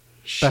 teams.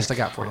 Best I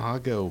got for you.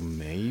 Chicago,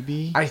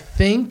 maybe. I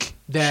think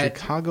that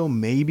Chicago,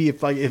 maybe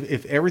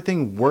if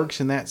everything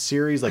works in that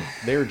series, like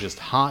they're just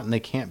hot and they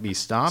can't be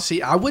stopped.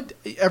 See,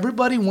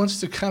 everybody wants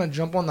to kind of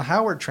jump on the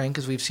Howard train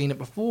because we've seen it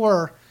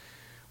before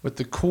with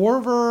the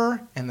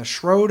Corver and the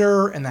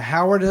Schroeder and the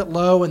Howard at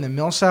low and the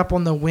Millsap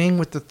on the wing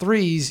with the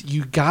threes.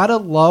 You got to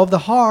love the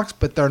Hawks,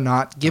 but they're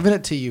not giving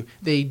it to you.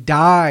 They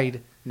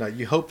died. No,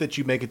 you hope that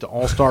you make it to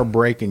All-Star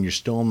break and you're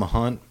still in the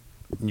hunt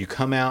and you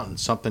come out and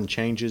something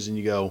changes and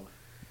you go,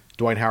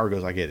 Dwight Howard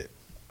goes, I get it.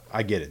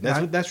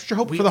 That's what you're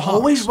hoping for the Hawks. We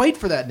always wait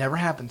for that. Never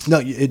happens. No,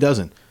 it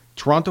doesn't.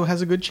 Toronto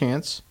has a good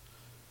chance.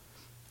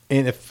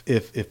 And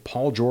if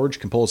Paul George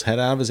can pull his head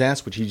out of his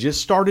ass, which he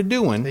just started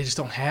doing. They just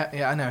don't have –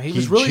 yeah, I know. He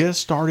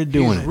just started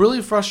doing it. He was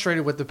really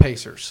frustrated with the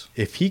Pacers.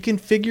 If he can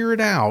figure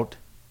it out,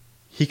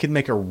 he can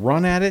make a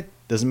run at it.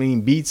 Doesn't mean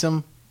he beats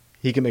them.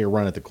 He can make a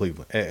run at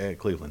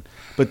Cleveland.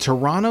 But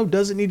Toronto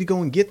doesn't need to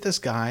go and get this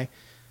guy.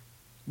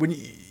 When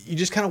you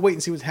just kind of wait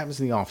and see what happens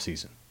in the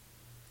offseason.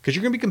 Because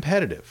you're going to be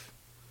competitive.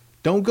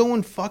 Don't go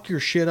and fuck your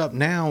shit up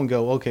now and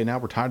go, okay, now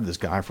we're tired of this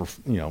guy for,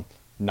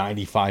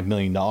 $95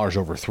 million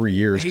over 3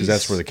 years because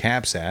that's where the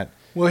cap's at.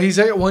 Well, he's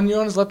at 1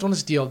 year left on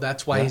his deal.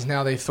 That's why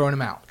they've thrown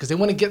him out. Because they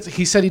want to get –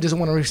 he said he doesn't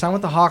want to re-sign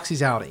with the Hawks.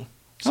 He's outie.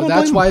 So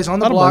that's why he's on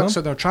the block.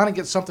 So they're trying to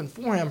get something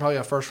for him, probably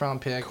a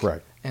first-round pick.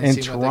 Correct.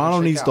 And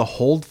Toronto needs to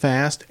hold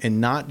fast and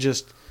not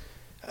just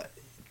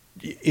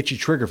itchy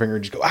trigger finger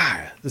and just go,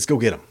 let's go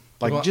get him.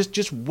 Like,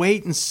 just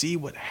wait and see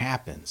what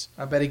happens.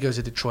 I bet he goes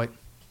to Detroit.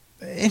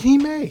 And he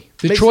may.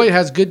 Detroit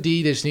has good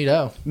D. They just need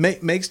O.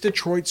 Makes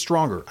Detroit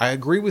stronger. I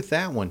agree with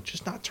that one.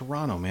 Just not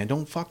Toronto, man.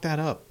 Don't fuck that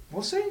up.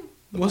 We'll see.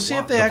 We'll see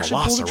if they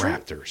actually pull the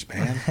Velociraptors,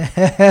 man.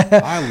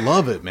 I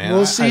love it, man.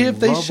 We'll see if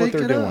they shake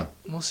it up.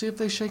 We'll see if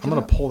they shake it up. I'm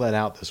going to pull that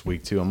out this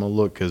week, too. I'm going to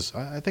look because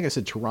I think I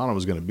said Toronto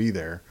was going to be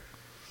there.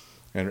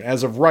 And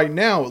as of right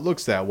now, it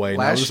looks that way.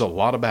 Now there's a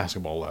lot of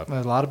basketball left.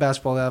 There's a lot of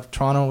basketball left.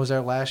 Toronto was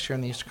there last year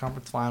in the Eastern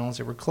Conference Finals.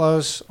 They were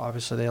close.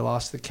 Obviously, they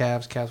lost to the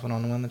Cavs. Cavs went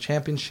on to win the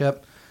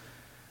championship.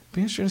 Be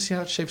interesting to see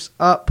how it shapes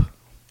up.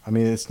 I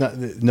mean, it's not.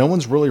 No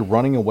one's really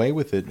running away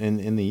with it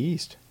in the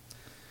East.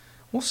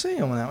 We'll see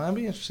on that one. I'll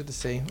be interested to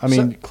see. I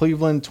mean,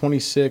 Cleveland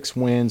 26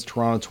 wins,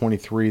 Toronto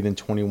 23, then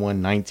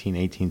 21, 19,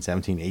 18,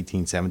 17,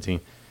 18, 17.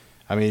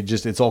 I mean,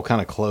 it's all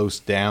kind of close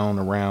down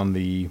around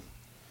the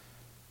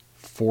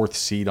fourth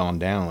seed on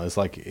down. It's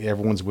like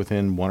everyone's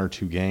within 1 or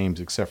 2 games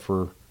except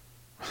for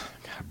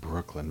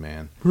Brooklyn,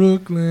 man.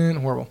 Brooklyn,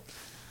 horrible.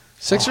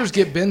 Sixers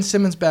get Ben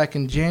Simmons back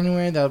in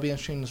January. That'll be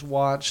interesting to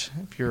watch.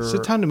 Is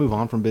it time to move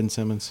on from Ben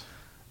Simmons?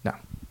 No.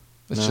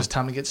 It's just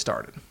time to get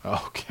started.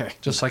 Okay.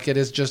 Just like it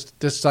is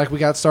just like we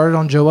got started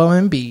on Joel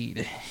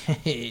Embiid.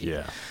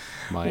 Yeah.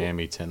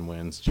 Miami 10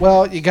 wins.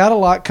 Well, you got a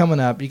lot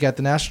coming up. You got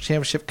the National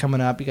Championship coming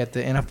up. You got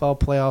the NFL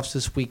playoffs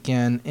this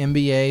weekend.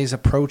 NBA is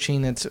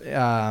approaching its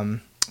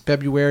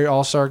February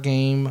All-Star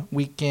game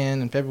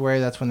weekend. In February,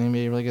 that's when the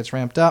NBA really gets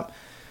ramped up.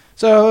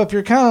 So if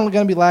you're kind of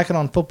going to be lacking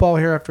on football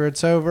here after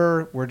it's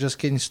over, we're just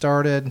getting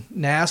started.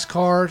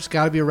 NASCAR's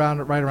got to be right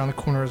around the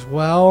corner as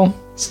well.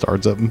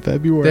 Starts up in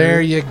February.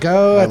 There you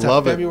go. That's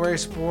a February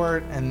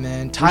sport. And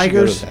then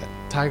Tigers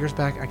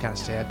back. I got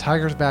to say it.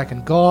 Tigers back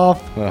in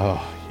golf.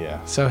 Oh,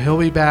 yeah. So he'll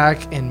be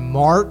back in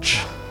March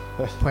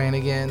playing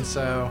again.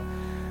 So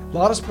a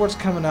lot of sports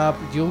coming up.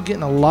 You'll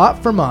get a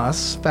lot from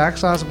us.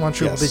 Facts, Lies, and One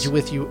Truth will be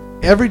with you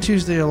every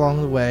Tuesday along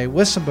the way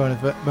with some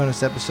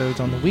bonus episodes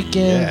on the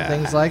weekend,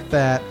 things like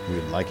that. We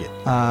would like it.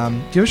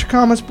 Give us your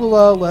comments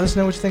below. Let us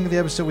know what you think of the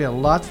episode. We had a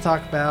lot to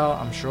talk about.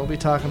 I'm sure we'll be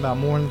talking about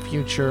more in the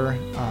future.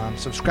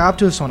 Subscribe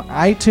to us on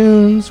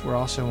iTunes. We're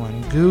also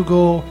on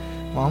Google.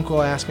 My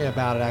uncle asked me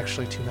about it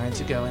actually 2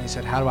 nights ago, and he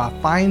said, how do I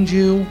find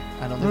you?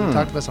 I don't think we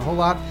talked about this a whole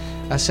lot.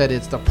 I said,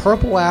 it's the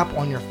purple app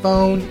on your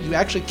phone. You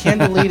actually can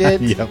delete it.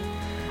 Yep.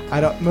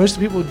 Most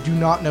people do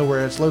not know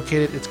where it's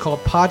located. It's called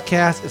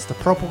Podcast. It's the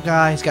purple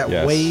guy. He's got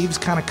waves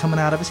kind of coming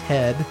out of his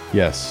head.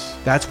 Yes.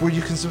 That's where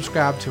you can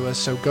subscribe to us.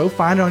 So go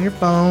find it on your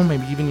phone,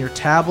 maybe even your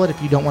tablet.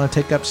 If you don't want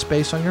to take up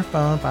space on your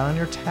phone, find it on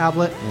your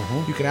tablet.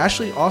 Mm-hmm. You can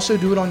actually also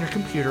do it on your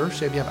computer.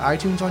 So if you have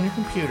iTunes on your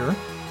computer,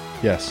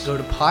 go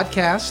to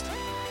Podcast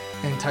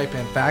and type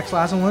in Facts,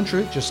 Lies, and One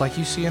Truth, just like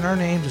you see in our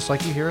name, just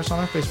like you hear us on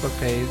our Facebook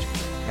page.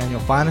 And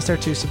you'll find us there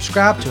too.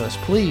 Subscribe to us.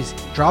 Please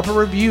drop a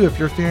review if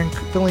you're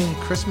feeling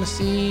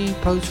Christmassy,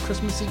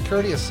 post-Christmassy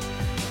courteous.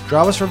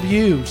 Drop us a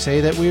review. Say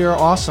that we are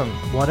awesome.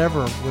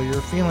 Whatever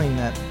you're feeling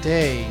that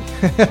day.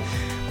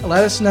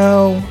 Let us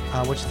know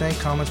what you think.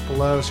 Comments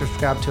below.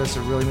 Subscribe to us.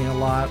 It really means a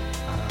lot.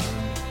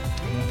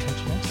 And we'll catch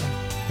you next time.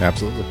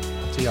 Absolutely.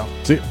 See y'all.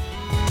 See you.